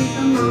can take a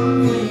long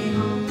way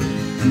home.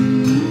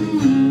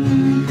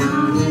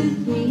 Come with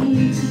me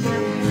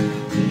together.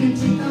 We can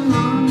take a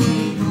long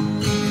way home.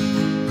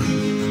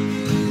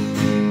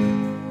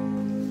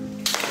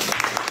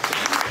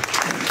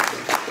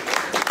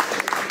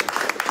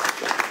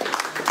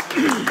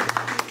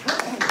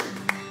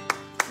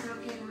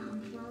 Okay,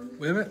 now.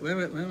 Wait a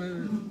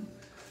minute.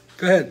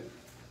 Go ahead.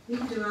 You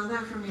can do all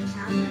that from your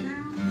tablet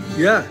now?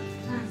 Yeah,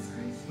 That's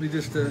crazy. we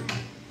just,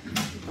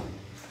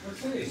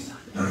 Okay.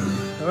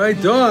 all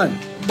right, Dawn.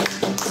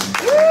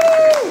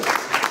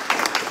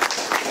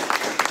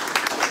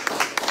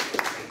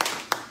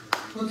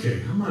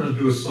 Okay, I'm gonna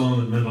do a song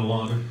that meant a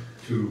lot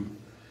to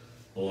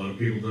a lot of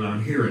people that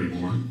aren't here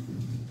anymore.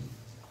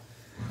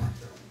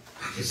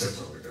 I guess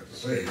that's all I got to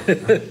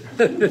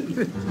say.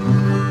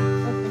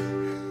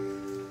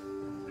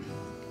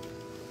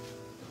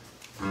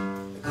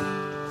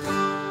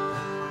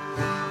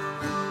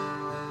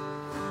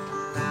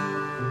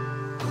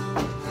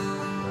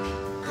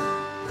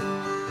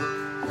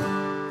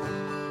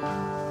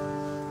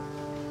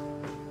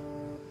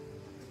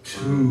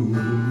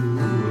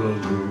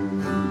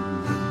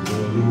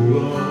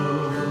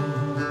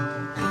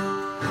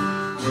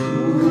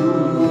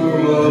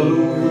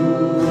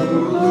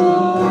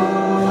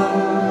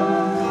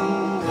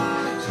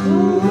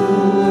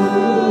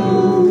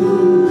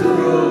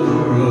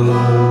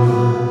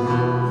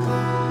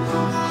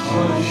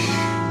 Hush,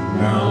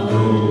 now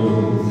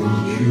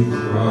don't you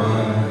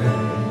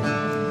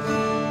cry.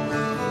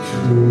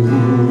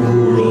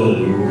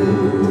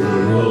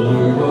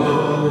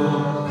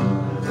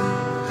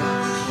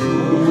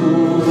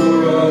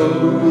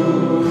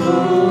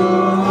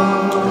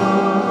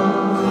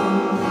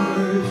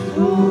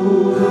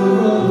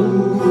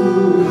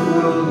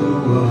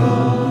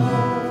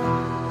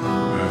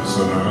 That's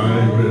an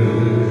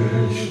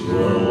Irish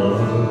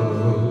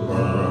lullaby.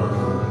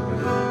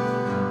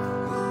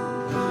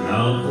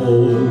 Now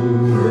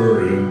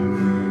over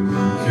in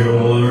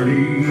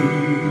Killarney,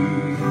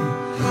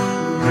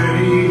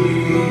 many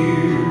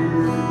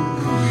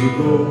years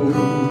ago,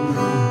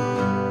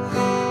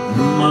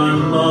 my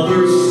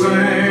mother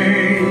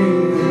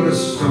sang a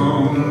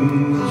song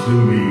to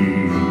me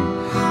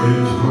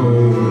in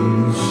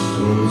tones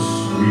so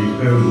sweet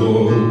and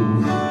low.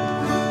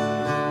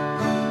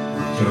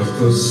 Just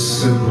a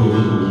simple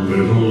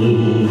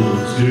little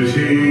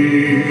ditty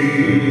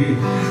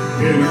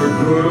in her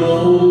good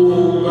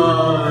old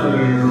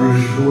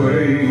Irish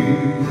way,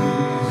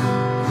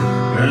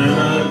 and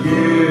I'd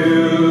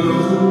give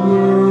the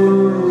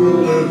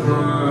world if I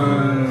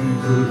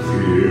could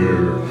hear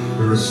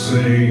her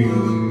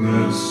sing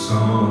that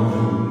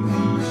song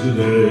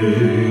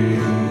today.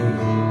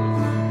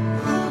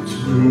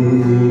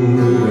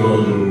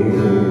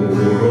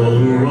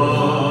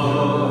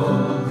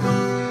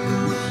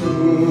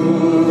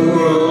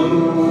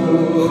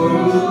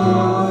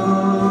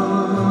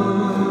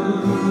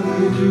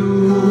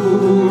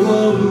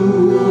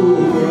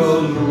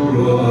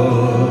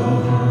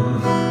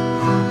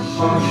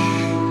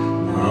 Hush,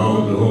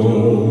 now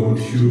don't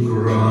you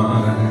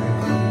cry.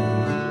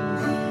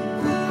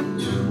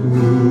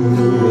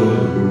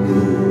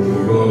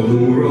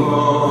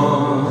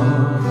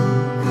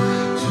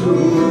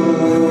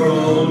 Toora,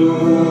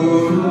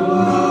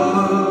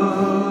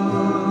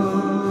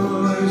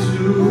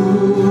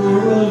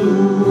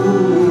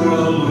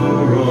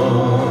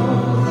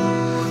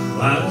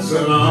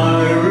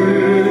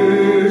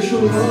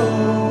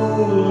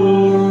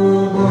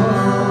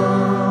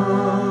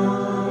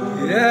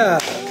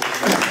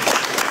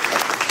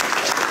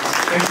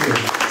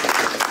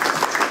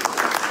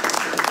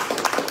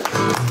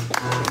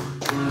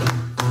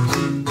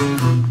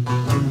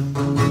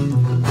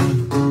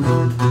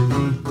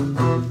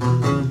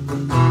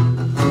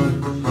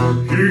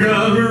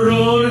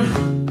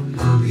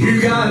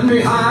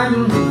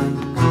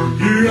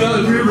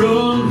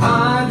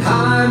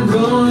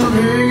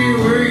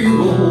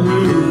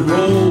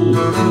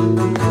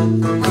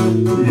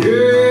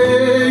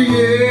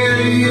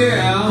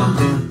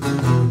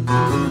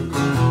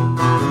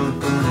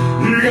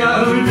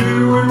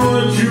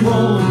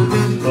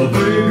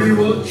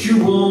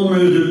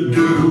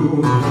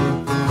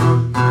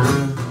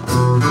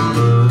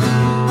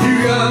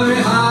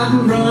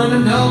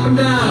 up and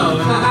down.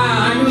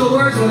 I knew the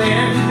words for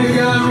that. You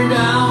got me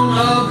down,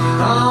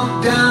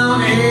 up,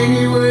 down,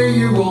 any way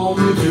you want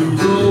me to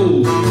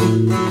go.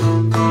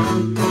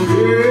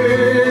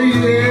 Yeah,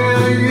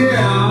 yeah,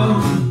 yeah.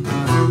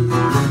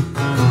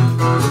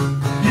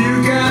 You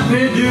got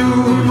me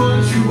doing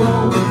what you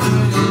want,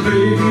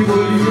 baby,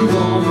 what do you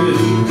want me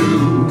to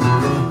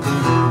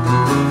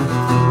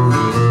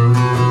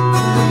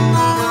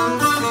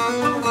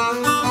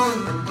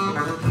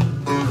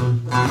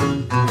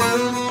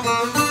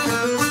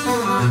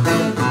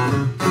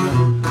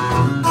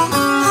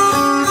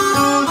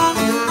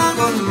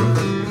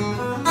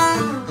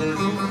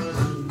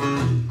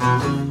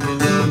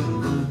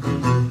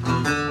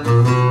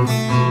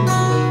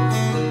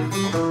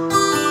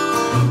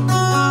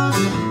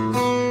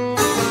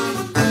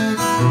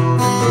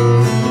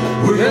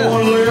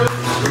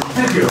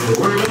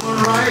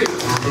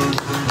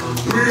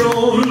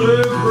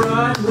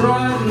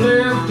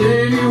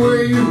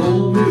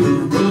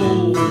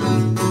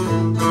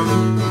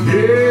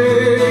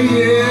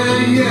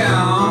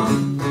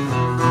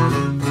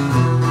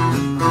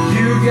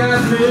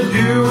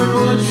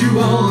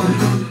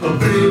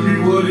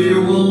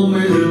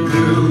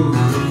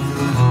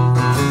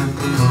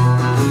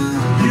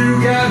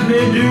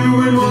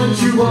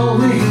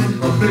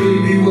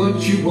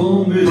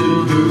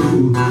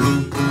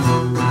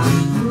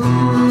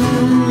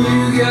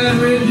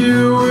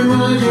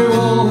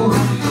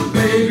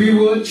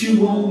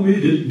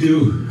do?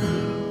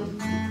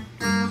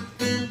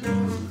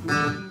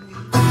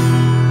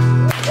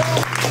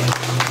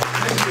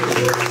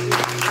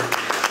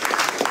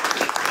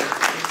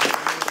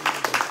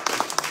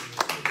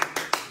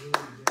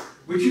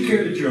 Would you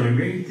care to join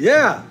me?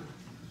 Yeah.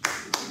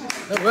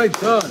 Right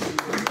done.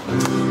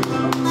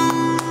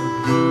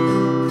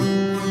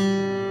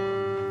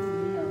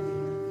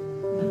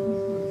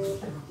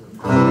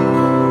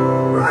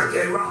 Rock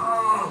and roll.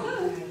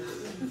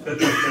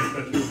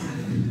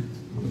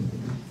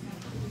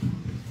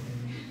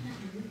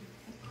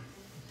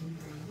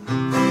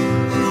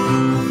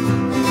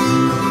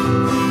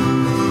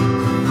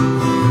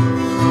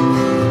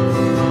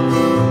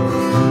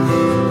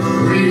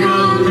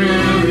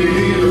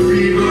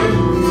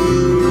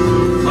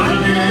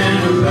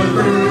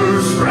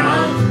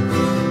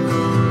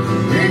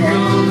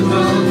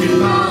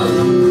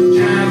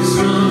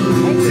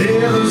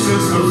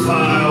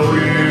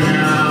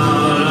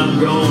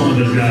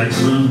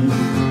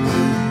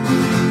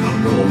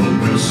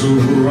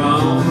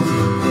 Around.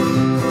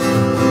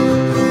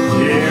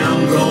 Yeah,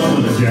 I'm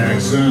going to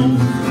Jackson.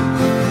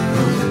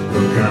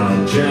 Look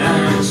out,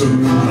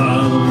 Jackson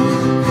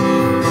Town.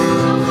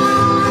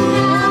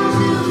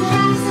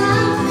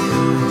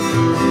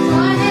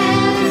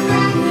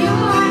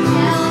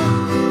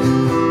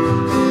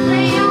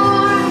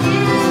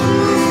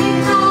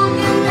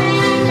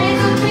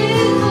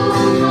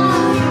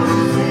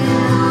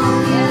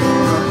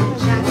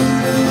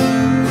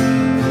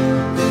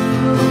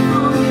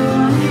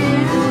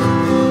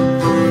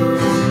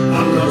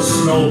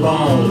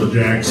 Snowball to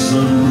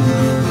Jackson.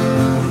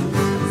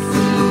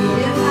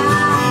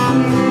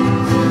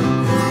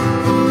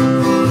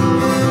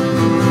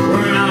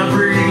 When I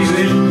breeze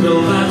into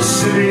that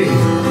city,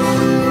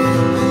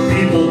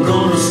 people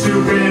gonna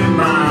stoop and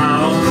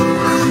bow.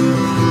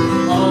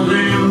 All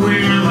them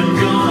women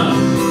gonna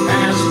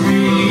ask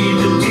me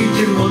to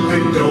teach them what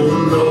they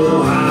don't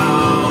know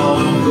how.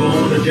 I'm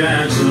going to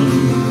Jackson,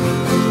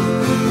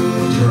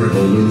 turn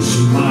loose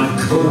my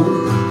coat.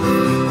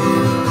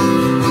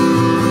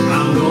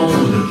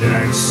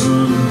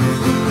 Jackson.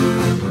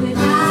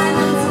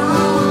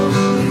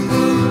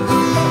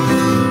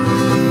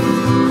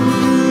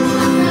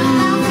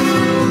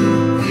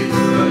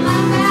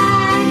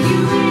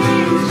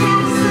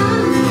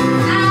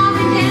 I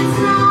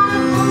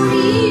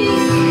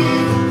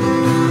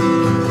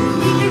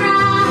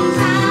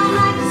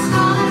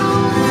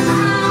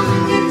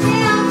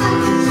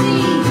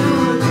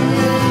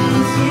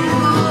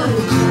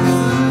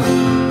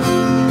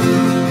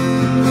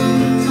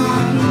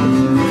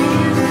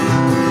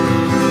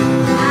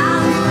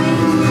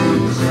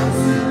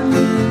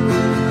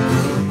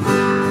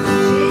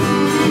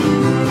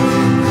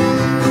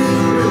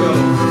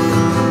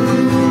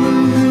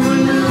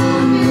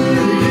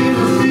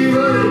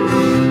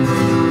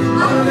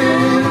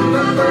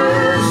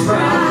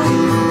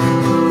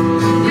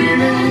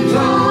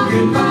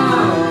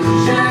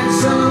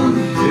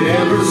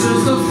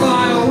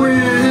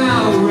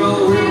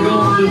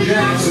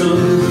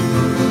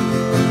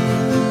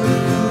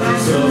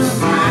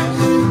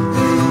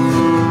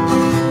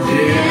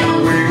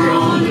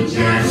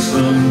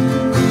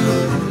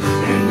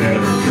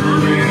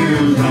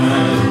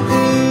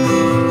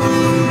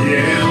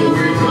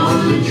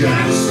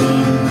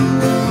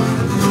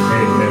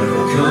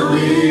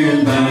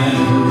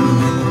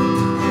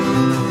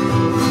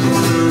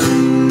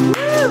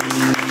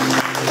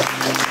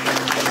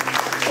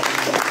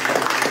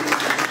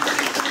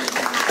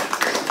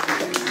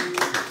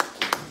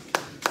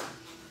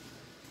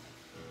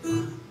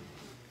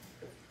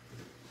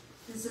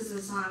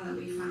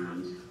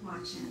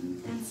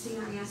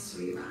NCIS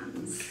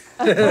reruns.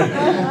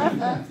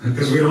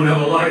 Because we don't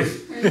have a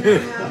life. And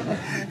then,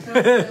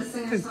 there was a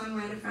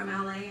singer-songwriter from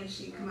LA, and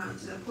she'd come out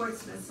to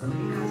Portsmouth, so we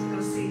got to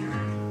go see her.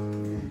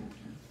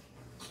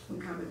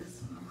 We'll cover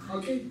this one.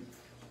 Okay.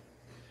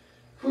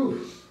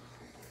 Whew.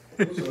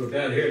 Those are a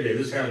bad hair day.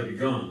 This had to be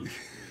gone.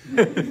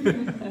 1, 2, 3,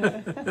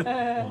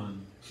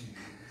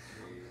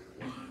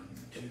 1,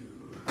 2.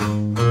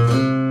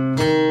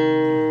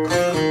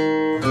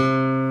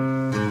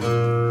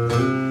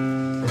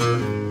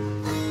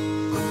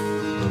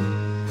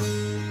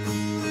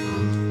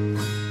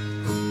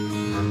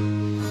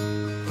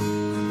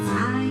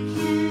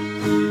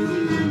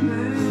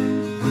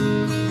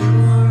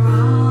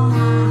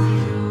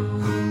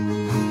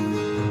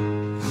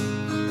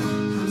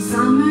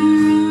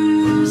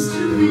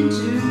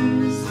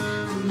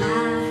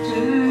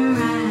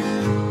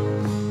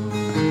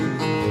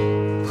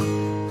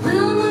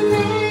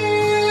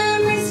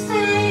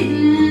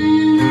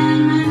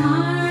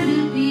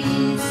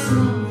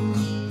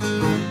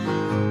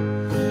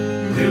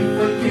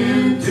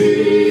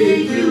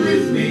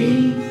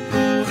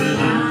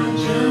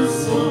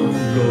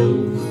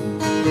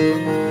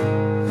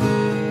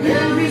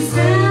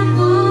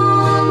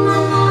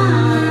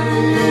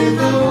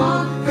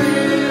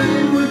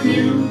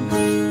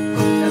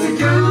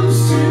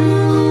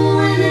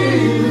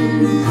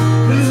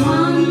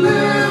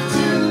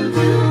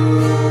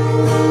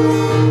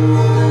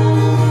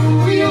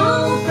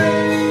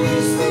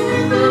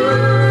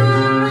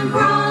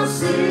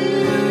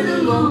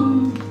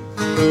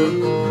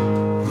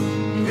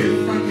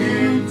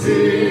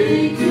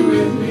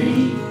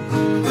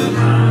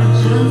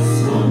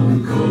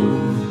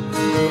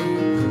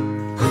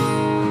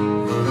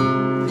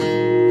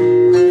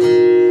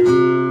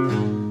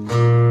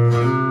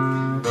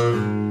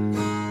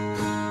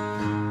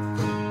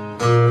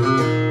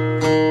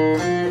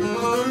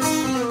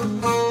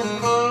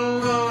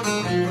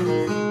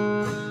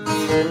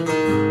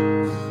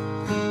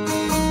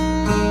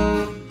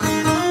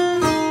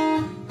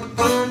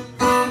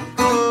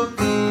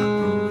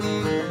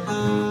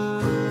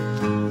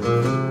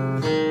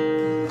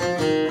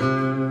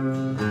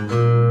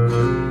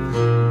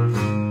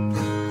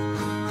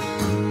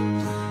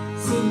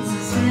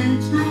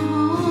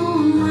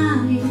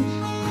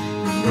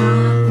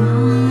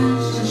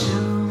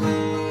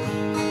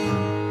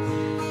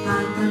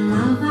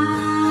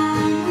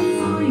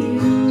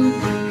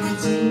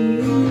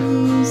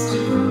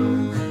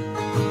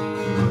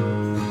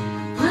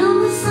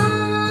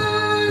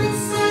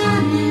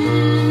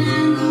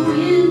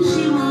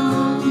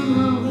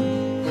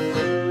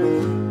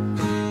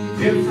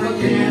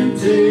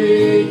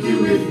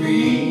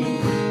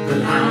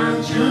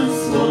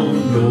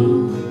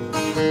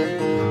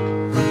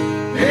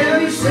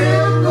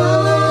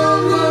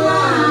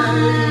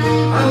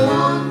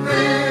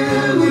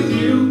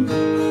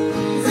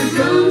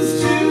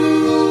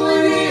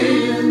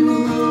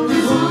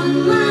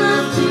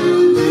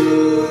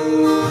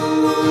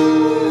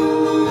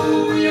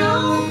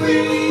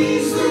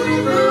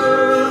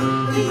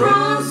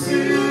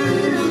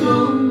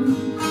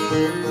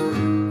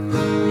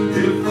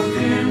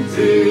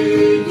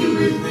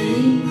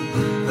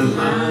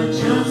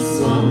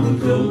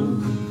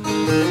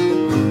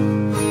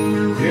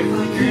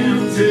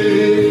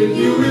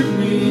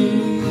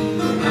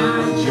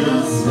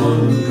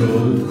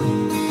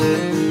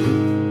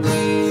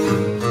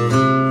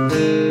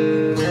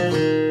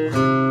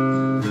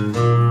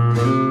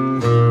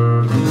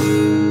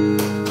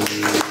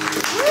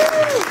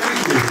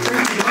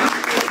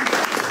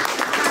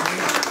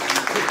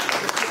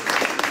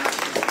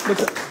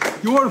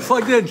 You weren't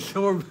plugged in,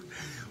 so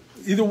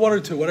either one or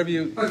two, whatever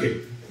you.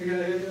 Okay.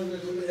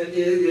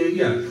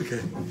 Yeah.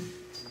 Okay.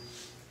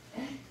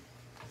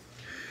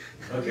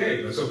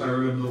 Okay, let's hope I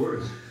remember the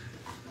words.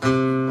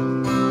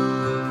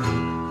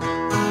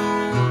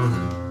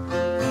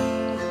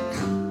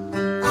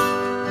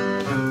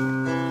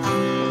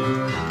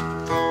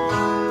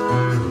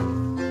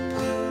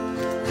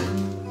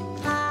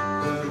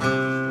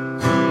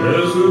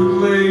 There's a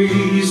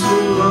place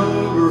where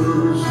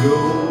lovers go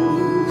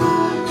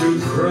to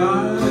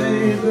cry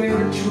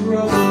their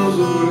troubles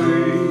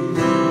away,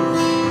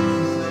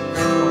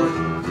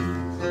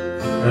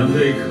 and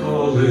they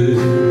call it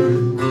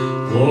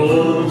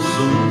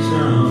Lonesome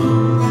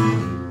Town,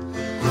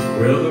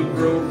 where the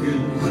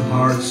broken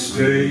hearts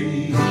stay.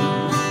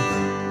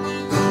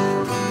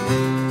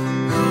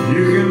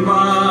 You can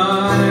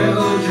buy a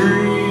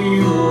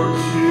dream or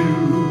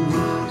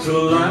two to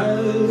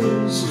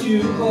last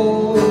you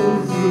all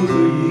through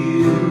the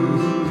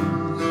years,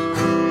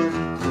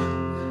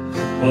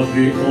 but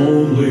the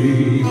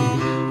only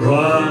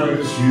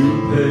price you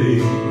pay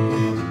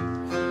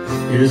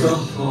is a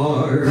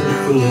heart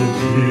full of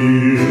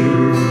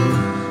tears.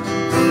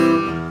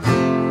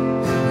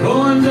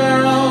 Going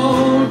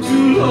down to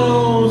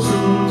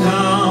Lonesome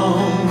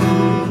Town,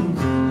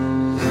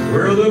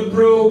 where the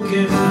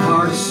broken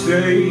hearts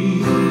stay.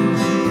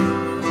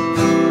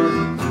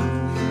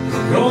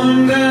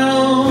 Going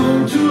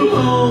down to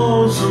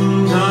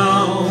Lonesome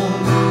Town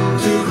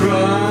to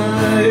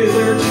cry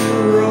their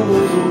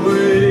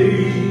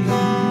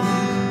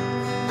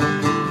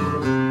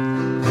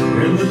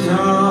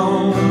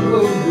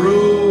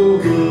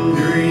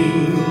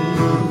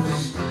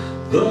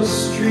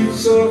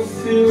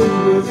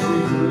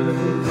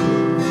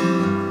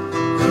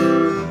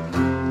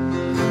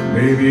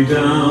maybe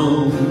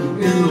down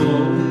in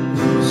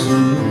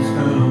lonesome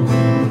town,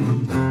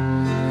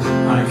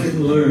 I can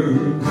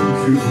learn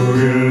to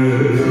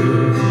forget.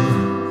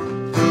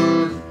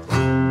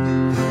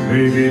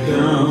 Maybe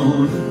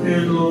down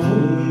in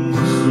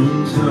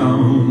lonesome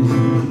town,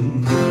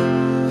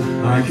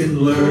 I can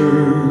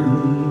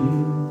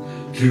learn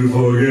to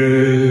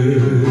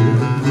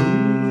forget.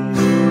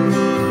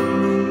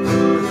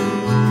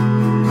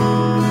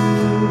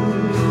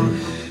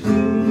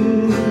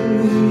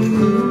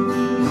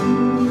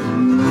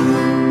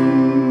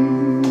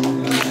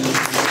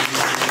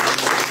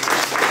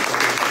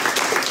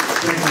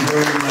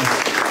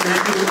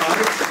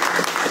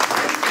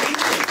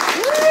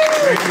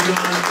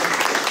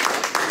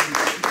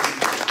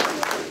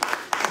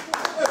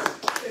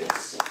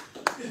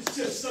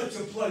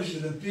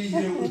 To be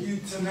here with you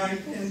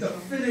tonight, and to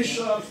finish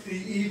off the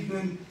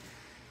evening,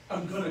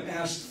 I'm going to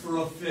ask for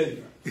a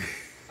favor.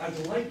 I'd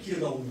like you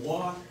to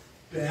walk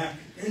back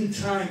in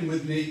time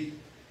with me,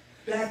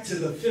 back to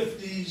the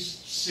 50s,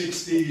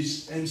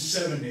 60s, and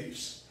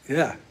 70s.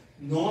 Yeah.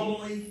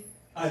 Normally,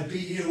 I'd be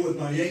here with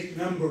my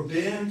 8-member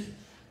band.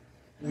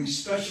 We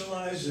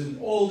specialize in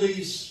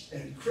oldies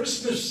and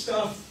Christmas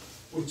stuff,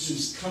 which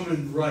is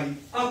coming right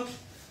up.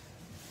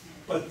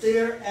 But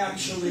they're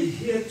actually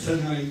here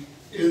tonight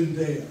in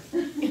there.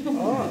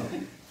 Oh.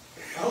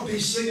 I'll be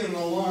singing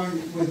along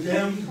with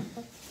them.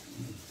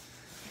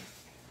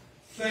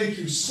 Thank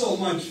you so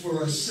much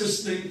for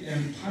assisting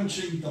and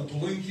punching the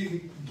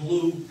blinking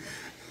blue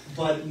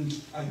button.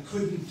 I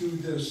couldn't do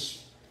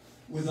this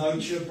without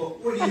you,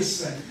 but what do you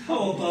say?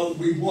 How about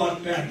we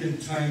walk back in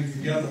time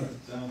together?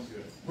 Sounds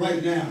good.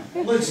 Right now.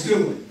 Let's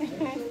do it.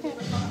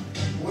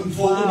 One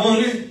for the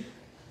money.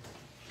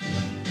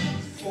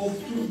 Fold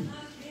through.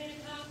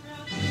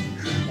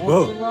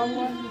 Whoa. The wrong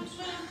one.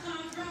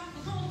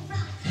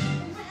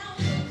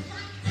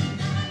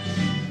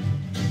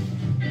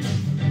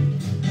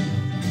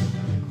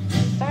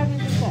 Start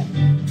it again.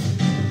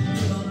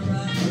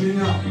 Let me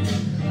know.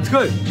 It's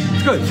good.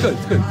 It's good. It's good.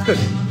 It's good. It's good.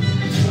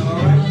 All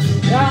right?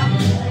 Yeah.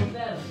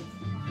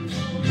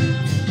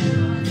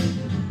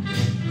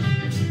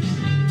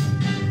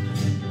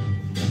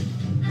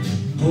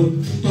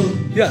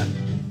 Yeah.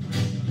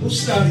 We'll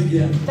start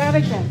again. Start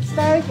again.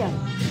 Start again.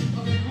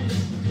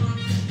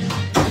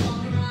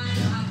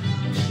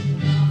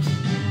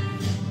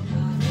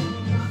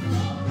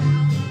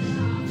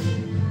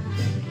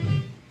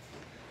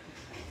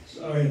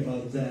 Sorry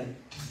about that.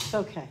 It's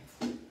okay.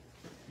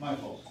 My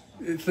fault.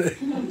 It's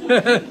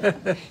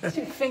It's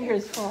your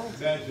fingers' fault.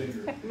 Bad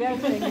finger. Bad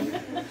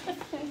finger.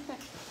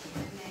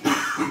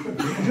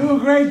 You do a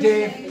great,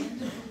 Dave.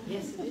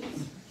 Yes, it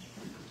is.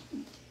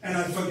 And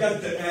I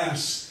forgot to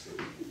ask,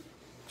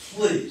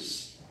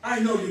 please, I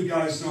know you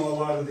guys know a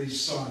lot of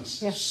these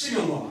songs. Yes. Sing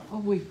along. Oh,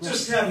 we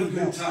Just have a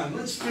good time.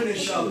 Let's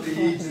finish out the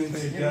evening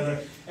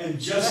together and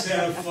just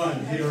have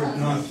fun here at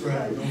North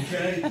Reading,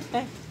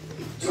 okay?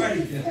 Try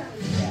it again.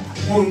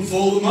 One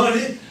for the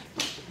money,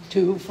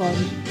 2 for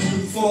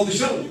two for the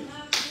show,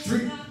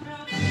 3.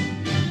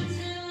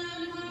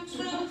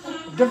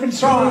 Different Gonna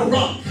song.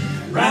 rock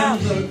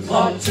round the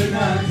clock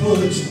tonight.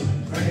 Put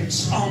some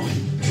brakes on,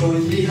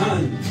 join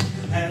behind.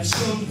 Have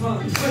some fun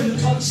when the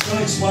clock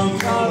strikes 1. We're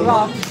gonna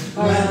rock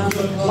around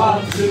the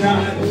clock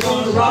tonight. We're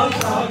gonna rock,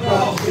 rock,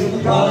 rock in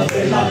the broad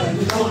daylight.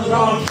 We're gonna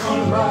rock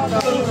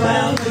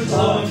around the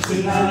clock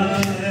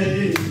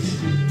tonight.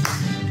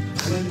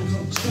 When the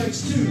clock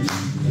strikes 2,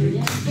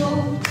 3,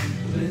 4,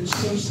 then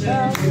so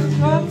stand here. We're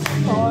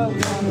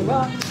gonna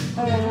rock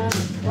around the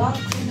clock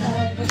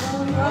tonight. We're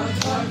gonna rock,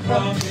 rock,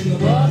 rock in the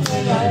broad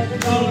daylight. We're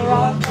gonna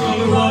rock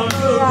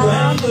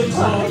around the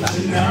clock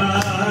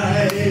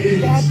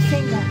tonight. Bad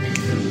finger.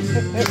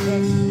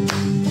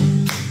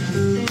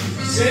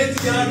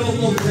 Santiago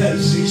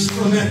Lopez, he's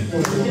from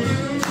Ecuador.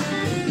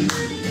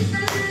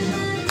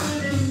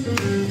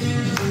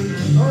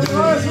 Oh,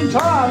 Dolores and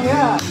Tom,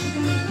 yeah.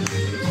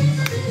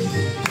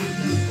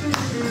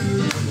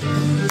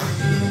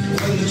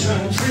 When the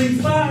chimes ring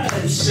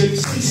 5,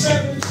 6, and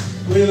 7,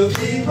 we'll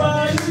be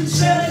riding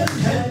 7.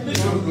 And we're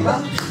gonna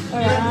rock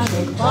around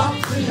the clock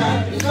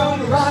tonight. We're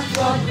gonna rock,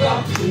 rock,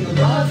 rock in the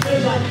broad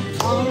daylight.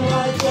 Gonna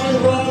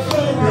rock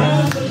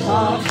around the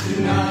clock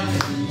tonight.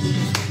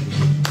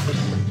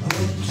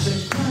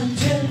 6, 9,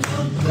 10,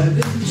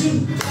 11,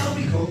 2. Now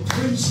we go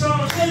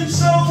Princeton, and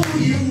so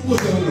you. We're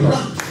gonna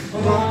rock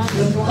around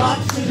the clock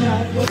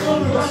tonight. We're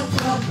gonna rock,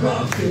 rock,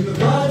 rock in the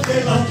broad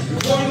daylight. We're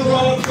gonna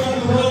rock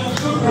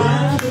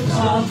around the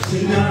clock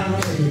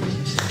tonight.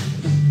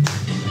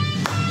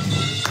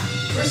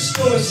 Chris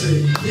Dorsey,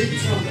 big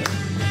trumpet.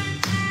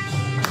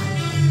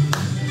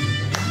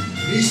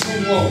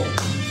 Eastman Wall.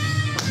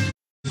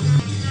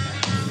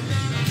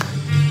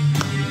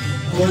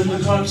 When the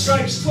clock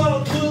strikes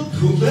 12, we'll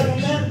cool down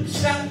and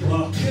start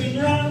rocking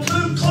around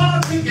the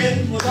clock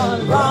again. We're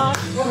gonna rock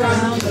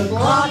around the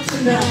clock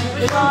tonight.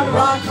 We're gonna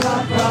rock,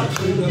 rock, rock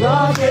through the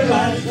broad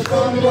daylight. We're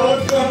gonna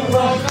rock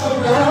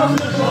around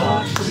the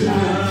clock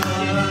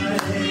tonight.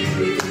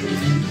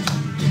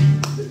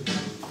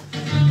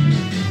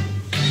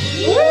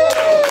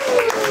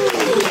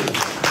 Woo!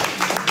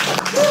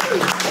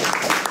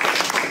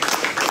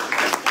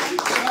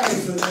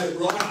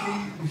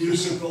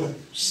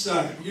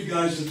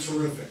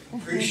 terrific.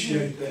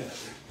 Appreciate that.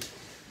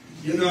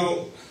 You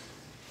know,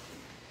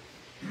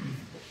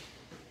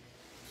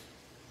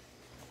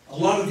 a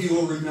lot of you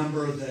will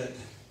remember that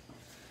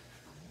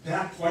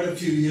back quite a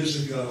few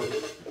years ago,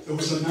 there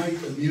was a night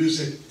the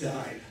music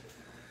died.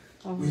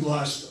 We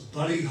lost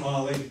Buddy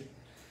Holly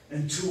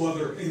and two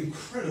other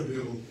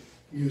incredible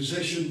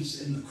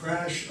musicians in the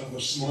crash of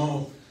a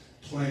small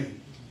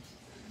plane.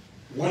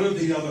 One of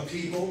the other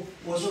people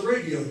was a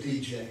radio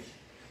DJ,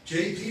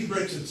 J.P.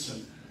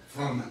 Richardson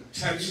from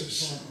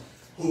Texas,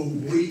 who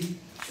we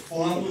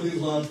fondly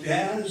loved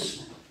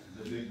as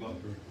the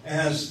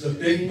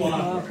Big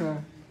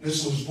Bopper.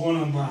 This was one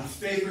of my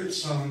favorite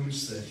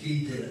songs that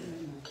he did.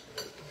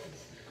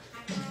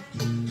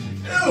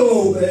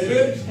 Hello,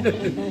 baby.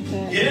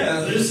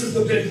 Yeah, this is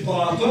the Big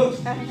Bopper.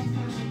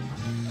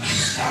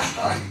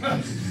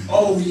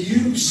 Oh,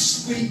 you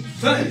sweet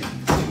thing.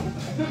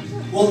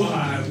 Well,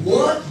 I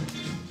what?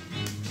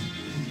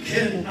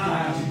 Can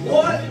I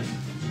what?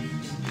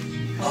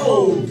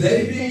 Oh,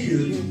 baby,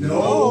 you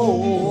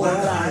know what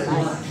I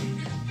like.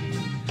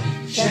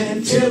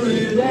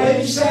 Chantilly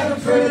lace and a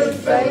pretty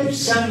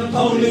face and a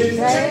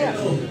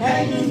ponytail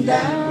hanging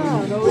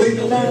down, a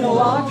wiggle and a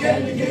walk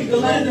and a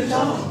giggle and a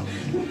talk.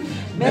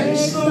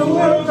 Makes the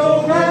world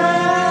go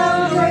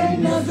round. There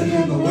ain't nothing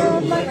in the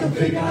world like a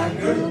big-eyed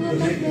girl that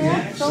make me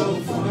act so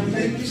funny,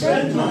 make me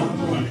spend my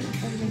money.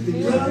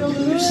 You run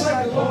loose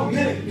like a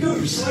long-necked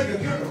goose, like a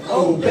girl.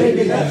 Oh,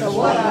 baby, that's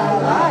what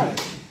I like.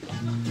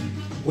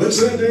 What's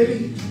that,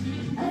 baby?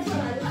 That's what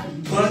I like.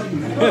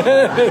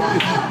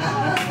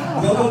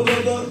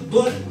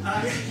 But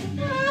I...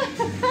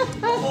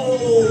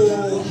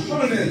 Oh,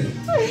 honey.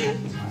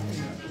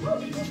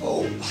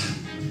 Oh.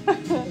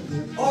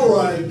 All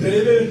right,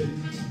 baby.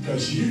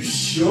 Because you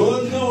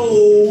sure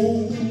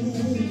know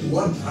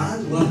what I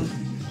like.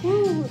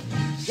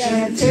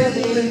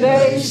 Chantilly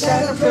lace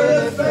and a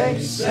pretty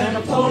face and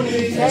a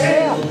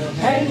ponytail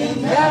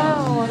hanging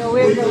down, a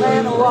wiggle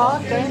and a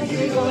walk and a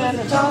giggle and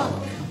a talk.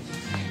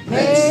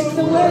 Makes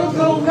the world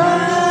go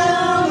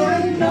round. There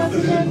ain't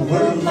nothing in the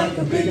world like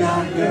a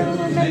big-eyed girl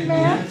that make me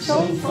act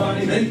so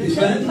funny, make me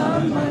spend my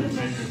money.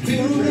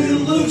 Feel real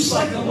loose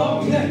like a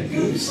long-necked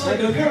goose,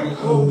 like a girl.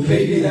 Oh,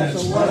 baby,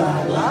 that's what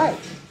I like.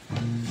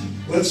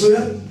 What's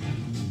that?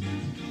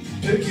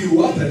 Pick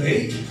you up at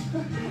 8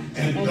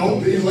 and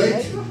don't be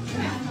late.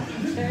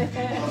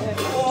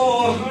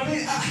 Oh,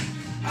 honey,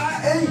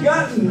 I ain't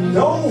got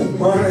no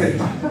money.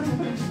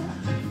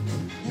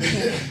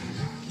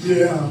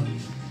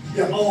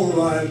 Yeah, all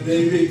right,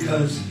 baby,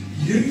 because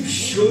you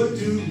sure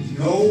do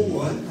know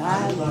what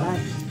I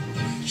like.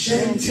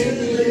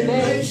 Chantilly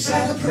lace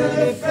and a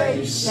pretty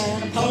face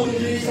and a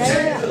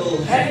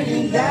ponytail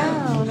hanging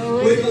down, a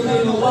wiggle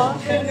and a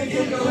walk and a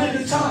giggle and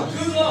a talk.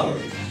 Good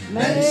Lord,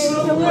 makes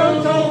the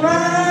world go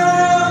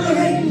round. There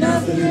ain't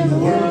nothing in the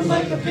world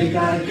like a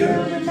big-eyed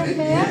girl that make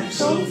me act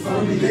so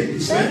funny, make me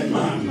spend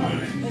my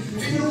money.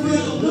 Feel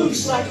real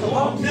loose like a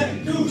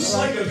long-necked goose,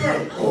 like a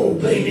girl. Oh,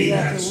 baby,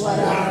 that's what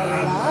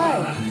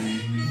I like.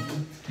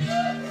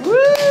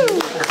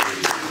 Woo!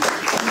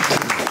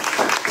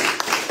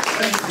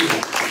 Thank you.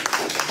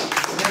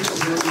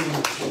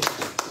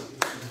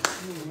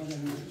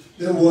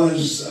 There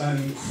was an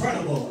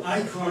incredible,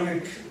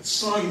 iconic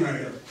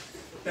songwriter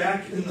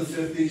back in the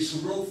 50s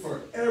who wrote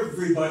for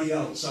everybody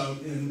else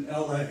out in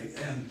LA.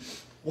 And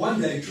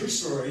one day, true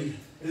story,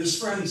 his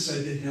friend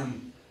said to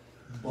him,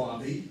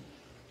 Bobby,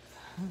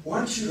 I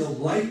want you to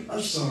write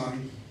a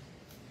song.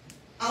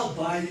 I'll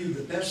buy you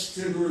the best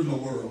dinner in the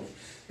world.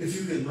 If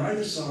you can write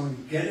a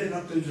song, get it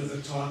up into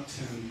the top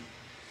 10,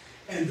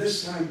 and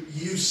this time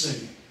you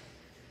sing it.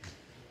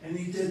 And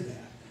he did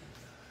that.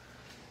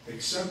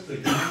 Except the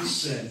guy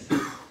said,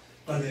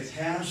 but it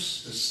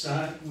has to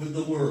start with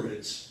the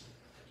words,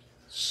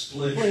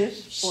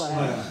 splish,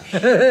 splash. He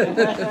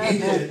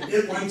did.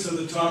 It went to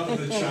the top of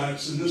the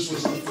charts, and this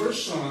was the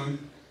first song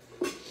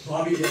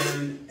Bobby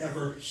Darin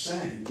ever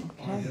sang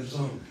on his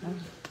own.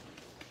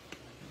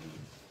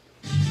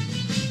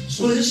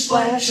 Splish,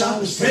 splash, I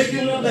was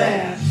taking a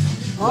bath.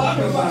 Talk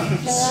about it.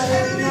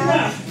 Saturday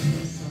night.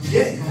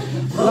 Yeah.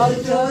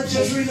 Brother Doug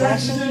just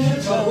relaxing in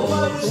the tub. I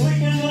was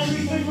thinking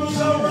everything was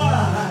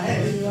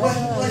alright.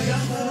 Well, I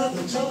got out of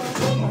the tub,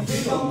 put my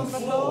feet on the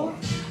floor.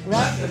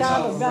 Wrapped the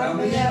towel around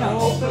me and I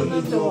opened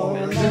the door.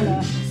 And then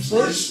I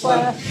splish,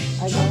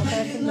 splash, I got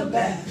back in the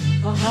bath.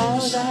 How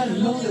was I to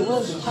know there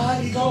was a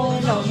party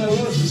going on? There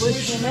was a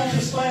splishing and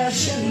a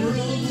splashing,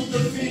 the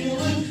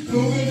feeling,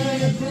 moving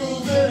and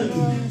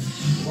grooving.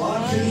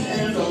 Walking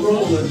and a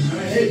rolling.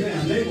 Hey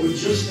man, they were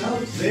just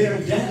out there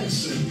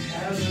dancing,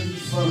 having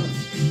fun.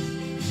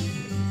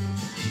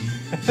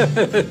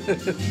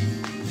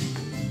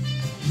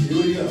 Here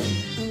we go.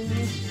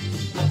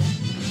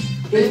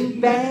 Bing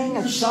bang,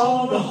 I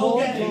saw the whole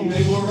gang.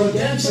 They were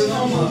dancing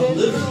on my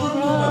living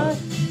room.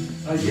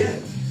 Yeah,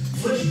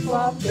 flip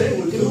flop,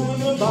 they were doing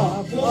the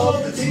bob. All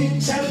the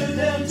teens had a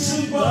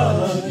dancing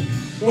bud.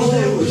 Well,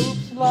 there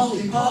was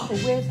lollipop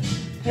with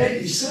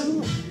Peggy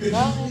Sue,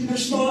 and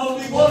Miss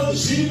Molly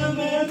was even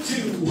there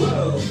too.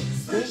 Well,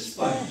 this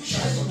splash, I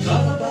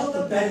forgot about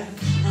the bath.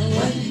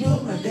 when you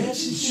put my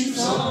dancing shoes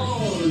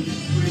on.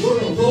 We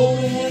were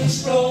rolling and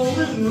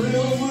strolling,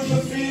 real with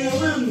the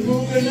feeling,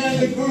 moving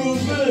and a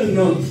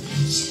grooving,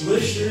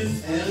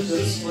 splishing and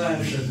a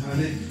splashing,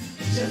 honey.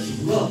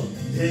 Just love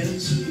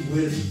dancing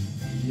with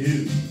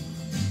you.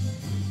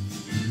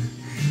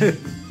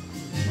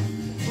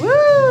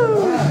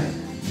 Woo! Right.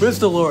 Where's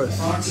Dolores?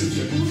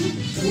 Oxygen.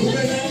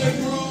 Moving and a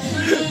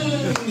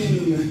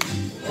grooving,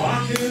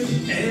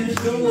 rocking and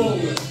a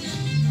rolling,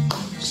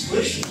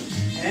 splishing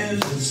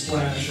and a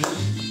splashing,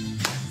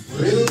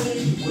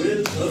 reeling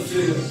with the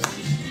feeling.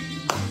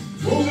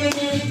 Moving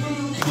and a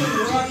grooving,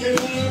 rocking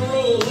and a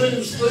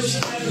rolling,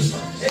 splishing and a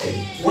splashing. Hey,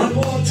 one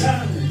more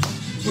time.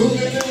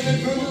 Moving and a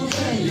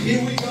grooving,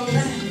 here we go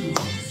now.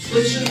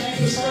 Splishing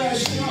and a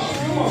splashing. Oh,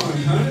 come on,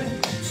 honey.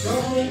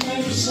 Rolling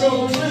and a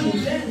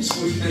strolling, dance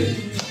with me.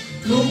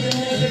 Moving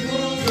and a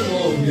grooving,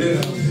 oh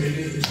yeah,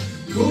 baby.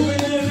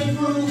 Moving and a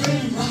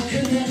grooving,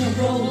 rocking and a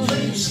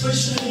rolling,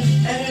 splishing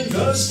and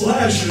a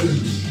splashing.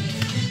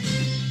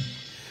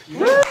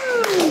 Woo!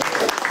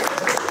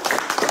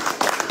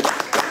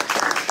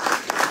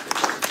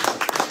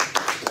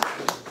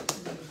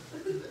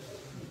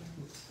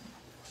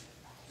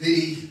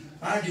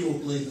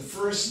 Arguably the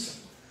first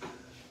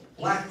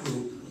black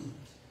group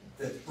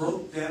that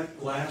broke that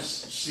glass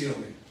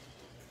ceiling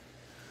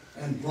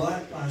and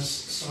brought us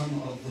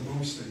some of the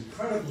most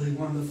incredibly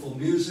wonderful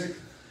music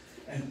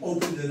and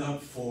opened it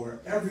up for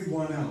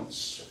everyone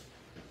else.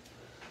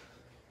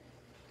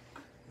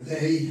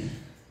 They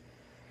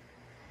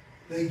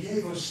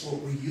gave us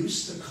what we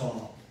used to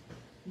call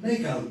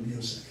make-out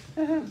music.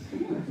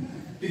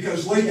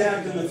 Because way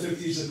back in the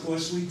 50s, of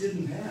course, we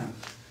didn't have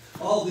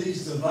all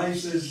these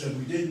devices, and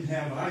we didn't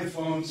have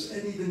iPhones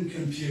and even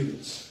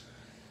computers.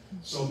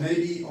 So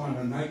maybe on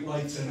a night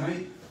like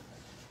tonight,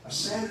 a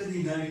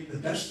Saturday night, the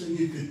best thing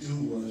you could do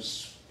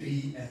was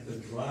be at the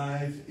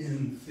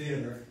drive-in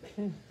theater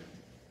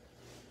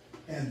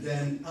and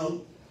then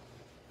out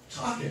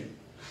talking,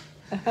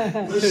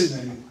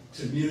 listening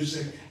to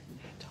music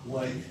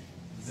like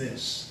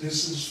this.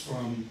 This is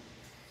from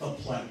the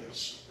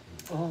Platters.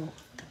 Oh.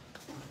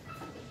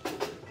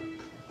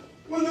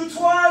 When the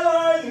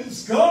twilight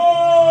is gone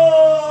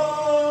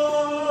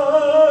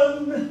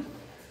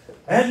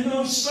and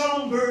no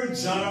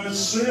songbirds are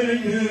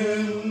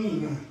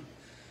singing,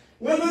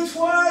 when the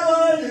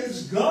twilight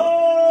is gone,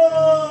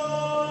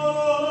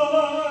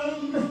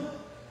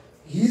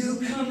 you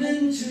come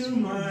into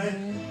my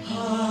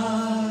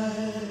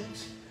heart,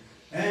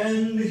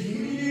 and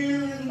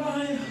here in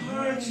my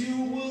heart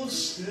you will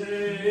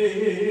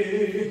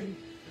stay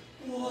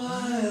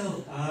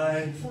while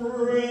I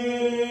pray.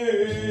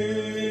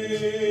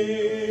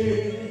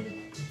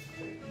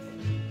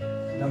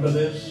 Remember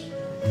this?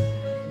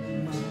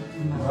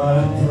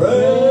 My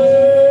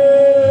prayer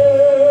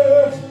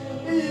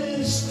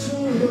is to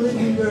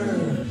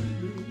linger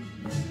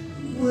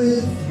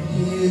with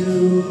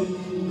you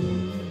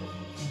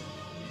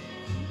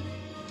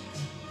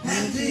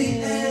at the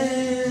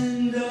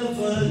end of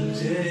a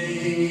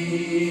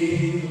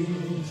day,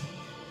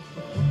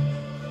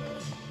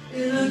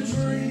 in a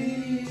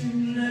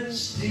dream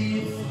that's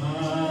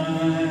divine.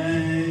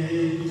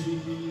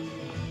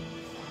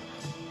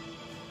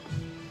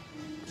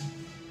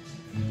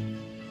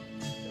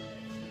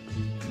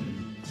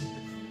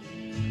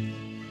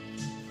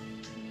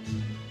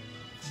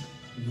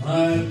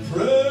 My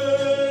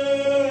prayer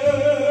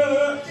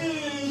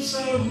is a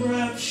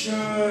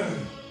rapture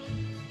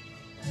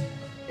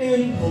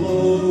in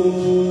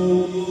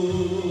blue,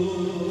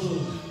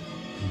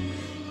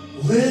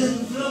 with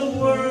the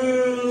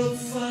world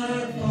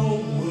far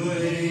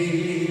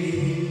away,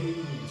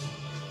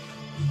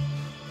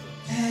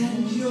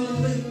 and your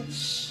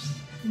lips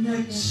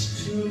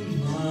next to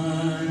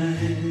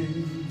mine.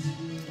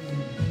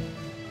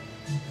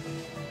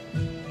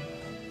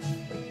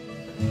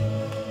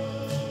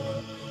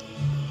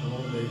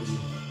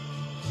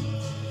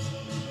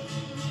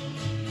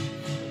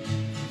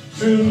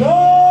 Tonight,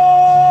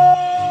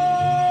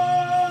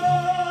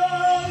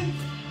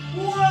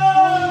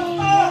 while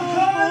our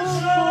hearts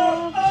are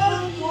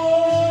aglow,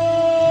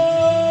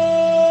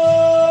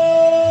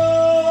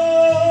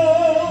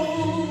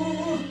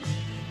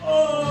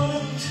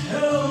 oh,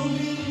 tell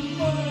me,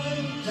 my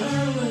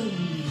darling,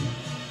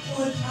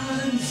 what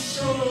I'm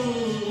so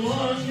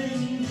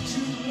longing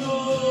to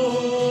know.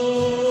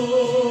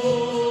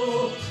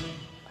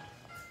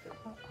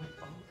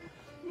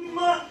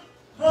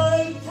 My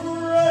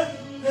prayer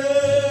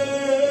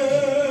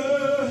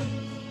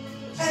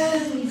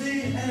and the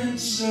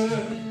answer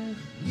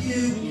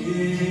you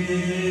give,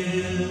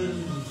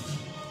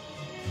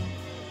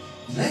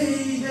 may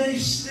they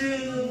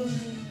still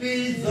be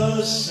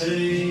the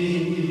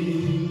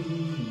same,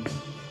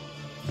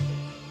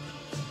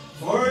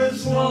 for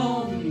as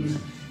long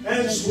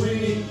as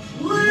we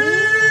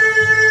live,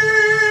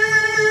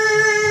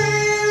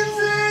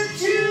 that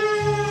you'll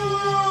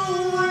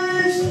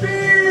always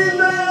be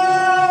there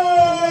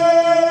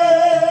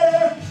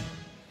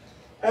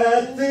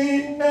at the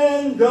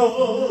end of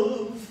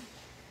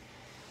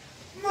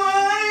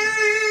my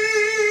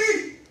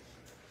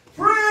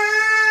prayer.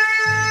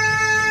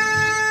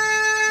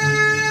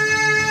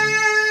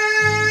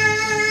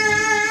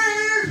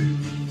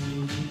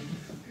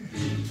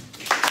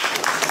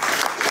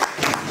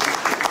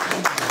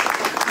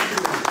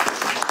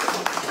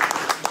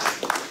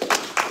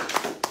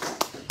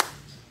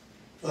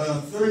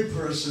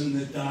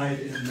 that died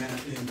in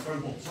that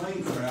incredible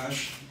plane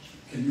crash.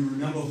 Can you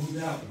remember who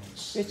that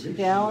was? Richie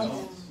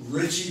Valens.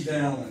 Richie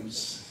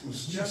Valens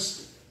was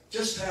just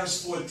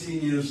past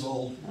 14 years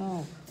old.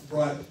 Oh.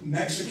 Brought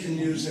Mexican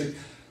music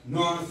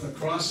north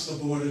across the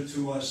border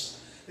to us.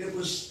 It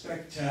was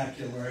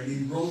spectacular, and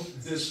he wrote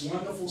this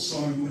wonderful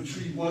song, which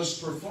he was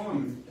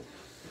performing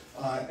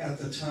at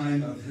the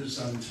time of his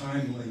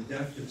untimely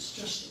death. It's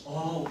just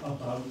all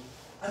about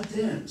a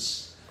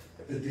dance.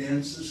 The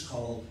dance is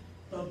called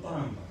the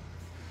Bamba.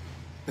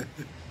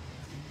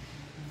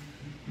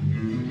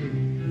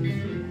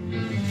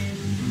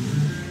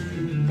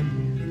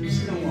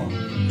 Sing along.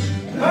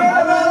 La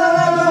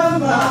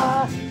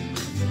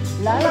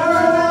la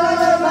la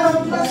la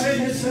bamba se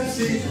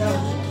necesita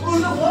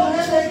un poco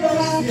de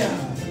gracia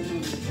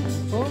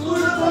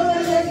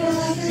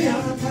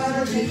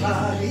para arriba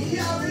y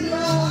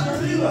arriba,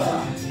 arriba.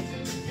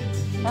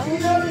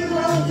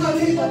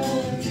 Arriba,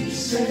 por ti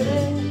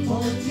seré.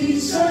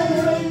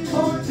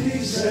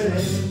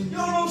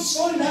 Yo no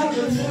soy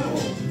nada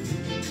nuevo.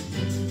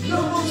 Yo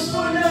no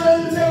soy nada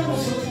nuevo,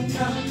 soy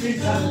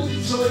capitán,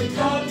 soy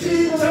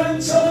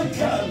capitán, soy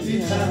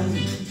capitán.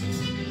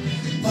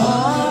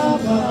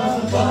 Bamba,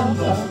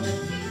 bamba,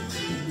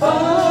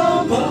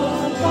 bamba,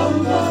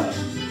 bamba,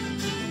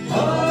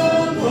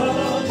 bamba,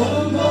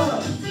 bamba,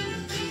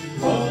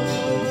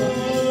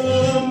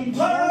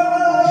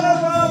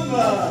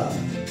 bamba,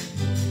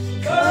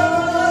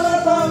 cada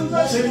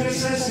bamba se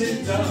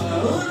necesita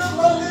un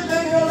poco de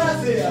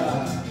gracia,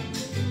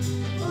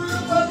 un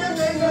poco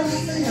de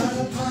gracia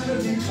para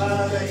mi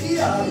padre y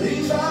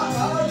arriba,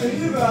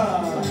 arriba.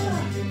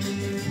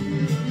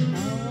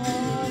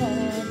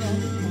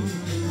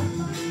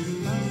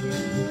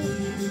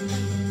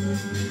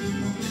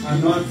 I'm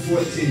not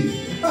 14.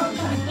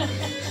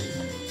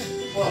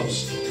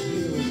 Close. 17.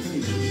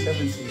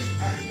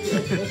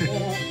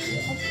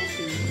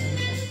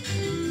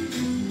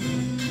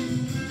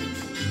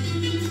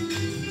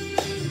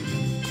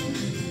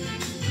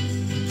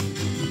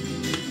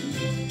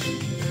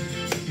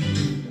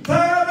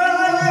 Para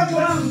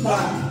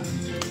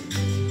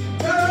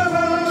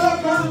la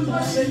bamba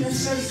se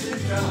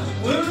necesita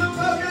un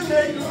poco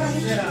de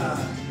gracia.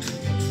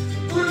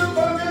 Un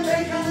poco de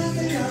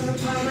gracia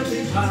para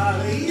mi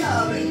padre y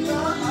arriba,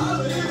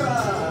 arriba.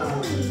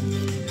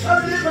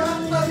 Arriba,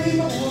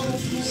 arriba, por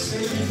ti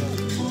seré,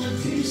 por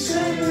ti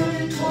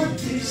seré, por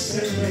ti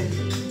seré.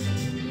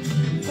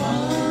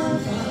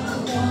 Bamba,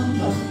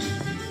 bamba,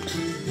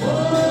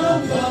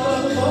 bamba,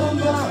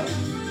 bamba,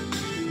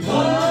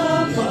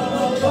 bamba,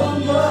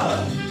 bamba,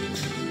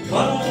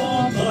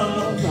 bamba,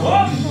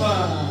 bamba.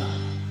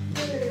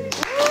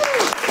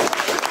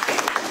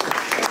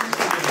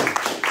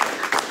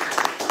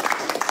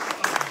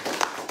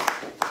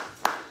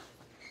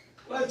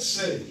 Let's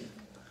see.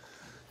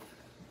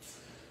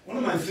 One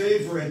of my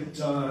favorite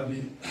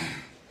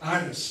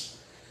artists,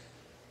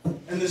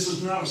 and this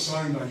is not a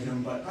song by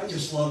him, but I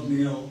just love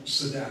Neil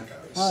Sedaka.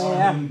 I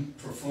saw him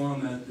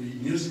perform at the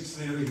Music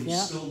Theater.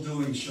 He's still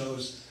doing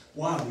shows.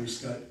 Wow, he's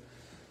got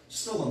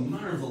still a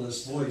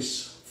marvelous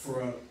voice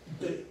for a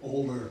bit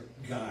older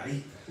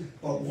guy.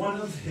 But one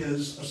of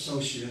his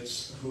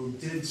associates who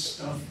did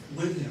stuff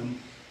with him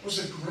was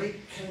a great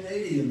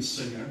Canadian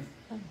singer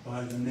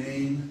by the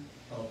name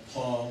of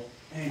Paul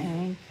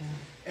Anka.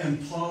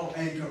 And Paul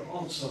Anka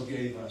also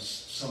gave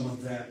us some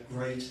of that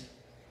great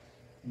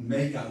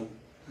make-out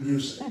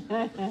music.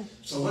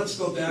 So let's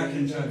go back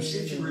in time. See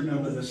if you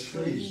remember this.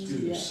 Please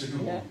do sing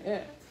along.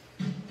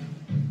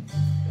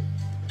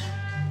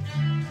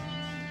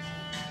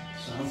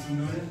 Sound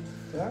familiar?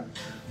 Yeah.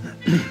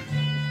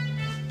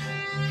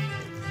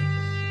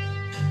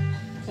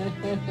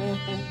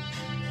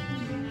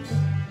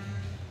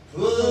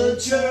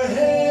 Put your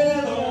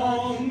head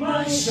on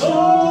my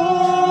shoulder,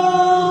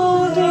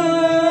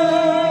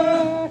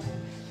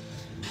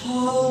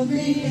 hold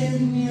me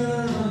in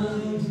your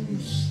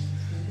arms,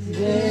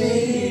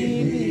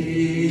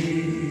 baby,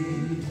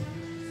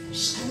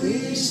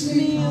 squeeze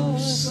me oh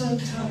so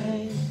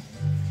tight,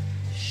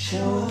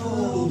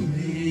 show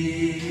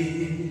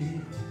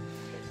me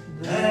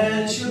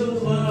that you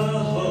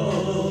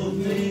love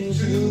me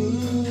too.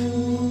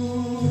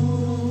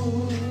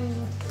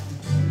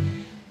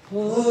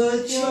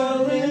 Put your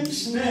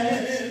lips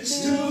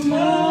next to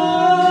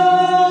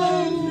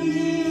mine,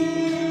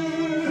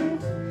 dear.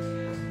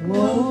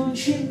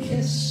 Won't you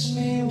kiss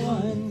me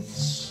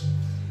once,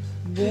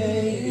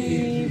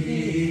 baby?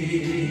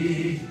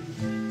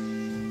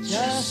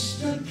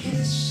 Just a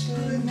kiss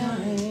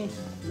goodnight,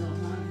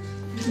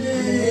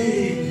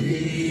 baby.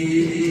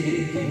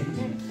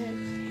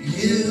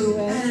 You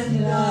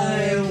and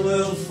I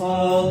will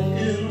fall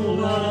in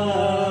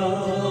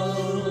love.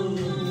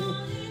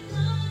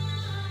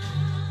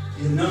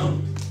 You know,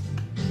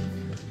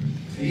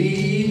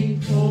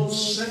 people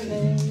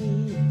say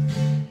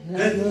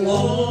that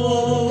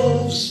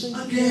love's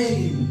a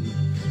game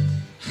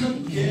you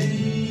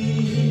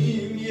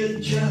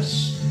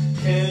just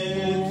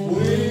can't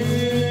win.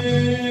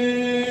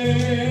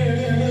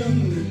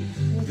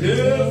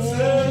 If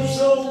there's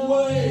a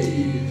way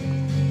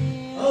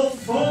of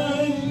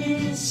finding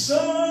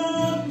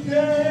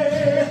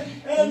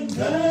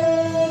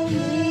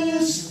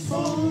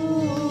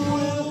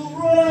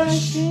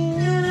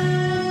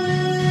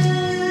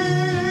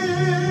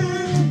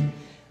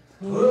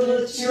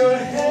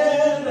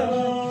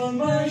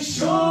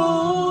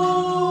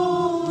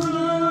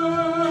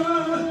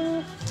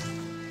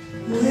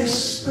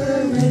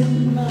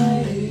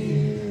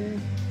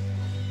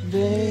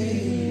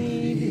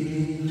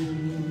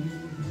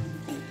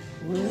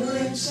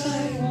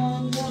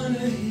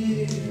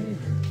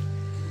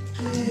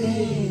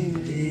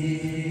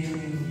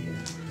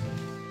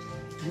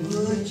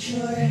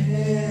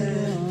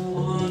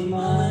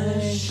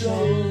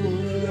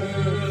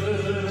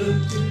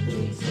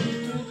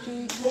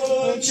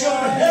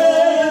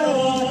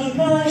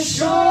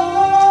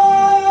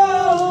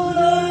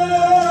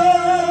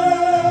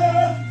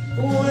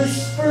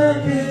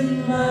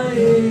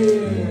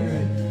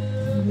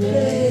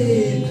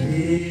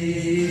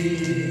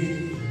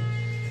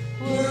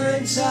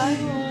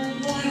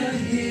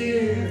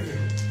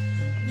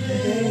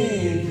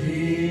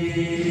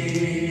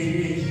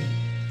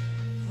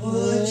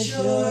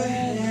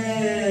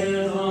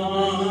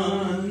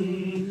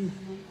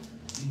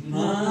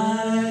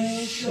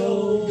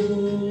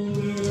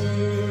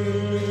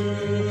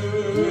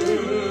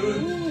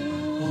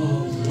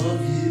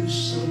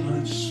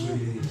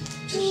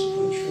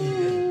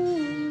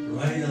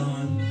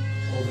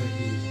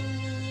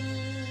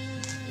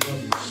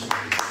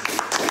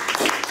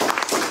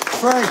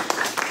Frank.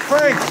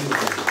 Frank.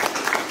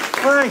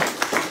 Frank.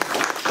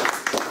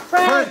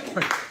 Frank.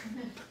 Frank.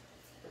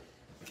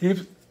 Keep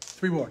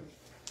 3 more.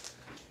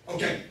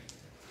 Okay.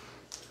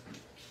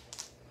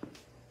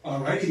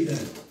 Alrighty then.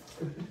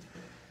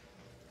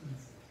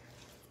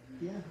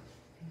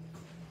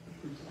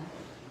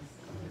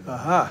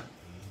 Aha.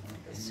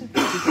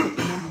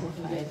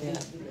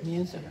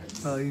 Music.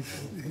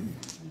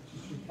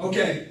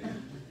 Okay.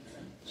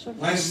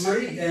 Last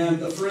 3, and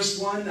the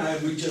first one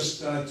we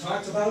just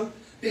talked about,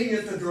 being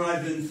at the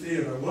drive-in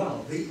theater.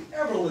 Well, the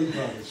Everly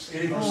Brothers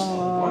gave us a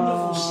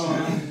wonderful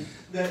song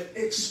that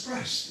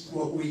expressed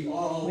what we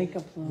all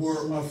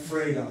were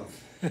afraid of.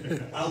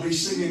 I'll be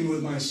singing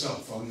with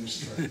myself on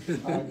this trip.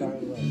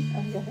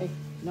 Okay.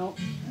 No,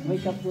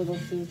 wake up, little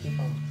Susie.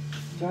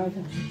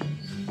 Driving.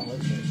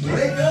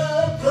 Wake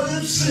up,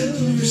 little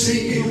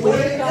Susie,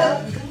 wake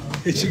up.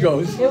 Here she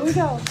goes. Here we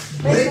go.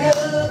 Wake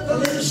up,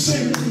 little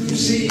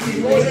Susie,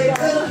 wake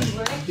up.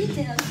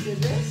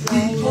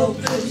 People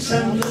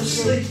pretend to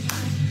sleep.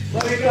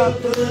 Wake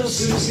up, little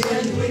Susie,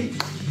 and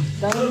weep.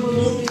 The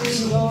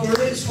movie's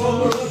over, it's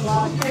 4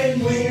 o'clock,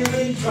 and we're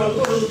in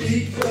trouble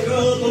deep. Wake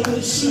up,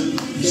 little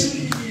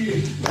Susie,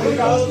 wake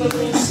up,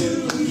 little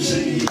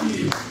Susie.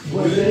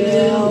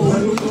 Well, what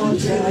are we gonna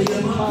tell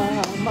your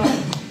mama?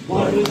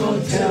 What are we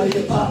gonna tell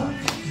your pop?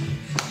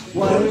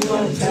 What are we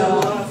gonna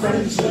tell our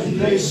friends when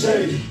they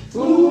say,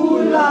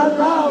 ooh la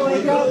la,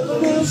 wake up,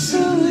 little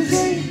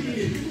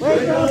Susie,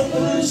 wake up,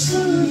 little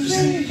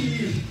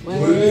Susie.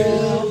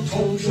 Well,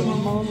 told your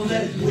mama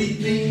that we'd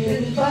be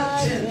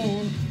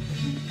invited.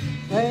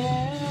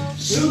 Well,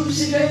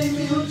 Susie,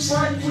 baby, looks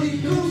like we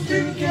goofed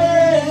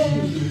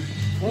again.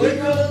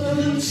 Wake up,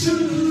 little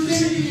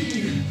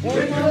Susie,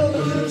 wake up,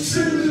 little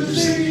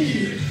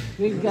Susie.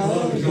 we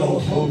gotta Go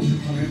home.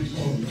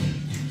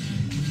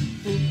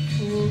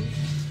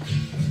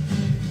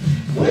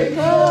 Wake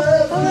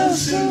up, little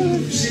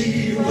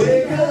Susie,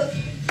 wake up.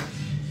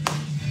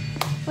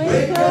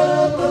 Wake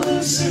up,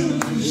 little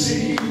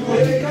Susie,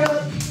 wake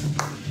up.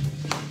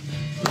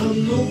 The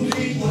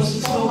movie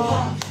wasn't so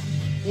hot,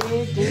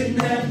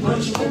 didn't have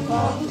much of a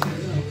plot.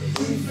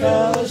 We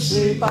fell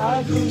asleep,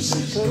 our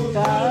gooses took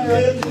our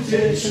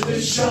reputation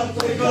is shot.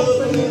 Wake up,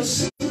 little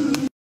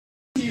Susie,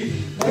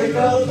 wake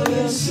up,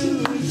 little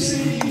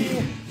Susie.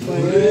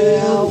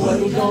 Well, what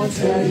are we gonna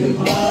tell your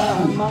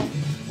mama?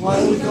 What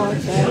are we gonna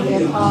tell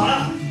your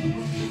pop?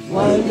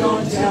 What are we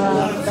gonna tell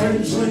our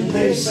friends when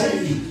they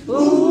say,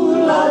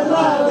 ooh la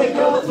la, wake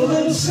up,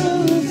 little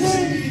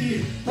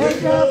Susie,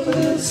 wake up,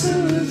 little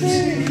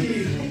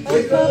Susie,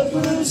 wake up,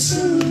 little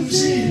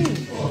Susie.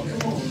 Oh,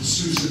 come on,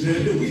 Susan,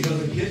 baby, we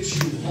gotta get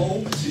you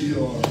home to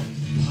your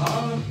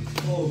pop.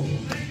 Oh.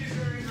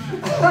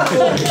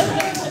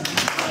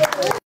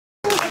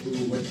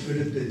 What could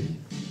it be?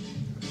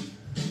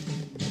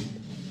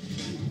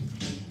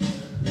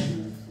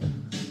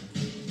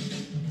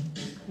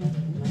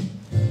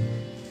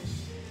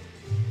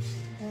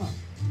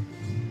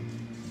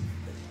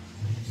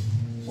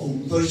 Oh,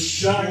 the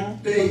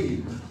shark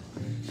babe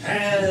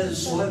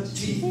has what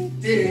teeth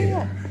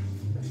dear,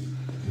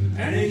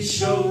 and he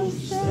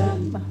shows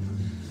them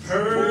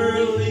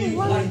pearly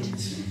white.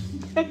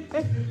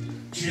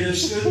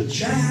 Just a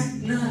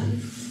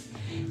jackknife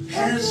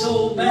has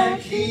old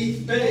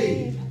Heath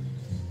babe,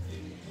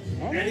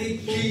 and he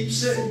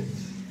keeps it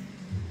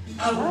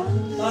out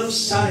of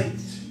sight.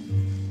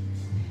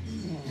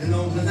 And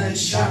when that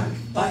shark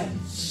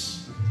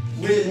bites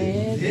with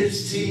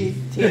his teeth,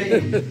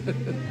 babe,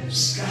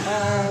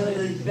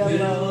 scarlet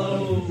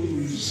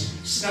billows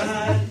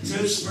start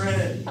to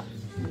spread.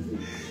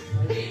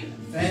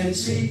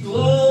 Fancy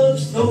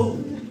gloves, though,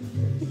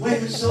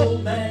 wears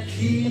old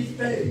Heath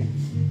babe.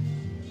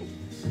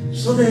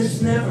 So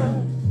there's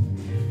never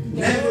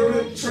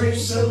a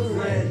trace of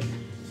red.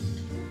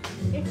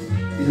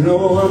 You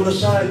know, on the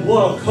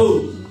sidewalk,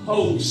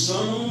 ho,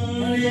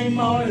 Sunday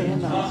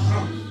morning,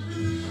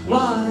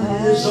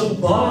 lies a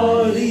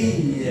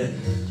body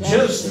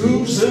just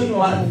losing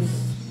life.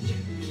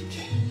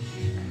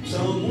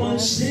 Someone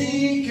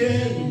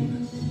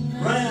sneaking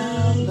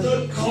round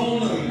the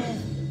corner.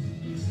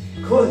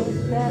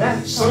 Could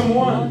that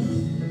someone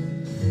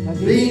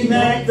be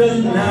Mac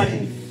the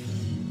Knife?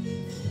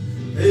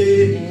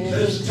 Hey,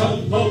 there's a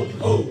tugboat,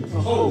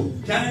 ho,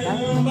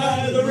 down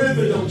by the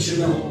river, don't you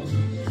know?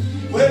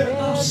 Where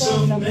are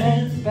some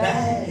men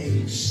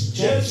bags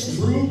just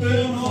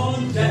drooping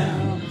on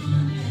down?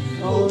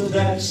 Oh,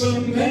 that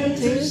cement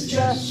is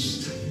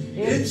just,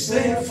 it's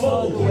there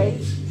for the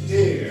weight,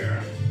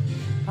 dear.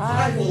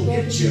 I will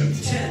get you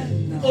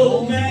 10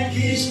 old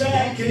Mackies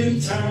back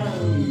in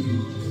town.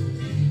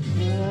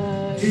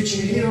 Did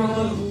you hear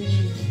about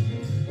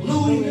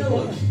Louis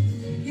Miller?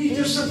 He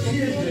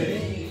disappeared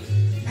today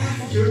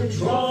after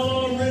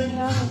drawing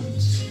out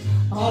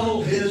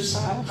all his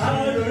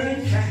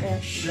hard-earned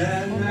cash.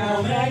 And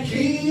now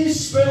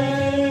Mackie's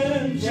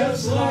spent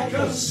just like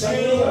a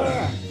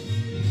sailor.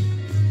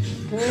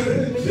 Could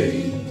it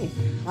be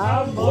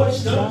our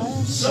boy's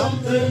done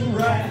something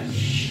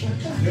rash?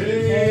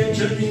 Hey,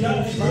 Jimmy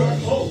Diver,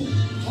 ho,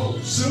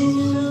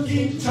 Sue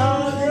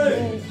guitar,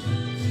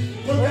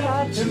 look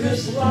out to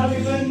Miss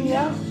Lottie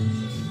Lenya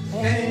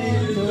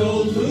and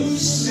old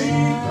Lucy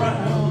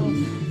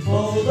Brown.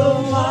 Oh, the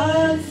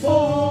line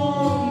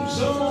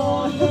forms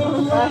on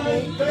the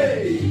right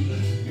bay,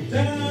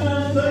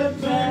 down the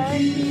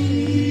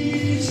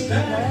Mackey's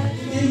back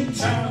in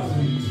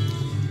town.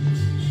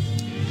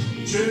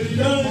 Chitty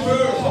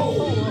Dunker,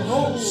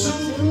 ho,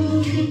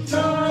 Sue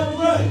guitar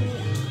right.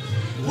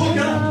 Look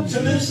out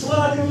to Miss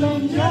Lottie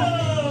Lenya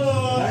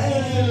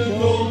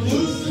and old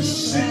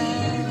Lucy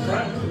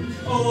Brown.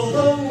 Oh,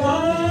 the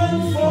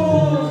line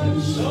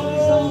forms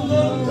on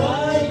the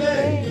right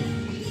bay,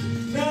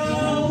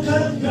 down the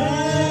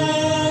Mackey's.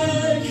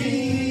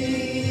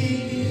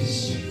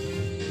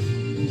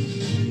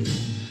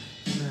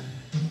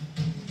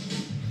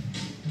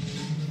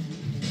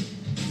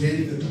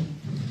 David.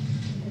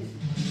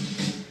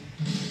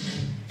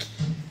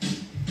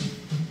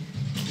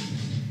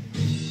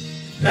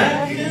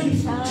 Back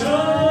in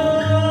town.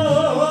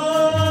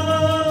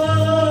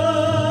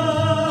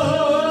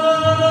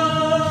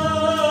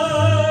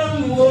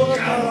 Look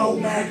out,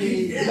 old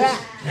Maggie is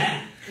back.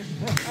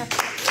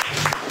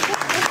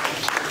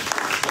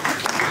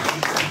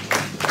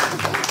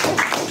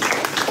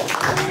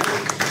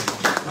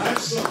 That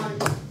song,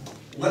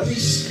 let me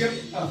skip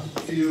a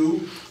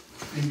few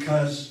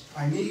because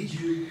I need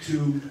you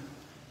to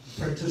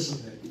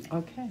participate.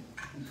 Okay.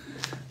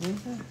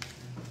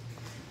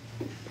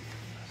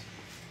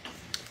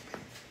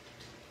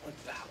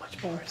 How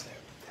much more is there?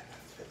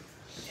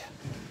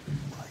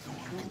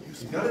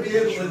 You've got to be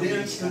able to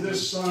dance to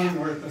this song,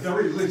 or at the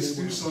very least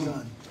do some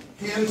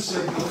hand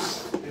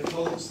signals. It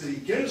holds the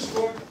Guinness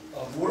Book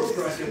of World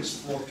Records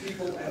for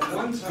people at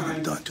one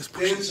time dancing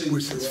to it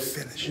when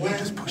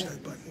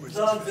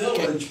the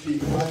Village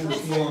people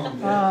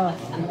performed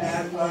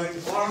at an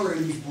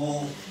Orange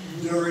Bowl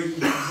during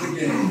the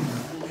game.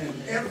 And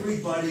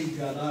everybody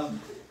got up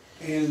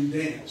and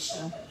danced.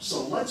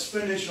 So let's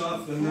finish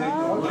off the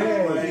night the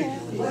right way.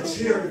 Let's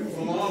hear it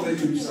from all of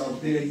you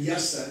out there.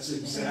 Yes, that's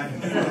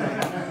exactly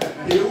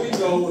right. Here we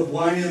go with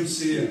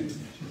YMCA.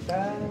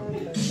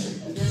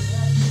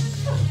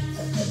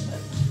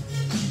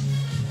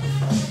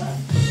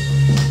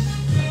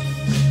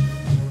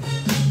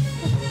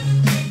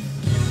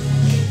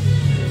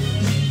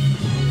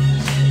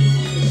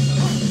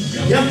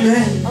 Young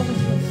man,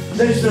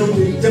 there's no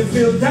need to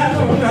feel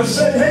down. I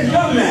said, hey,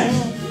 young man,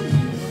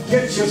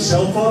 get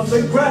yourself off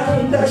the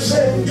ground. I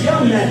said,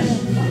 young man,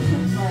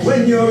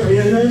 when you're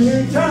in a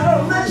new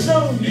town, there's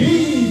no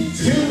need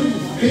to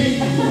be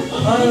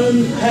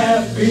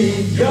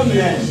unhappy. Young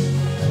man,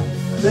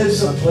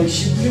 there's a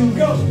place you can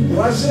go.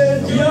 I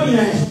said, young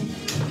man,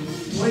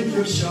 when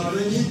you're short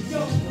and you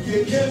go,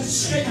 you can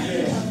stay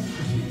there.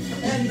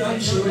 And I'm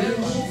sure you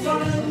will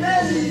find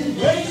many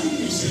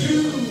ways to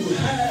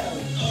have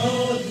a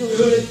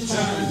good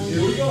time.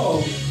 Here we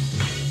go.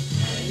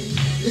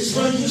 It's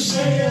fun to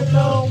stay at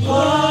the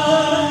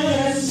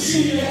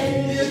YMCA.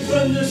 It's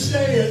fun to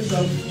stay at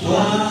the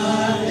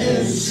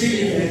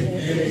YMCA.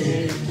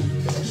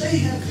 They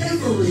have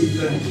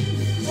everything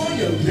for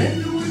your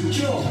men to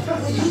enjoy.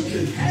 You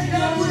can hang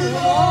out with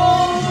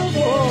all the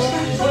boys.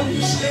 It's fun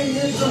to stay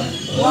at the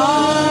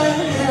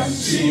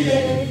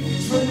YMCA.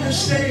 It's fun to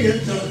stay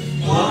at the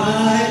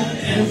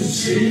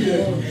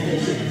YMCA.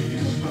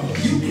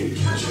 You can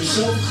get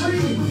yourself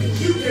clean.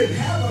 You can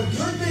have a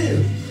good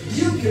meal.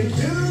 You can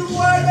do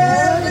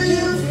whatever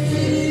you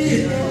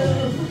feel.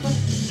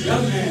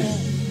 Young man,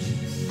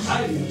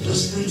 are you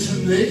listening to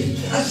me?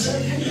 I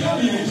said, hey,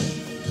 young man,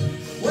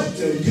 what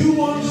do you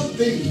want to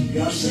be?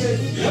 I said,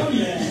 young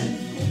man,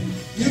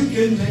 you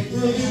can make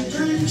million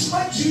dreams,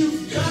 but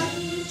you've got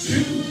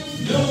to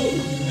know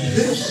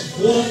this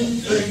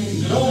one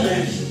thing. No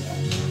man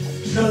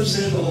does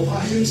it all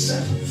by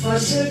himself. I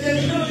said,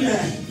 hey, young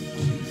man,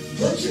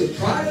 put your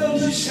pride on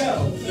the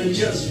shelf and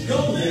just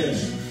go there.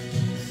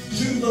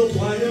 To the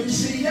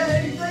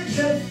YMCA, they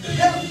can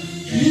help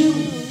you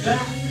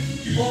back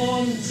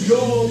on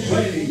your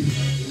way.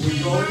 Here we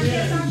go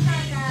again.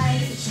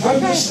 It's fun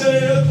to stay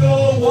at the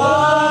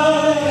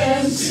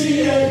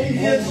YMCA.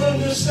 It's fun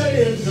to stay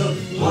at the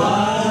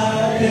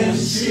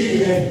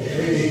YMCA.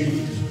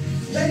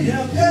 They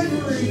have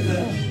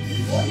everything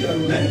for your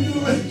men to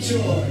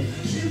enjoy.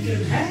 You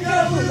can hang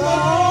out with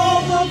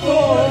all the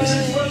boys.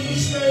 It's fun to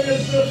stay at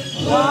the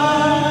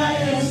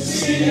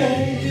YMCA.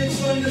 It's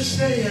fun to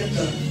stay at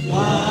the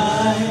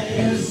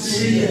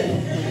YMCA.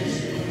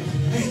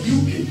 And you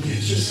can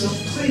get yourself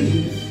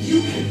clean.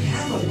 You can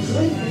have a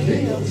great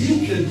meal. You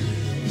can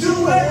do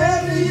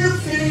whatever you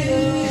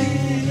feel.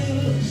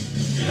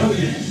 Oh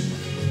yeah.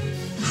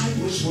 I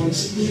was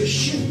once in your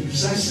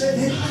shoes. I said,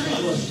 hey, I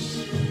was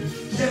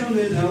down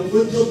and out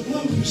with the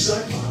blues.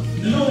 I thought,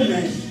 no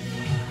man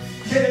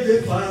cared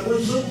if I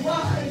was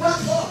alive. I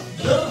thought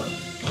the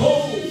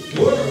whole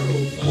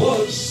world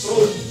was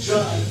so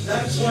jive.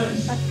 That's when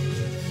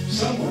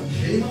someone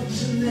came up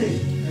to me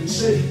and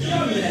said,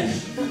 young man,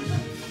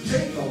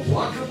 take a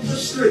walk up the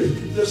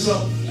street. There's a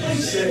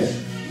place there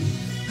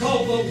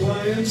called the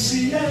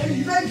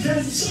YMCA. They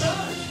can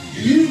start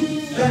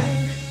you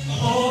back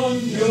on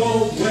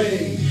your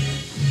way.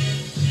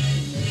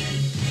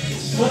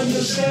 It's fun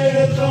to stay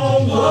at the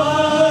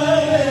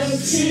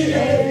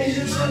YMCA.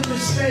 It's fun to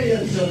stay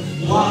at the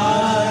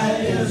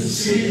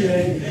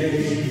YMCA.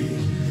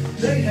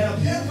 They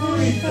have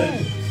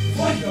everything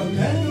like a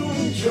man to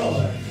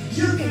enjoy.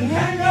 You can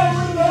hang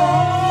out with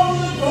all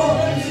the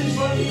boys. It's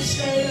fun to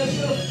stay at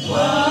the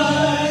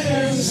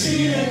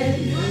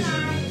YMCA.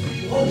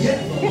 Oh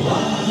yeah, the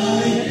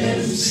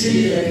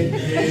YMCA.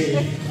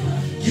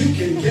 You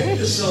can get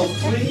yourself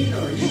clean,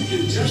 or you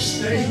can just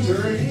stay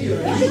dirty,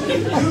 or you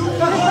can do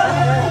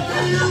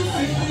whatever you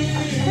feel.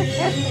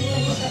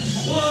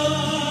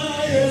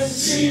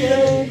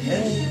 YMCA.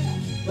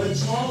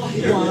 Let's all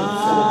hear it for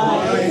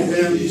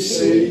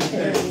YMCA.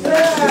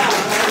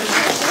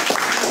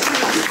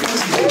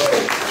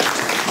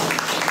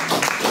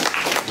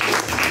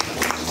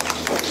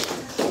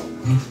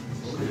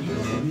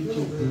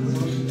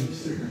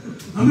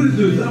 I'm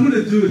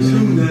gonna do a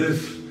tune that if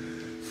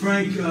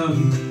Frank, if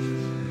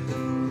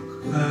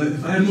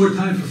I had more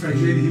time for Frank,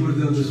 maybe he would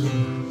have done this one.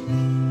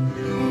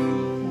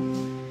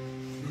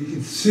 You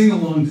can sing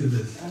along to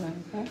this.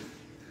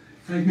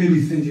 Frank made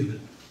me think of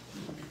it.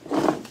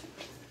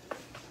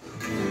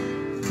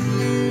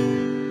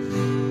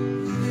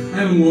 I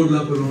haven't warmed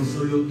up at all,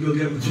 so you'll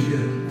get what you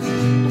get.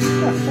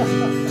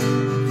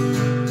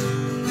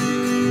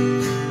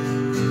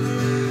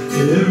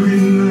 Every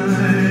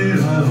night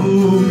I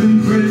hope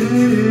and pray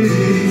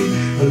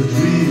a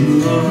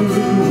dream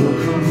lover will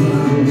come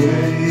my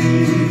way.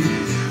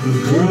 A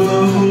girl I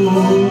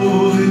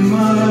hold in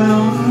my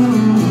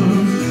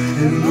arms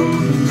and know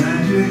the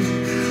magic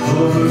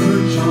of her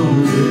charm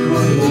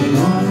because I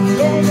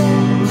want a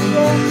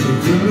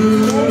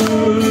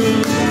girl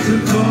to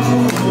call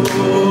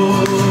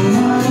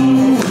my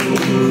own.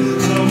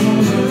 I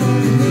want a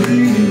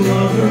dream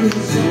lover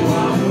so I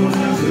won't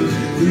have to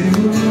dream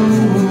alone.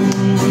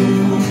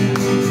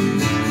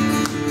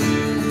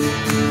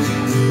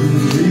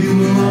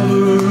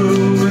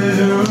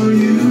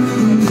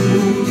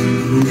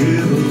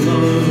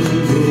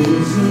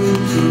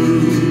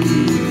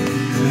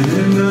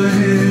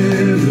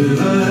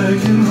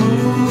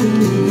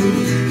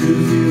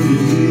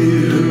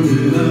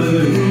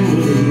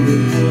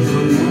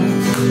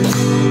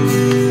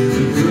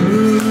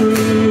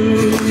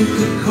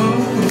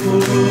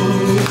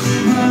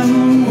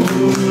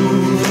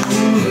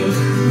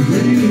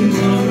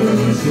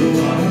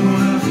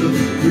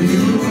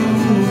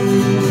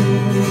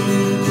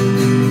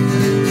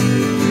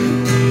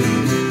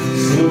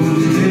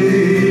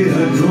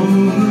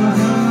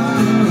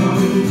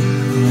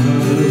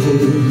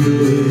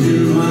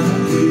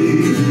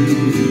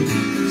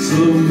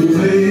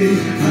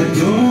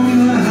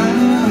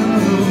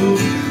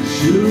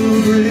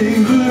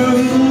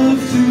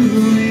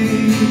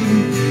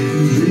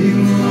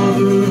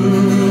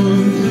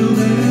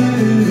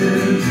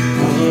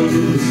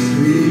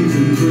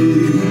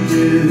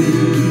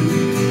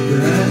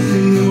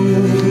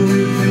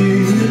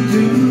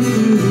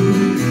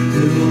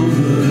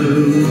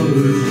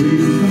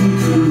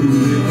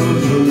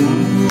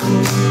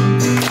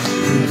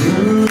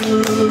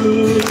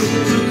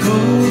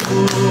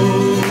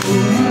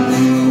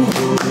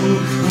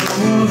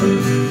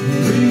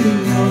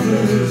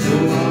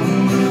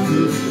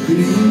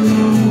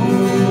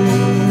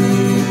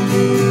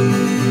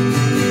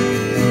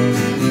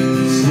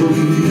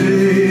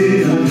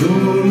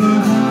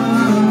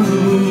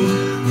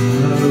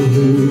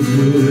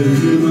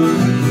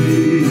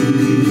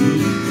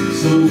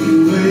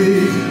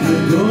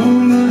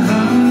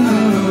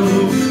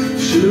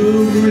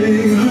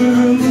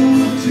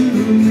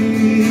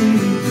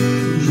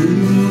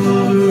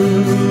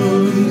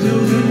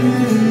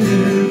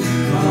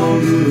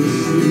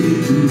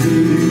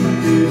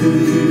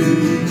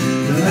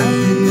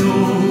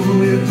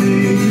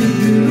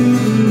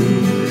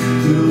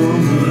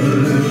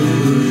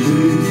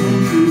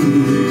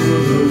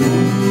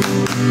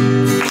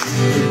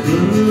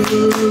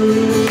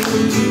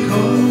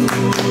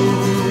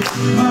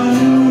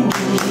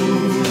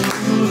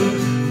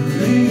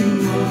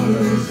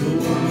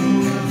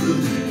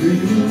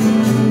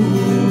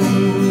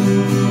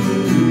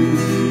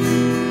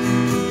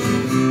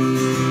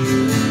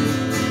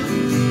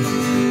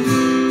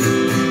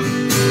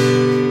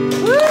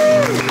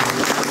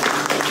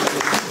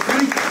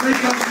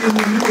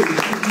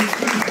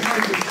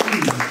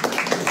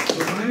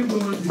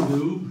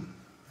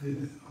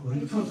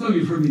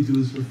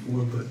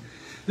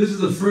 This is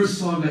the first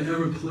song I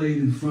ever played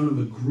in front of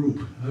a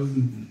group. I was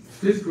in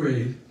 5th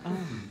grade,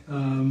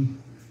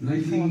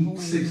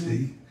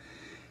 1960,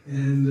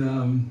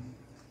 and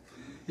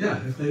yeah,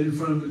 I played in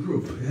front of a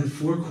group. It had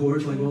 4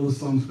 chords, like all the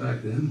songs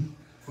back then,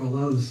 or a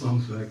lot of the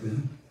songs back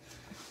then.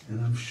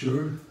 And I'm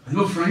sure, I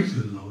know Frank's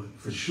gonna know it,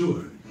 for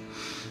sure.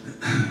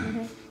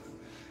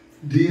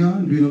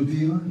 Dion, do you know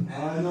Dion?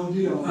 I know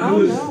Dion.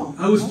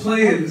 I was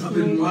playing up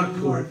in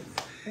Rockport,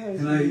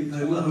 And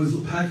I was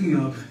packing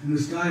up, and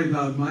this guy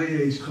about my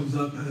age comes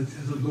up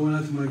as I'm going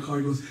out to my car.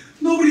 He goes,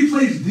 "Nobody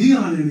plays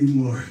Dion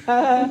anymore."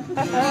 That's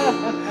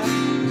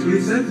what he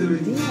said to me.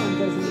 Dion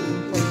doesn't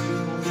even play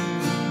Dion.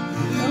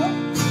 No?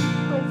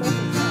 Wait,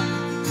 that's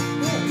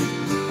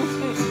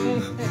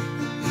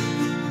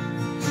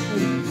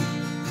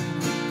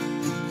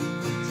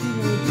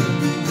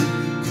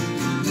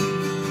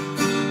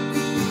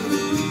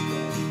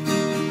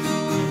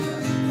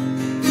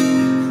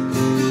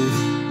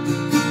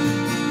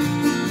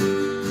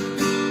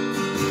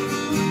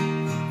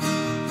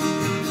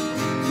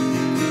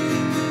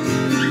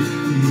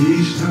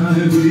Each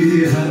time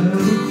we have a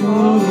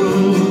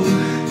quarrel,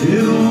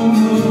 it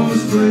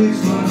almost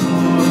breaks my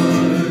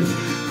heart,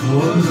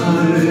 'cause I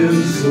am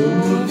so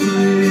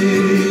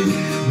afraid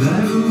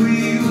that we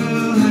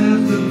will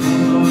have to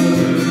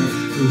part.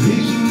 'Cause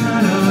each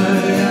night I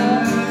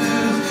ask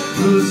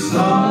the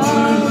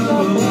stars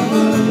above,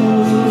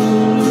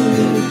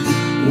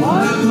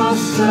 why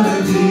must I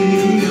be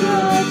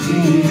a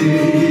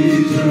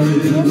teenager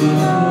in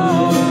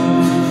love?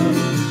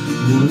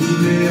 One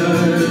day I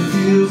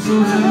feel so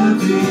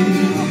happy,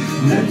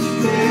 next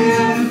day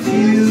I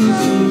feel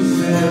so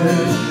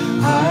sad.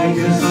 I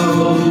guess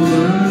I'll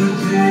learn to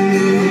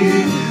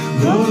take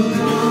the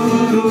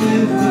good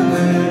with the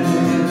bad.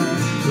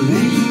 But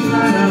each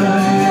night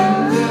I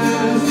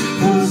ask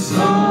the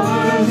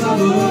stars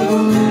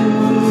above,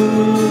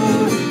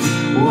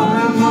 why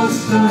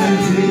must I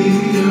be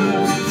a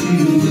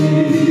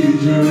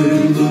teenager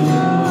in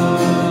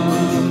love?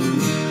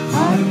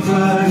 I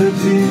cry a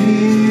tear,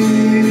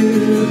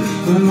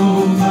 but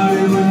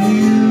nobody but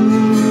you.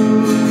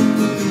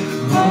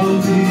 I'll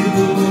be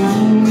the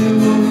only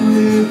one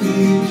if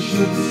you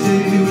should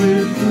say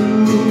we're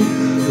through.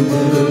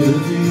 But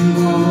if you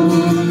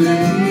won't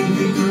make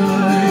me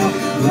cry,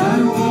 that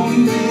won't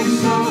be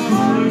so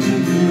hard to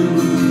do.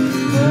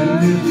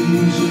 And if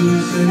you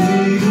should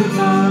say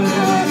goodbye,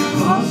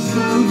 I'll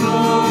still go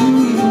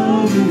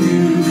loving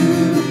you.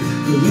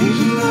 But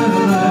each night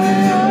I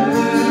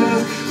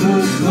ask the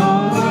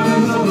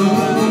stars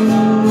above,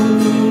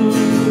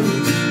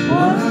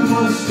 why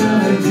must I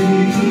be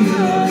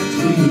a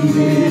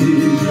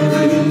teenager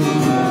in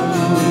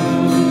love?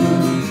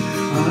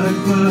 I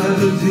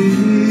cried a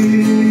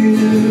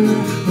tear,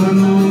 but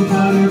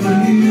nobody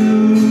but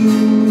you.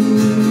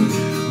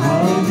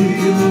 I'll be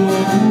the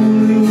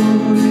only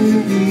one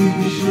if you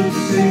should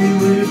say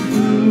we're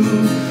through.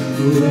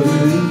 But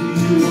if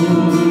you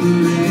won't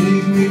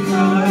make me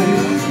cry,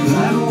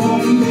 that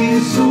won't be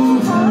so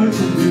hard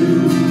to do.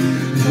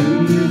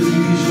 And if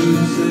you should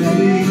say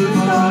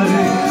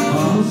goodbye,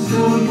 I'll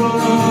still go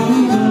on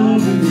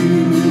loving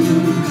you.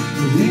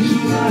 'Cause each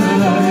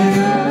night I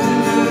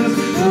ask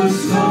the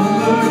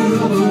stars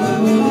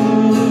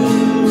above,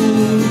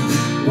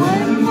 why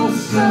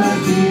must I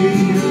be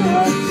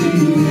a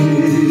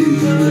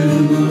teenager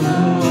in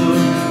love?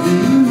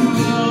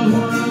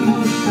 Why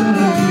must I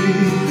be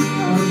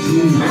a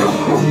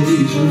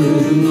teenager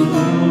in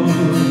love?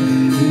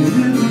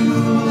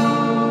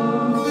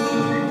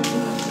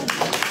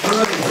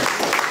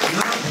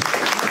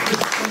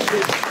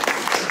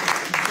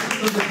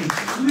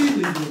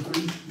 Completely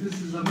different.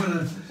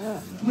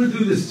 I'm gonna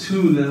do this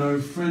tune that our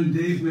friend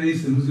Dave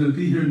Mason, who's gonna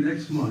be here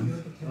next month.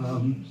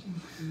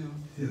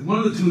 One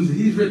of the tunes that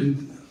he's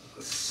written,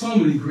 so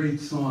many great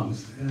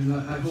songs, and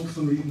I hope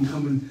some of you can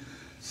come and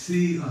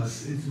see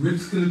us.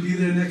 Rick's gonna be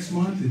there next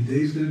month, and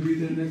Dave's gonna be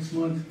there next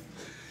month,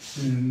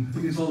 and I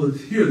think it's all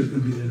that's here that's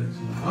gonna be there next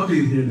month. I'll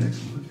be here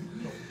next month.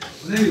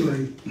 But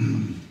anyway,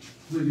 I'm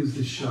gonna give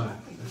this a shot.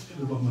 I should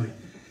have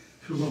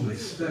brought my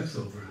specs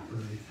over,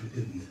 but I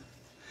didn't.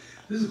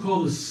 This is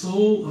called the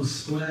Soul of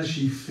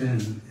Splashy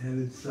Fen, and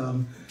it's,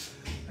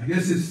 I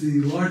guess it's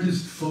the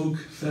largest folk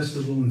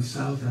festival in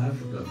South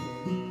Africa.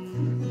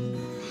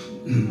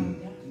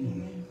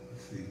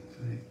 Let's see,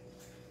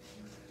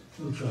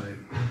 we'll try it.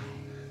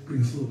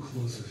 Bring us a little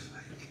closer so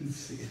I can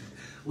see it.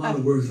 A lot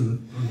of words on the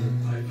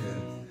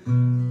iPad.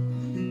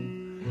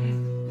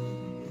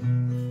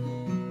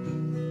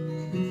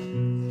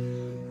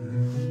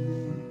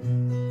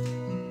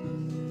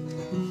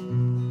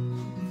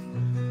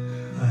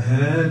 I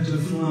had to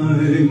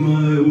find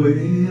my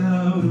way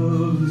out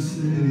of the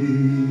city.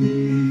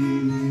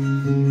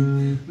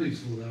 Maybe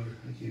it's a little louder,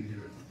 I can't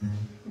hear it.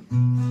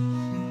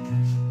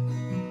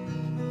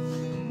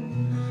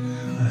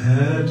 I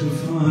had to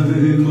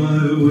find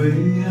my way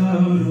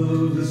out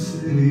of the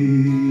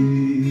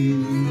city.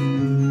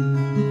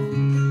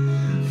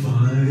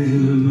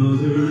 Find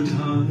another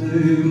time,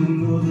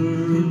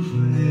 another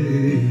place.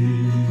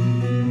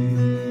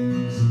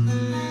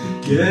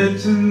 Get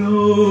to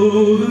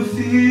know the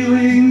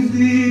feelings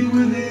deep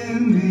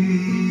within me.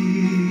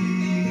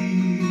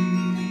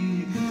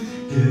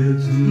 Get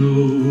to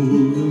know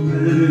the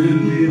man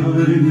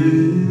behind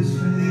his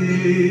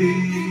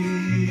face.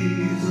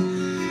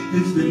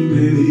 It's been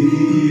many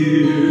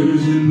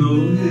years, you know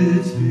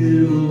it's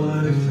been a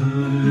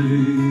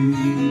lifetime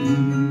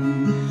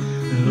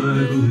that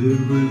I've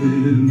lived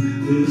within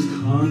this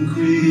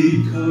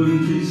concrete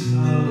countryside.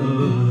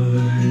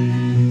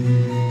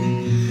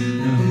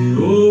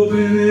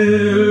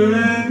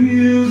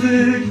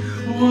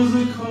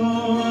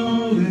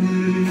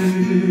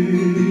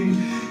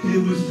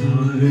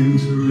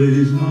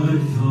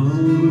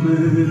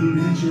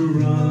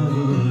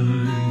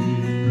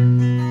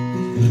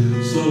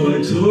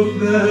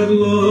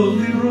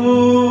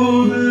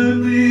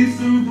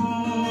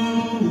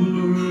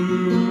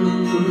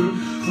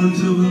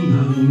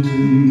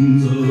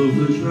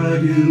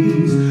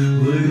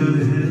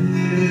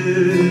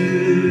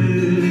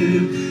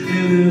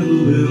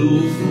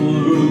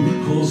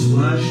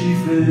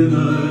 life and I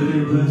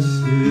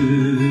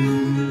rested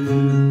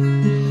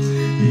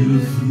in a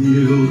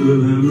field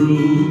of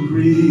emerald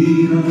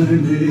green. I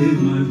made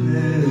my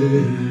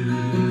bed.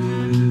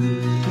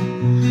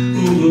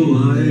 Oh, the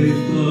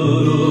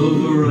lifeblood of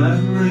the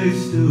rat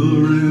race still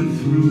ran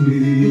through me.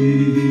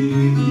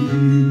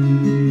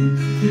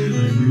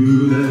 I knew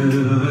that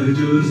I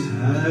just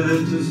had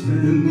to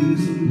spend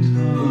some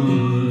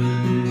time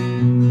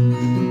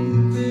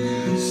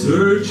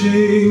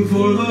searching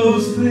for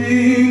those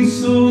things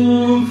so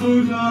long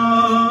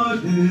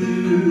forgotten.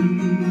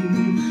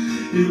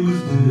 It was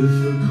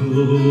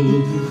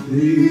difficult to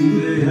think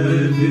they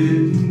had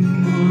been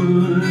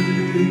mine.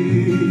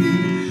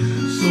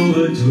 So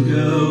I took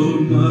out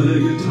my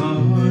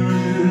guitar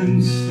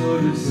and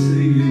started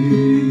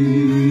singing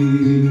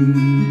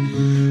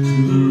to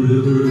the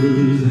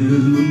rivers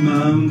and the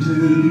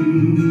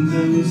mountains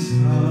and the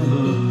sky.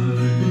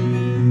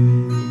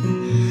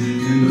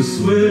 And I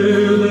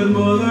swear that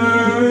Mother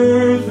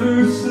Earth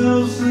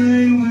herself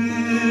sang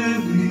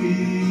with me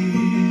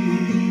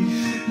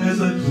as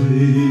I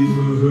played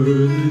for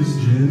her this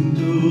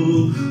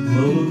gentle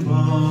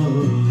lullaby.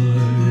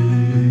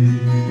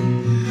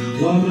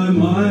 While my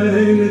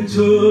mind it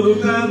took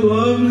that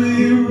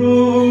lovely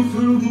road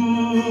through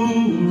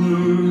Bourque,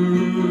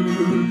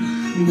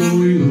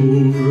 going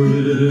over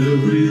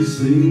every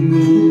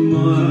single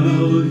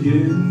mile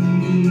again.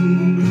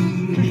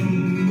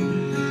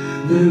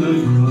 Then I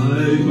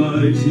cried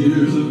my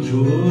tears of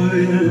joy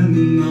and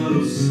not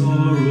of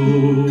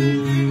sorrow,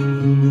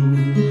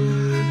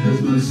 as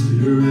my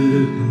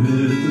spirit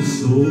met the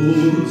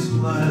soul's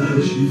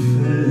flashy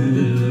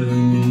fan.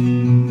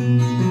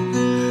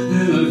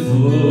 And I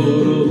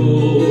thought of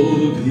all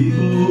the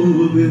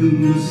people in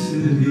the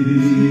city,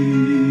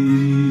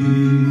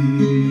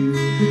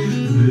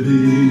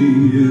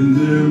 living in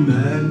their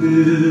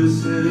madness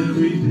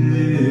every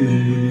day.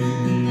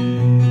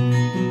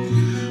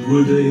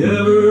 Would they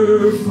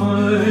ever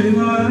find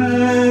the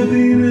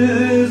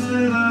happiness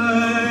that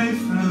I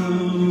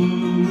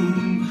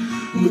found?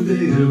 Would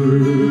they ever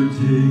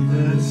take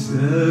that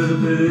step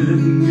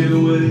and get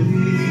away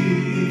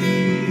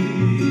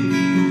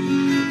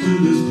to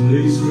this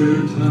place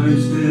where time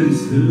stands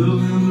still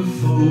and the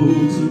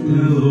folks are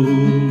mellow,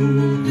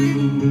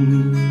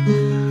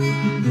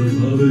 where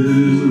love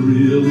is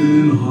real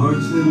and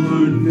hearts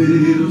aren't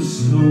made of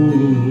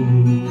stone?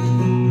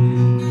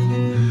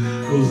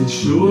 'Cause it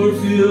sure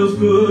feels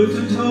good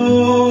to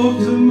talk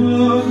to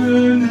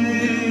Mother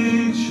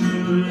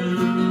Nature,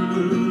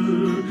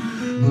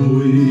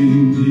 knowing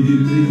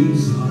deep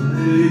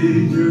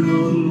inside you're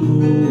not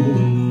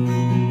alone.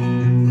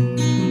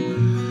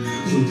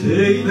 So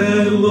take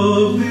that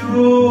lovely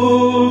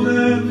road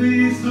that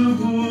leads to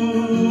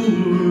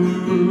Brewer,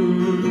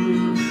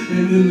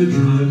 and in the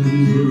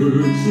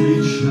Dragonberg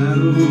sweet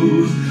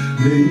shadows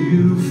may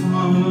you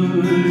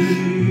find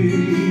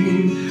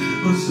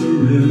a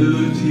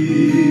serenity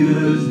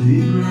that is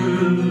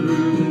deeper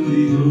than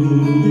the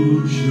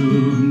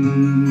ocean,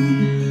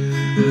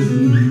 as the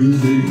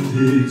music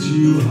takes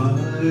you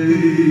high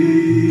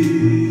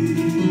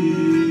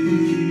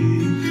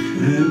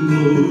and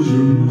blows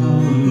your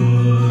mind.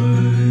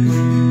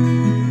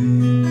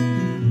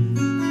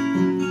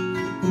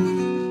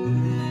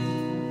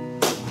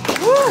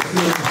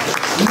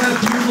 Isn't that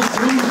beautiful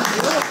too?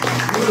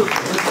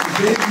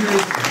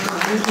 Beautiful.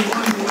 That's the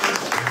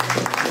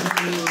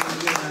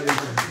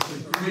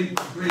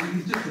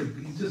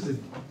He's just a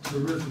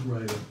terrific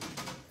writer.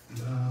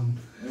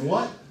 And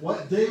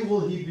what day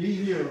will he be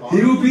here on?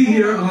 He will be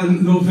here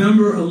on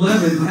November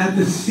 11th at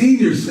the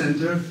Senior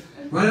Center,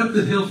 right up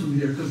the hill from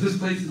here, because this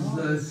place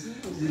is,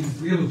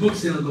 we have a book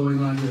sale going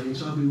on here,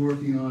 which I'll be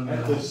working on.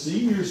 At the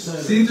Senior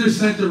Center. Senior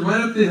Center,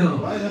 right up the hill.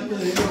 Right up the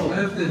hill.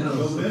 Right up the hill.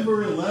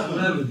 November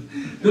 11th.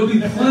 There'll be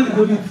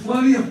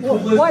plenty of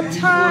publicity. What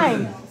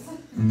time?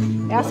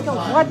 Ask him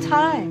what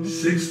time.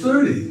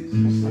 6:30.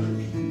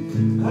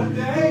 What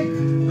day?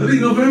 I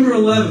think November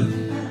 11th.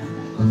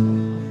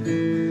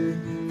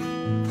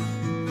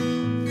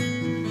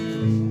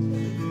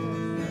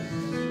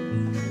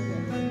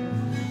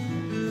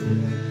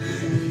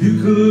 You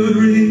could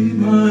read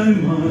my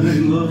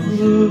mind, love,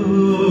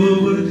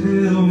 what a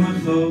tale my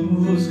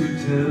thoughts could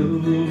tell.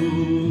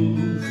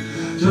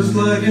 Just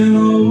like an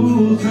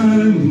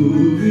old-time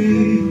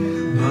movie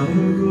about a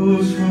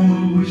rose from a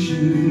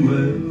wishing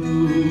well,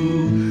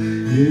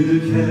 in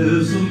a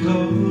castle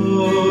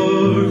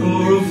dark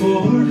or a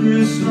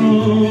fortress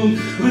strong,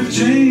 with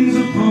chains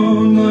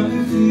upon my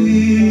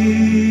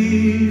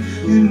feet.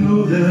 You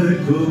know that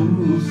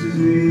ghost is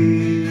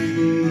me,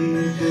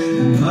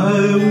 and I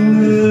will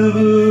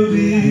never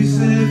be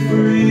set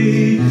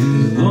free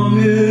as long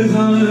as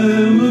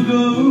I'm a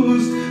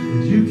ghost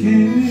that you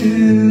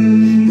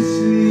can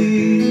see.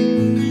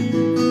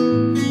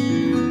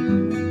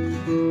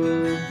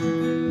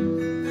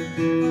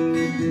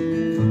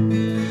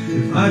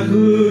 If I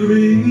could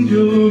read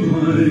your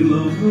mind,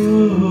 love,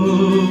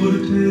 what a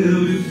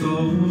tale your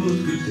thoughts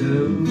could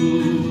tell.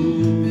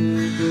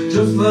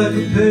 Just like a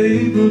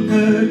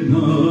paperback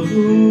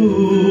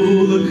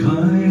novel, the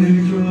kind a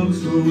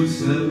drugstore would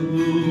sell.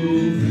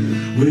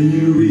 When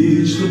you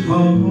reach the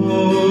part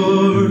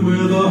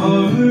where the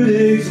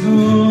heartaches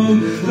come,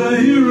 the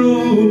hero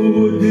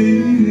would be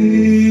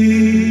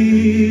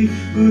me.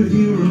 But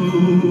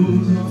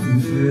heroes often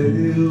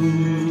fail,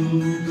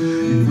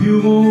 and you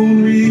won't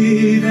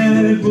read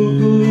that book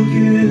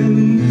again,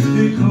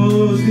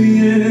 because the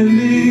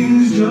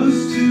ending's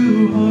just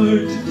too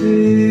hard to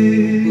take.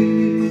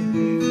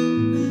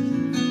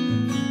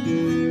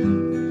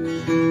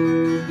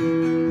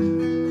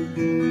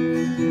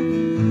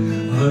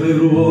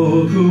 I'd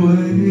walk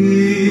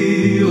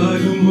away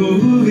like a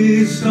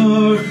movie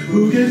star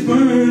who gets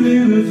burned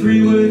in a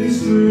three-way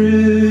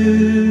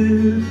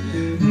script.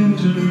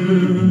 Enter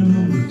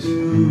number 2,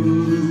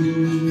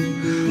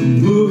 a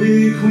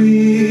movie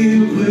queen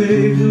who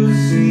played the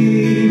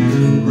scene,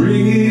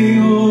 bringing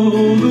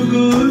all the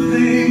good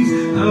things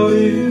out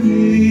in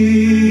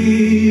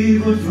me.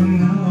 But for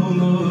now,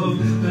 love,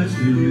 let's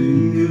be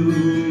real.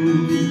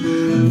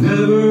 I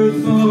never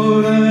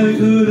thought I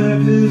could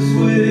act this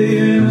way,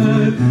 and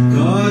I've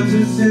got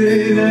to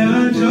say that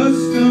I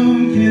just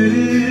don't get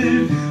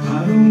it.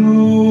 I don't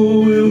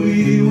know where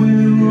we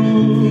went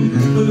wrong,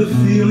 but the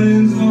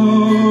feeling's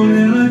gone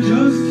and I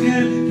just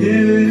can't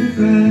get it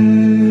back.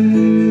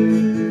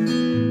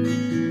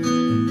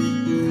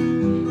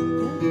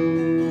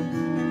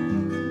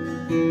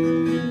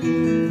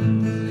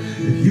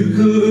 If you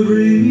could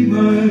read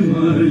my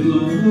mind,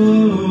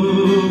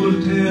 love, would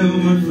tell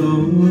my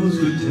thoughts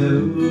could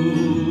tell.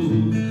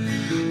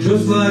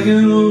 Just like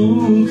an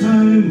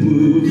old-time